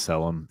willing to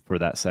sell him for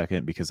that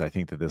second because I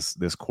think that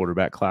this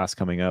quarterback class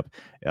coming up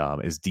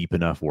is deep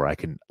enough where I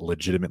can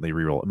legitimately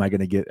reroll. Am I going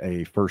to get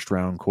a first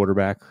round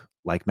quarterback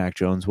like Mac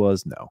Jones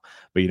was? No.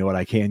 But you know what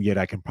I can get?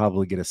 I can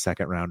probably get a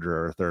second rounder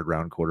or a third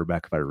round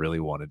quarterback if I really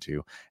wanted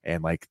to,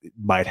 and like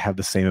might have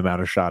the same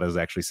amount of shot as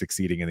actually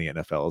succeeding in the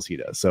NFL as he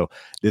does. So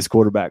this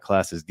quarterback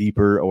class is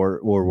deeper, or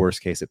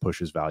worst case, it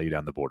pushes value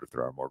down the board if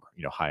there are more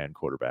high end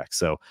quarterbacks.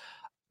 So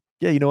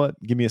yeah, you know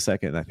what? Give me a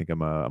second. I think I'm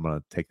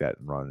gonna take that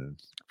and run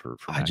for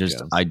Mac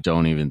Jones. I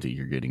don't even think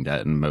you're getting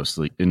that in most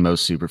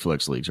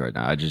Superflex leagues right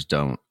now. I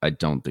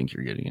don't think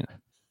you're getting it.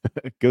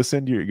 Go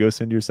send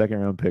your second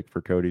round pick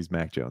for Cody's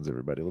Mac Jones,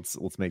 everybody.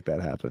 Let's make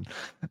that happen.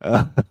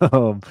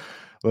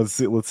 Let's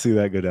see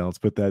that go down. Let's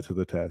put that to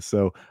the test.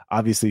 So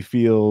obviously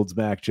Fields,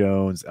 Mac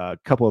Jones, a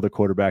couple other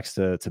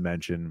quarterbacks to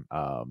mention.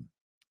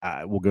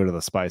 We'll go to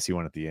the spicy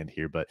one at the end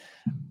here, but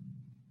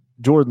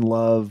Jordan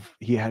Love,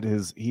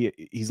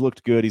 he's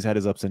looked good. He's had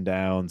his ups and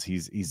downs.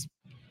 He's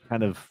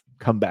kind of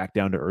come back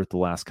down to earth the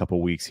last couple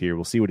weeks here.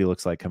 We'll see what he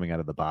looks like coming out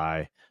of the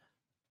bye.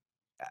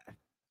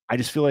 I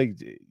just feel like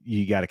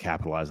you got to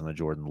capitalize on the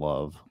Jordan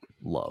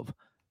Love.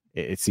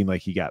 It seemed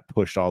like he got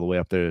pushed all the way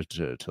up there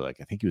to like,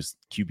 I think he was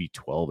QB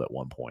 12 at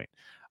one point.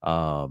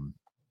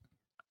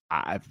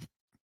 I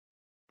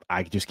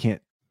just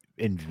can't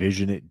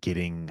envision it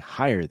getting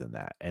higher than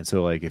that. And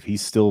so like, if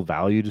he's still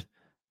valued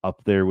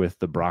up there with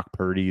the Brock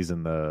Purdy's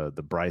and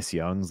the Bryce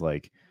Youngs,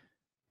 like,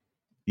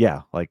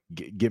 yeah, like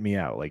get me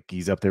out. Like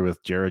he's up there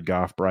with Jared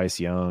Goff,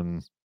 Bryce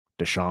Young,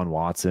 Deshaun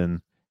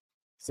Watson.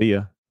 See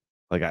ya.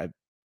 Like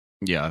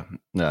Yeah,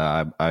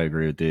 I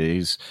agree with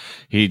you.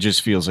 He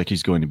just feels like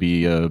he's going to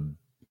be a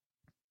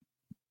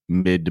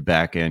mid to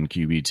back end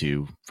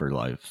QB2 for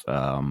life.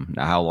 Now,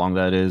 how long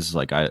that is,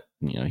 like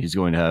he's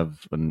going to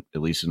have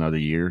at least another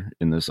year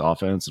in this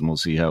offense, and we'll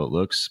see how it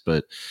looks.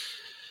 But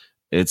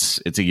it's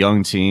a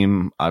young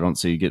team. I don't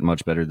see it getting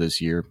much better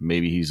this year.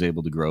 Maybe he's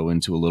able to grow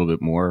into a little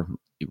bit more,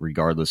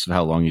 regardless of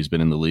how long he's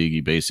been in the league.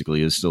 He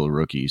basically is still a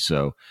rookie,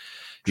 so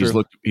he's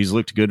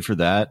looked good for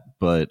that,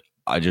 but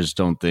I just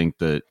don't think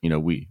that,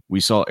 we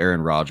saw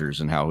Aaron Rodgers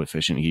and how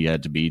efficient he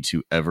had to be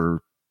to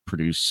ever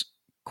produce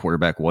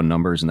quarterback one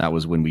numbers. And that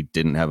was when we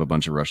didn't have a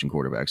bunch of rushing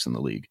quarterbacks in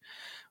the league.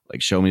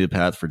 Like, show me the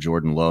path for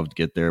Jordan Love to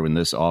get there in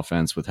this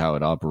offense with how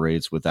it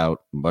operates without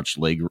much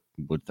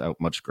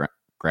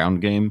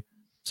ground game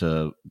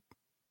to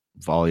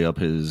volley up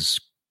his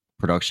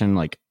production.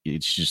 Like,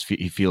 it's just,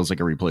 he feels like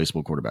a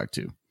replaceable quarterback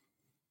too.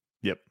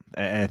 Yep.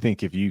 And I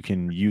think if you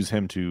can use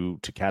him to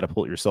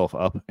catapult yourself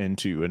up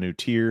into a new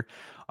tier,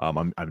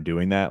 I'm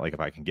doing that. Like if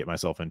I can get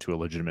myself into a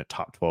legitimate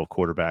top 12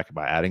 quarterback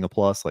by adding a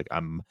plus, like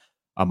I'm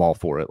all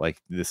for it. Like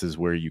this is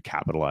where you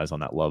capitalize on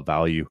that Love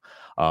value.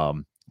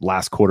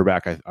 Last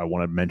quarterback I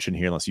want to mention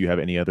here, unless you have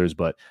any others,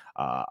 but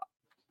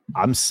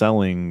I'm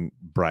selling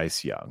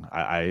Bryce Young.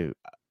 I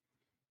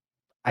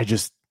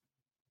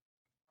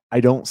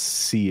don't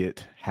see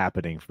it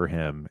happening for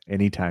him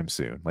anytime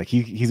soon. Like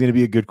he's going to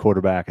be a good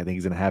quarterback. I think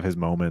he's going to have his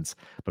moments,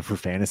 but for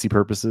fantasy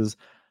purposes,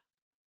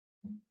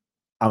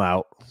 I'm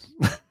out.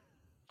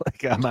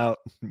 Like I'm out.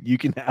 You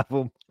can have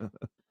him.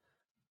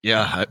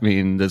 Yeah, I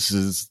mean, this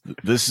is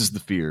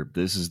the fear.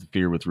 This is the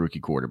fear with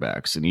rookie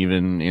quarterbacks, and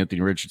even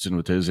Anthony Richardson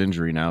with his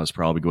injury now is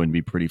probably going to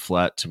be pretty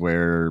flat to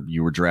where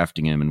you were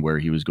drafting him and where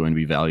he was going to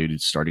be valued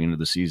starting into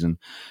the season.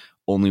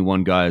 Only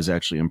one guy has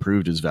actually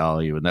improved his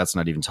value, and that's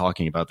not even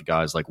talking about the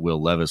guys like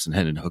Will Levis and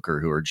Hendon Hooker,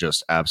 who are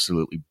just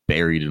absolutely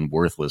buried and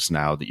worthless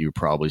now that you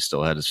probably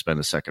still had to spend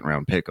a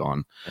second-round pick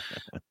on.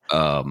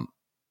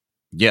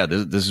 Yeah,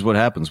 this is what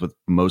happens with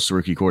most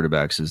rookie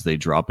quarterbacks is they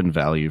drop in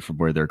value from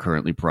where they're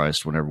currently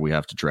priced whenever we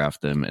have to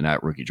draft them and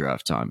at rookie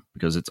draft time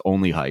because it's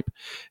only hype.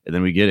 And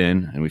then we get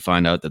in and we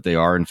find out that they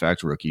are, in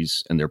fact,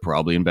 rookies and they're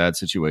probably in bad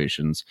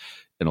situations.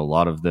 And a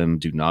lot of them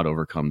do not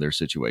overcome their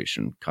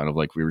situation, kind of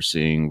like we were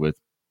seeing with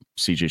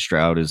CJ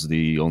Stroud is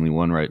the only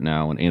one right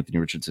now and Anthony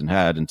Richardson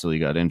had until he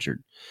got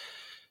injured.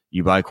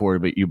 You buy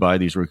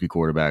these rookie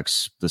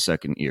quarterbacks the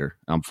second year.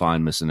 I'm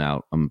fine missing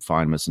out. I'm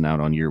fine missing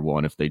out on year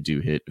one if they do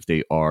hit, if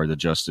they are the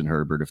Justin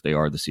Herbert, if they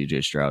are the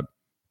CJ Stroud.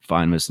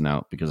 Fine missing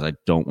out because I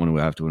don't want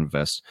to have to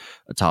invest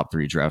a top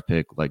 3 draft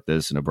pick like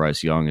this in a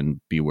Bryce Young and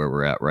be where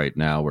we're at right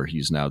now, where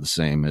he's now the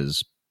same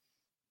as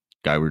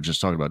guy we were just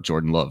talking about,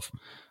 Jordan Love.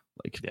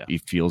 Like He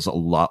feels a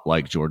lot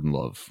like Jordan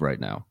Love right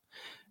now.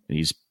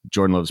 And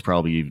Jordan Love's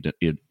probably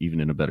even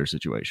in a better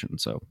situation.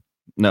 So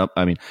no,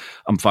 I mean,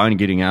 I'm fine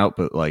getting out,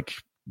 but like,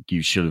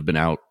 you should have been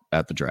out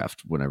at the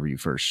draft whenever you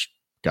first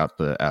got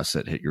the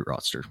asset hit your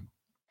roster.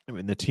 I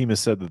mean, the team has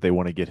said that they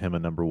want to get him a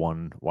number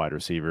 1 wide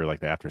receiver,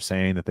 like after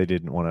saying that they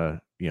didn't want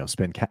to,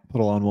 spend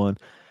capital on one.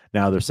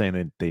 Now they're saying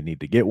that they need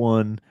to get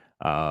one.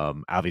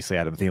 Obviously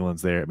Adam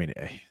Thielen's there. I mean,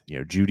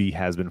 Judy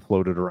has been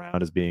floated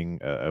around as being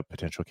a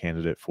potential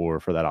candidate for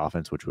that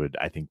offense, which would,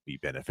 I think, be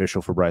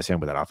beneficial for Bryce Young,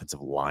 but that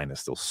offensive line is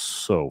still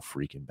so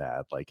freaking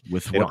bad. Like they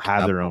don't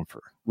have their own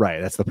right.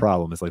 That's the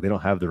problem. It's like, they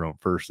don't have their own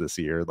first this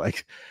year.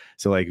 Like,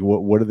 so like,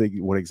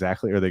 what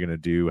exactly are they going to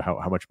do?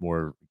 How much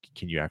more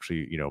can you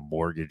actually,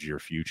 mortgage your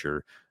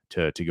future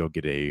to go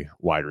get a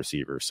wide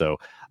receiver? So,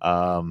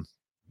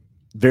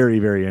 very,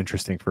 very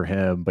interesting for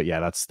him, but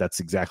yeah, that's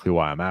exactly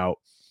why I'm out.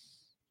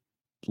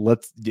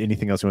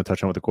 Anything else you want to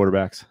touch on with the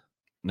quarterbacks?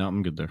 No,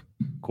 I'm good there.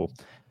 Cool.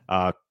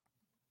 A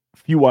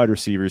few wide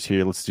receivers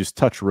here. Let's just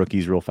touch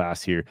rookies real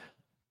fast here.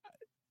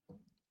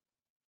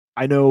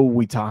 I know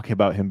we talk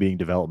about him being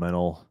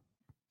developmental,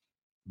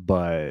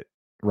 but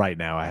right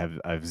now I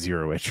have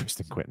zero interest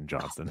in Quentin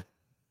Johnston.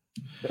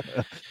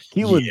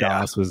 Keelan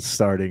Doss was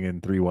starting in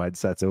 3 wide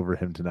sets over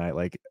him tonight.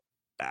 Like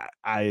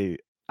I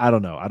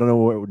don't know. I don't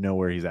know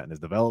where he's at in his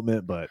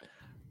development, but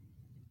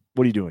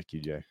what are you doing with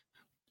QJ?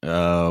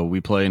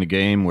 We play in a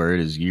game where it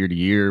is year to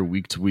year,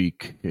 week to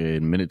week,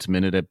 and minute to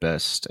minute at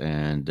best.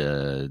 And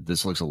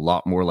this looks a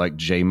lot more like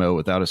JMO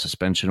without a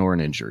suspension or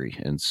an injury.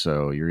 And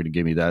so you're going to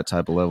give me that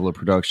type of level of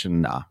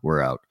production? Nah,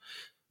 we're out.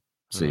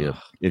 See ya.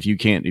 If you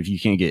can't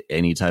get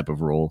any type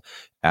of role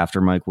after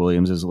Mike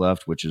Williams is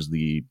left, which is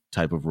the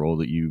type of role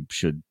that you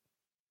should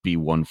be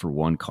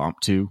 1-for-1 comp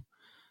to,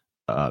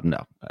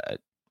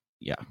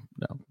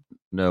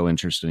 no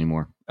interest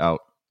anymore.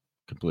 Out,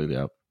 completely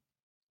out.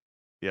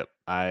 Yep,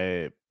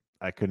 I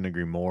couldn't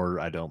agree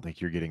more. I don't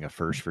think you're getting a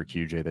first for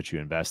QJ that you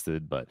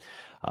invested, but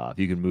if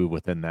you can move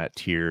within that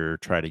tier,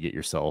 try to get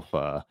yourself.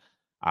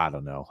 I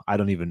don't know. I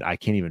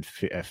can't even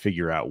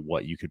figure out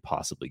what you could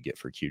possibly get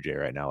for QJ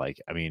right now. Like,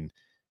 I mean,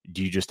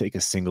 do you just take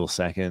a single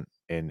second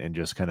and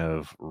just kind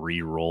of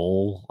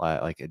re-roll?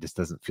 Like, it just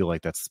doesn't feel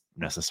like that's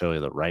necessarily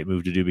the right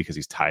move to do because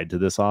he's tied to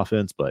this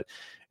offense, but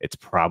it's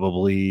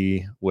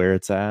probably where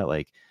it's at.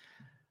 Like,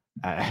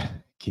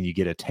 can you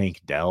get a Tank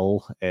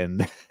Dell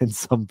and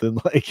something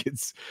like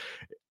it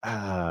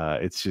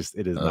does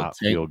not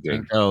feel good.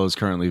 Tank Dell is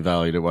currently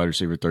valued at wide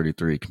receiver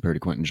 33 compared to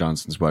Quentin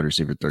Johnston's wide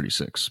receiver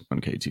 36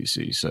 on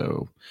KTC.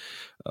 So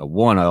I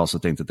also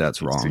think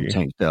that's wrong.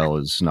 Tank Dell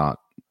is not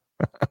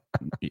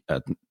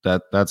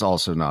that's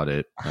also not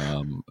it.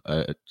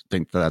 I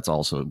think that's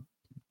also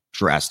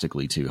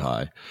drastically too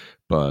high,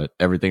 but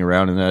everything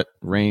around in that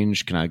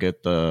range, can I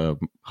get the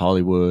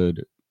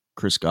Hollywood,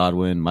 Chris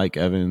Godwin, Mike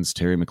Evans,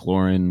 Terry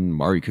McLaurin,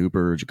 Mari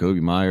Cooper,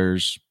 Jacoby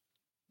Myers,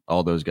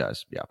 all those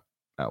guys? Yeah,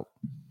 out.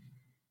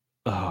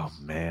 Oh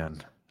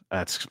man,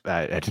 I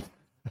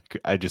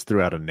just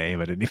threw out a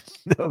name. I didn't even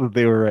know that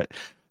they were at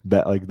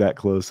that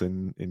close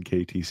in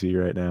KTC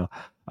right now.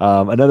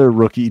 Another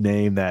rookie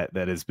name that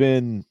has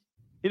been,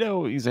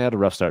 he's had a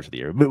rough start to the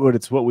year, but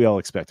it's what we all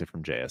expected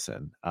from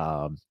JSN.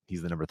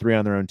 He's the number 3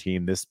 on their own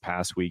team. This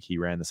past week, he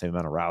ran the same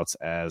amount of routes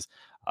as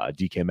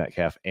DK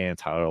Metcalf and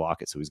Tyler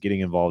Lockett. So he's getting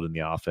involved in the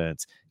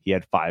offense. He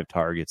had 5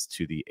 targets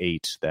to the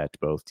 8 that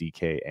both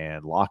DK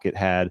and Lockett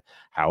had.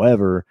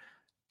 However,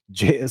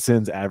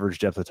 JSN's average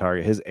depth of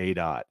target, his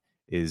ADOT,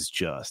 is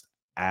just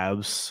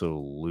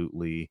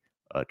absolutely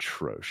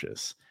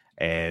atrocious.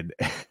 And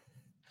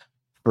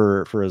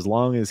for as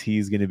long as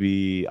he's going to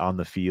be on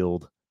the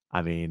field,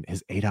 I mean,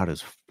 his ADOT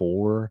is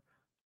 4.08.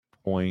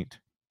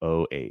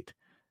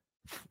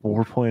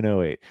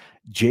 4.08.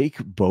 Jake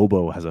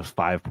Bobo has a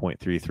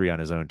 5.33 on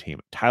his own team.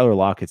 Tyler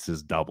Lockett's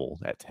is double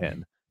at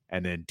 10.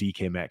 And then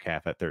DK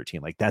Metcalf at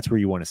 13. Like, that's where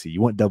you want to see.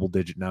 You want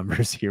double-digit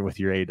numbers here with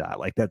your ADOT.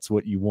 Like, that's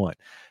what you want.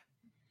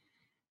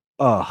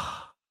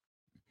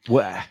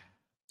 What?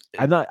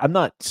 I'm not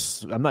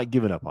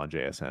giving up on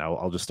JSN.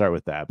 I'll just start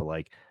with that. But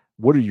like,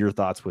 what are your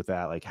thoughts with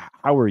that? Like,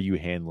 how are you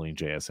handling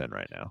JSN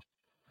right now?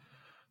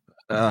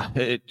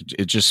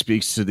 It just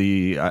speaks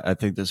to I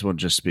think this one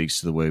just speaks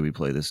to the way we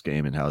play this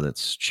game and how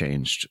that's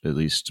changed, at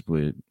least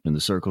in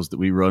the circles that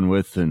we run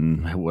with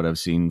and what I've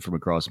seen from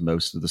across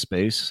most of the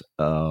space.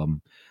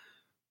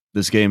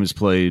 This game is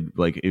played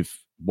like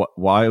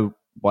why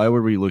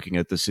were we looking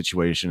at this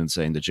situation and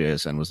saying that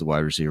JSN was the wide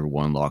receiver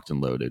 1 locked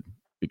and loaded?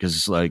 Because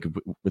it's like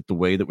with the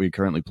way that we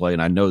currently play,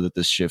 and I know that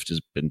this shift has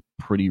been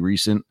pretty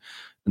recent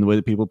in the way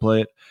that people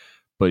play it,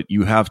 but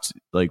you have to,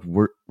 like,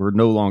 we're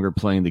no longer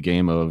playing the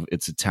game of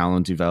it's a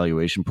talent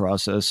evaluation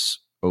process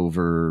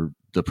over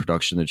the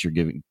production that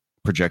you're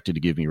projected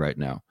to give me right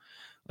now.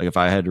 Like, if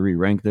I had to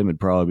re-rank them, it'd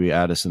probably be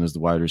Addison as the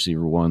wide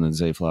receiver 1, then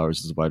Zay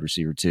Flowers as the wide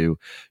receiver 2,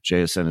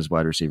 JSN as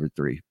wide receiver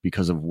 3,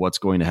 because of what's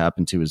going to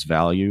happen to his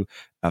value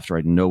after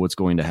I know what's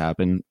going to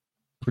happen.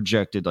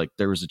 Projected, like,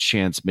 there was a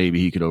chance maybe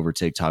he could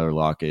overtake Tyler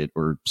Lockett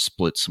or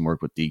split some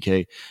work with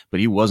DK, but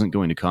he wasn't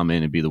going to come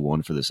in and be the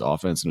one for this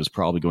offense, and it was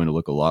probably going to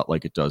look a lot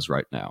like it does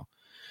right now.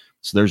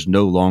 So there's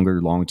no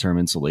longer long-term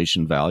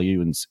insulation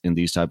value in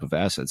these type of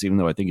assets, even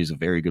though I think he's a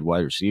very good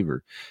wide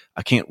receiver.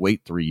 I can't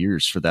wait 3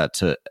 years for that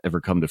to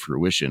ever come to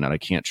fruition, and I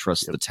can't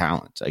trust the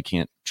talent. I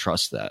can't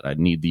trust that. I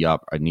need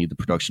the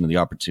production and the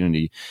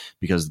opportunity,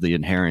 because the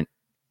inherent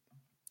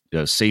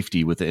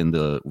safety within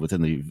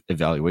the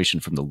evaluation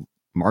from the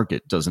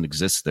market doesn't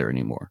exist there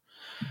anymore.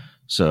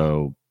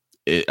 So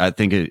I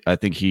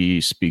think he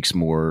speaks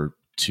more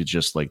to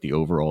just like the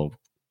overall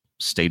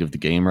state of the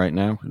game right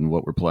now and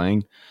what we're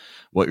playing,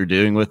 what you're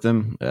doing with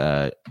them.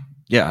 I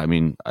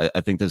mean,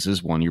 I think this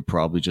is one you're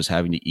probably just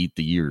having to eat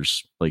the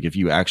years. Like, if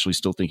you actually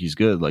still think he's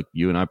good, like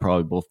you and I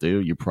probably both do,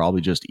 you're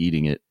probably just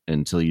eating it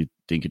until you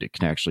think it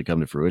can actually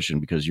come to fruition,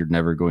 because you're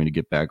never going to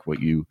get back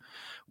what you,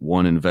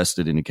 1,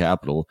 invested in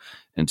capital,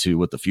 and 2,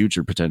 what the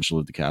future potential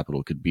of the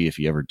capital could be if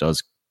he ever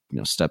does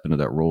step into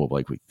that role of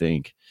like we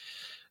think.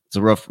 It's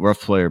a rough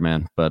player,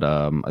 man. But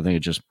I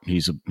think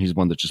he's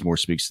one that just more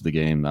speaks to the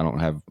game. I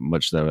don't have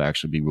much that I would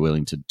actually be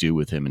willing to do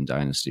with him in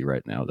Dynasty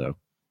right now, though.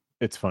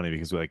 It's funny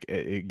because, like,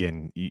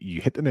 again,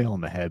 you hit the nail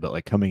on the head, but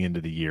like coming into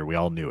the year, we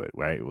all knew it,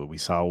 right? We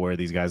saw where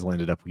these guys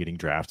ended up getting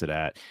drafted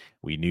at.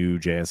 We knew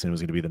JSN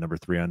was going to be the number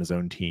 3 on his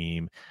own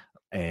team,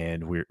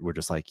 and we're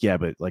just like, yeah,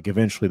 but like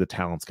eventually the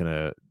talent's going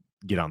to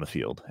get on the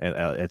field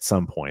at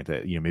some point.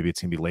 That maybe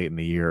it's going to be late in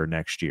the year or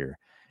next year.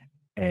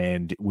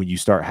 And when you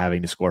start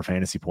having to score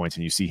fantasy points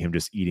and you see him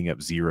just eating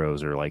up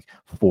zeros or like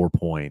 4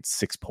 points,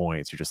 6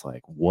 points, you're just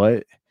like,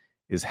 what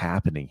is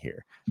happening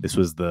here? This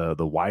was the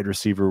wide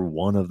receiver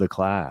one of the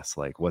class.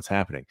 Like, what's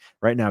happening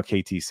right now?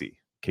 KTC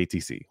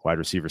wide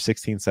receiver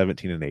 16,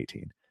 17, and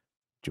 18.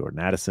 Jordan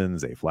Addison,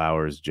 Zay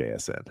Flowers,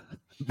 JSN,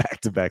 back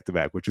to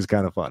back, which is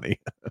kind of funny.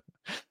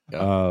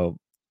 Yeah.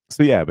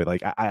 So yeah, but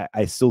like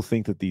I still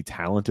think that the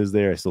talent is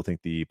there. I still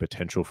think the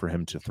potential for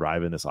him to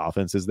thrive in this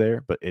offense is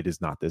there, but it is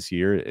not this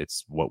year.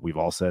 It's what we've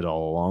all said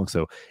all along.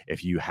 So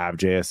if you have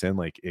JSN,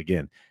 like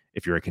again,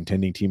 if you're a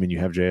contending team and you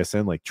have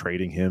JSN, like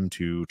trading him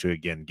to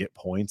again get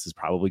points is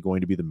probably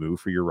going to be the move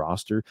for your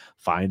roster.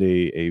 Find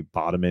a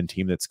bottom end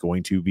team that's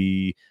going to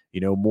be,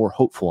 more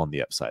hopeful on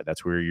the upside.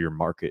 That's where your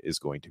market is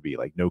going to be.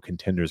 Like no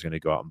contender is going to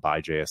go out and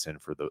buy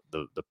JSN for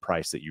the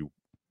price that you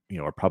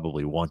are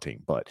probably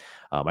wanting. But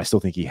I still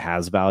think he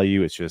has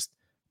value. It's just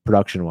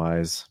production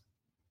wise,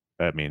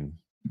 I mean,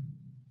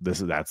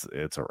 it's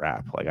a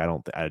wrap. Like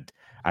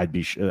I'd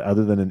be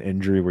other than an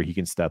injury where he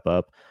can step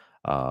up.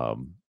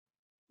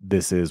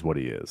 This is what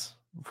he is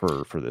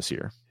for this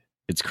year.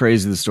 It's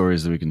crazy the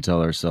stories that we can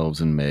tell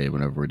ourselves in May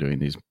whenever we're doing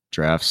these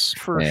drafts.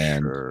 For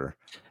sure.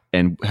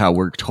 And how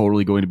we're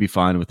totally going to be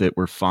fine with it.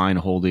 We're fine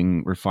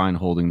holding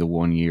the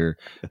 1 year,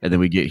 and then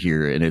we get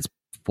here and it's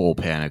full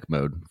panic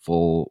mode.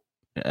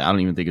 I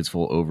don't even think it's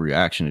full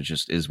overreaction. It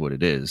just is what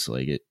it is.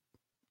 Like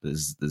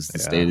this is the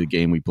state of the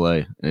game we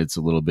play, and it's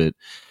a little bit.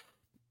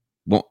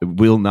 It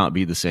will not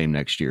be the same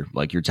next year.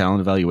 Like your talent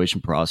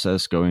evaluation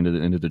process going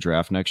into the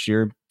draft next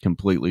year,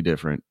 completely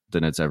different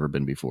than it's ever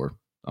been before.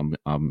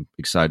 I'm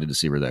excited to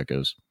see where that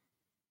goes.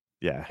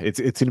 Yeah, it's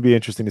going to be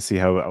interesting to see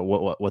how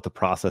what the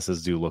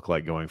processes do look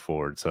like going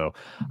forward. So,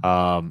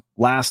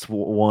 last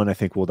one I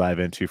think we'll dive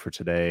into for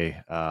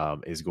today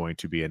is going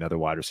to be another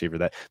wide receiver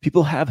that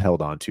people have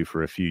held on to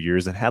for a few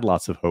years and had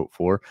lots of hope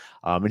for.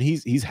 And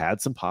he's had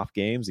some pop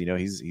games.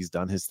 He's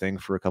done his thing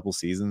for a couple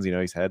seasons.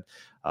 He's had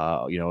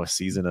a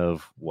season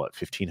of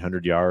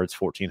 1,500 yards,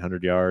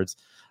 1,400 yards,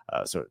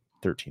 so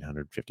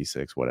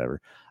 1,356, whatever.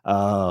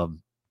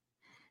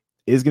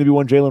 Is going to be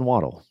one Jalen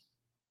Waddle,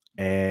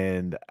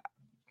 and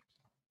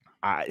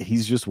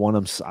he's just one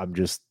I'm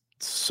just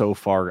so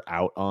far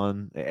out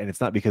on, and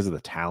it's not because of the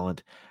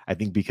talent. I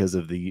think because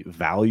of the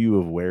value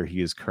of where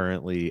he is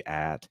currently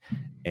at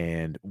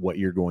and what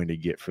you're going to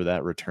get for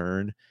that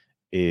return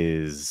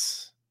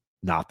is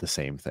not the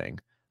same thing.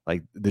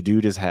 Like the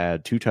dude has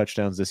had 2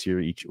 touchdowns this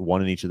year,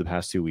 one in each of the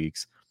past 2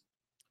 weeks.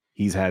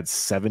 He's had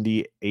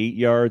 78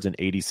 yards and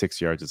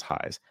 86 yards as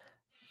highs.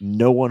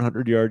 No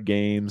 100-yard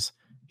games.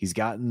 He's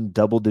gotten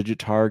double-digit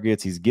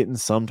targets. He's getting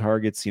some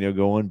targets,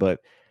 going, but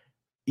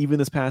even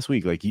this past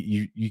week, like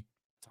you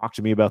talked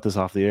to me about this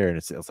off the air, and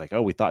it's like,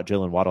 oh, we thought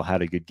Jalen Waddle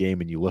had a good game,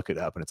 and you look it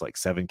up, and it's like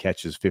 7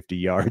 catches, 50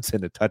 yards,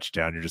 and a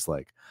touchdown. You're just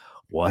like,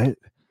 what's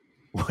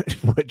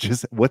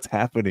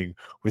happening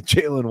with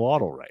Jalen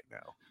Waddle right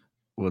now?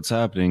 What's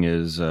happening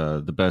is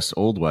the best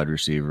old wide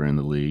receiver in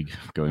the league,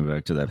 going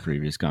back to that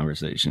previous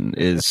conversation,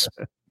 is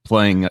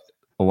playing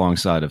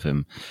alongside of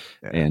him,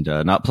 and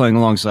not playing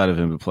alongside of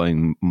him, but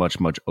playing much,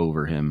 much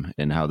over him,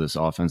 and how this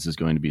offense is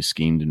going to be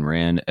schemed and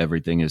ran.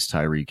 Everything is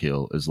Tyreek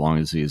Hill as long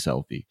as he is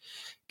healthy.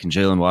 Can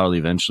Jalen Waddle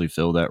eventually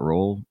fill that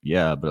role?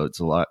 Yeah, but it's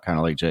a lot kind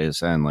of like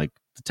JSN. Like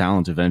the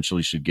talent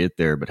eventually should get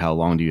there, but how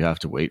long do you have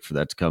to wait for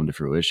that to come to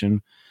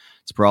fruition?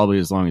 It's probably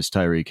as long as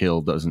Tyreek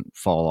Hill doesn't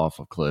fall off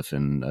a cliff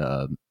and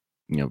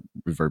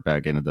revert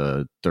back into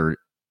the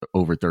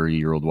over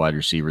 30-year-old wide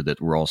receiver that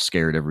we're all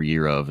scared every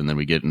year of, and then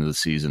we get into the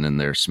season and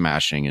they're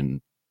smashing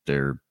and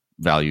their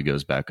value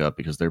goes back up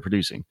because they're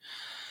producing.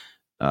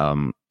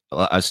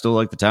 I still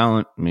like the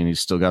talent. I mean, he's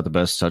still got the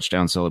best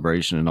touchdown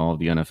celebration in all of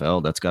the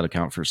NFL. That's got to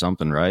count for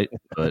something, right?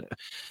 But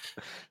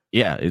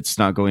yeah, it's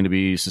not going to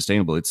be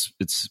sustainable. It's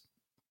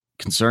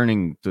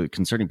concerning. The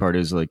concerning part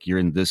is like you're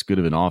in this good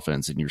of an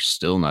offense and you're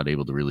still not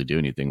able to really do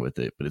anything with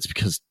it. But it's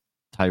because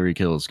Tyreek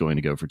Hill is going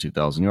to go for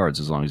 2,000 yards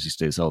as long as he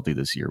stays healthy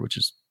this year, which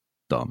is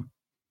dumb.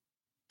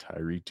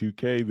 Tyreek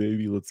 2K,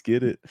 baby, let's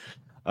get it.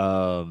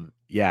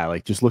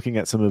 Like just looking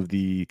at some of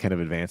the kind of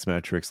advanced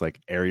metrics, like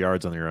air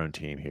yards on your own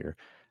team here.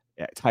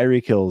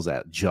 Tyreek Hill's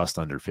at just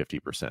under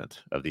 50%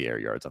 of the air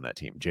yards on that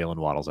team. Jalen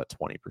Waddle's at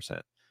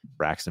 20%.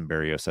 Braxton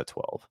Berrios at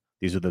 12%.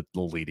 These are the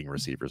leading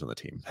receivers on the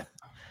team.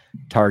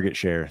 Target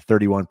share,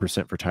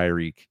 31% for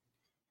Tyreek,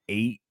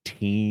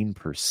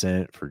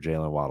 18% for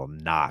Jalen Waddle.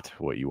 Not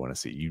what you want to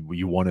see.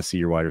 You want to see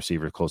your wide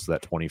receiver close to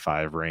that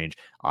 25 range.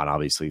 On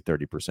obviously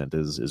 30%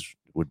 is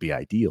would be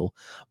ideal,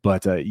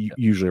 but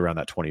usually around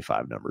that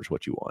 25 number is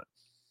what you want.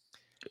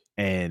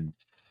 And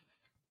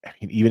I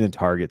mean, even in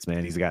targets,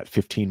 man, he's got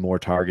 15 more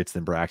targets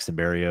than Braxton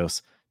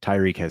Berrios.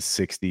 Tyreek has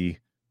 60.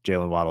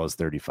 Jalen Waddle has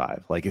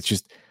 35. Like it's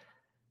just,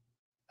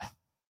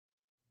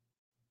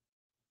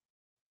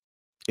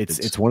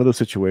 it's one of those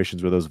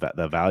situations where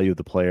the value of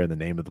the player and the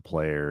name of the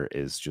player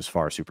is just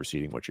far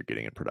superseding what you're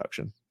getting in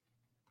production.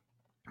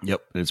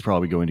 Yep, it's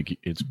probably going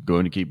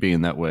to keep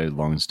being that way as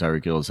long as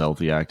Tyreek Hill is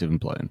healthy, active,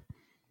 and playing.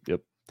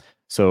 Yep.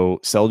 So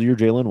sell your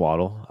Jalen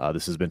Waddle.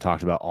 This has been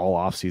talked about all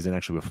offseason,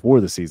 actually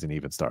before the season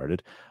even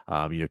started.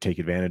 Take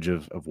advantage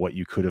of what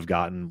you could have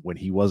gotten when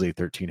he was a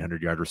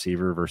 1,300-yard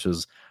receiver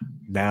versus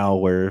now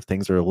where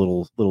things are a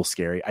little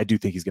scary. I do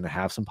think he's going to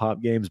have some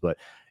pop games, but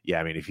yeah,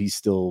 I mean, if he's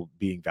still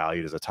being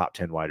valued as a top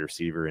 10 wide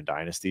receiver in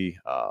Dynasty,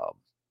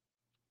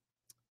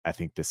 I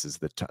think this is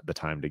the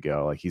time to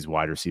go. Like, he's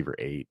wide receiver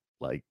 8.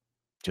 Like,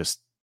 just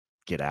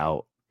get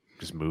out,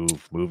 just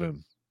move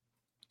him.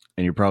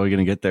 And you're probably going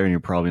to get there, and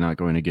you're probably not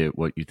going to get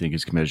what you think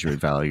is commensurate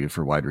value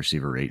for wide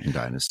receiver 8 in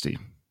Dynasty.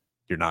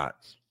 You're not,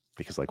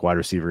 because like wide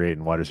receiver 8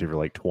 and wide receiver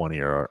like 20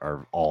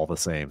 are all the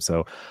same.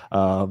 So,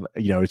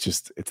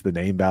 it's the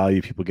name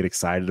value people get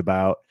excited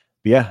about.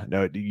 But yeah,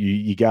 no,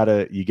 you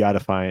gotta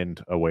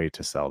find a way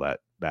to sell that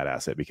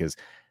asset, because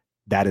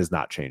that is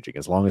not changing.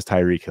 As long as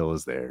Tyreek Hill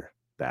is there,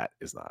 that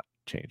is not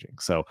changing.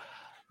 So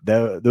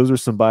those are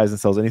some buys and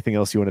sells. Anything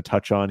else you want to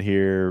touch on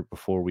here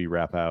before we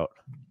wrap out?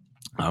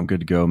 I'm good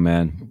to go,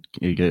 man.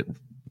 You get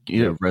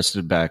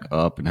rested back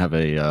up and have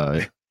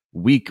a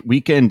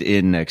weekend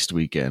in next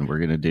weekend. We're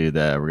gonna do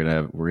that.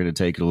 We're gonna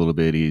take it a little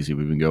bit easy.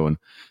 We've been going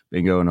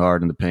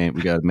hard in the paint.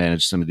 We got to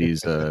manage some of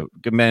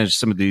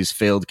these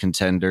failed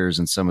contenders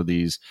and some of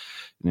these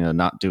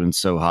not doing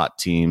so hot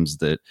teams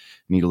that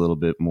need a little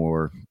bit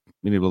more.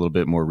 We need a little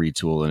bit more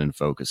retooling and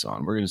focus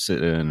on. We're going to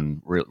sit in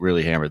and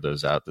really hammer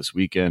those out this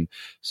weekend.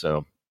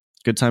 So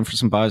good time for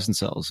some buys and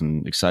sells,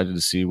 and excited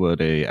to see what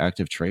a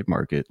active trade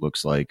market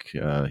looks like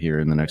here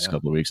in the next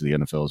couple of weeks of the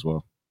NFL as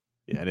well.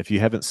 Yeah, and if you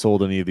haven't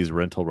sold any of these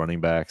rental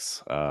running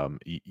backs,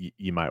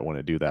 you might want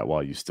to do that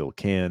while you still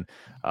can.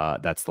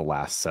 That's the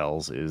last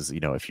sells is,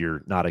 if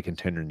you're not a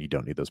contender and you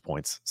don't need those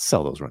points,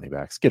 sell those running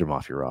backs, get them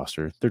off your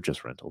roster. They're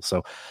just rentals.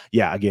 So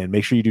yeah, again,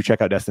 make sure you do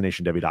check out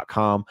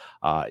DestinationDevy.com.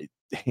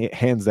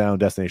 Hands down,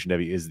 Destination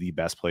Devy is the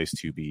best place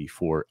to be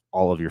for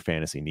all of your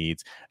fantasy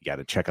needs. You got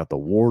to check out the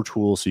war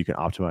tool so you can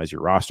optimize your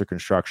roster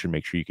construction.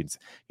 Make sure you can,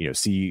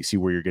 see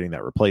where you're getting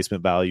that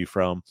replacement value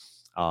from.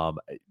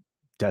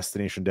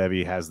 Destination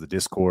Devy has the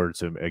Discord.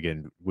 So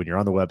again, when you're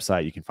on the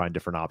website, you can find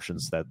different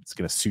options that's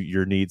going to suit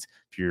your needs.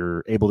 If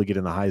you're able to get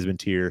in the Heisman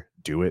tier,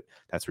 do it.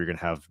 That's where you're going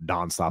to have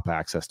nonstop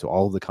access to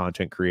all of the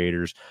content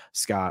creators,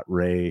 Scott,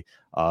 Ray,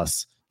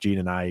 us, Gene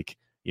and Ike,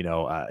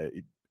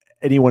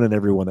 anyone and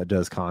everyone that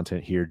does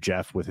content here,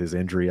 Jeff with his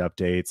injury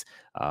updates.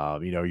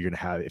 You're going to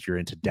have, if you're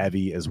into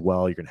Devy as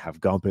well, you're going to have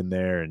Gump in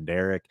there and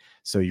Arich.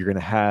 So you're going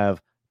to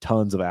have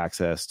tons of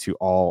access to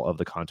all of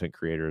the content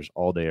creators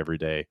all day, every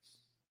day.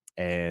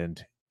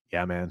 And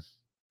yeah, man,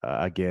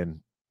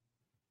 again,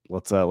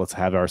 let's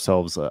have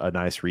ourselves a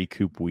nice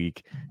recoup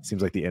week.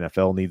 Seems like the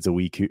NFL needs a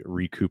week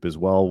recoup as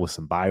well, with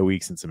some bye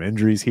weeks and some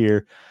injuries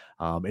here.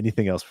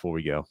 Anything else before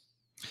we go?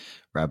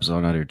 Wraps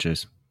on out here,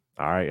 Chase.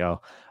 All right,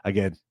 y'all.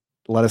 Again,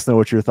 let us know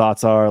what your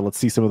thoughts are. Let's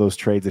see some of those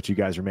trades that you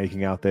guys are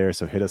making out there.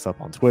 So hit us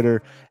up on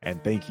Twitter.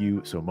 And thank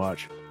you so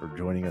much for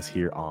joining us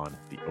here on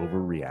the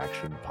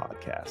Overreaction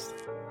Podcast.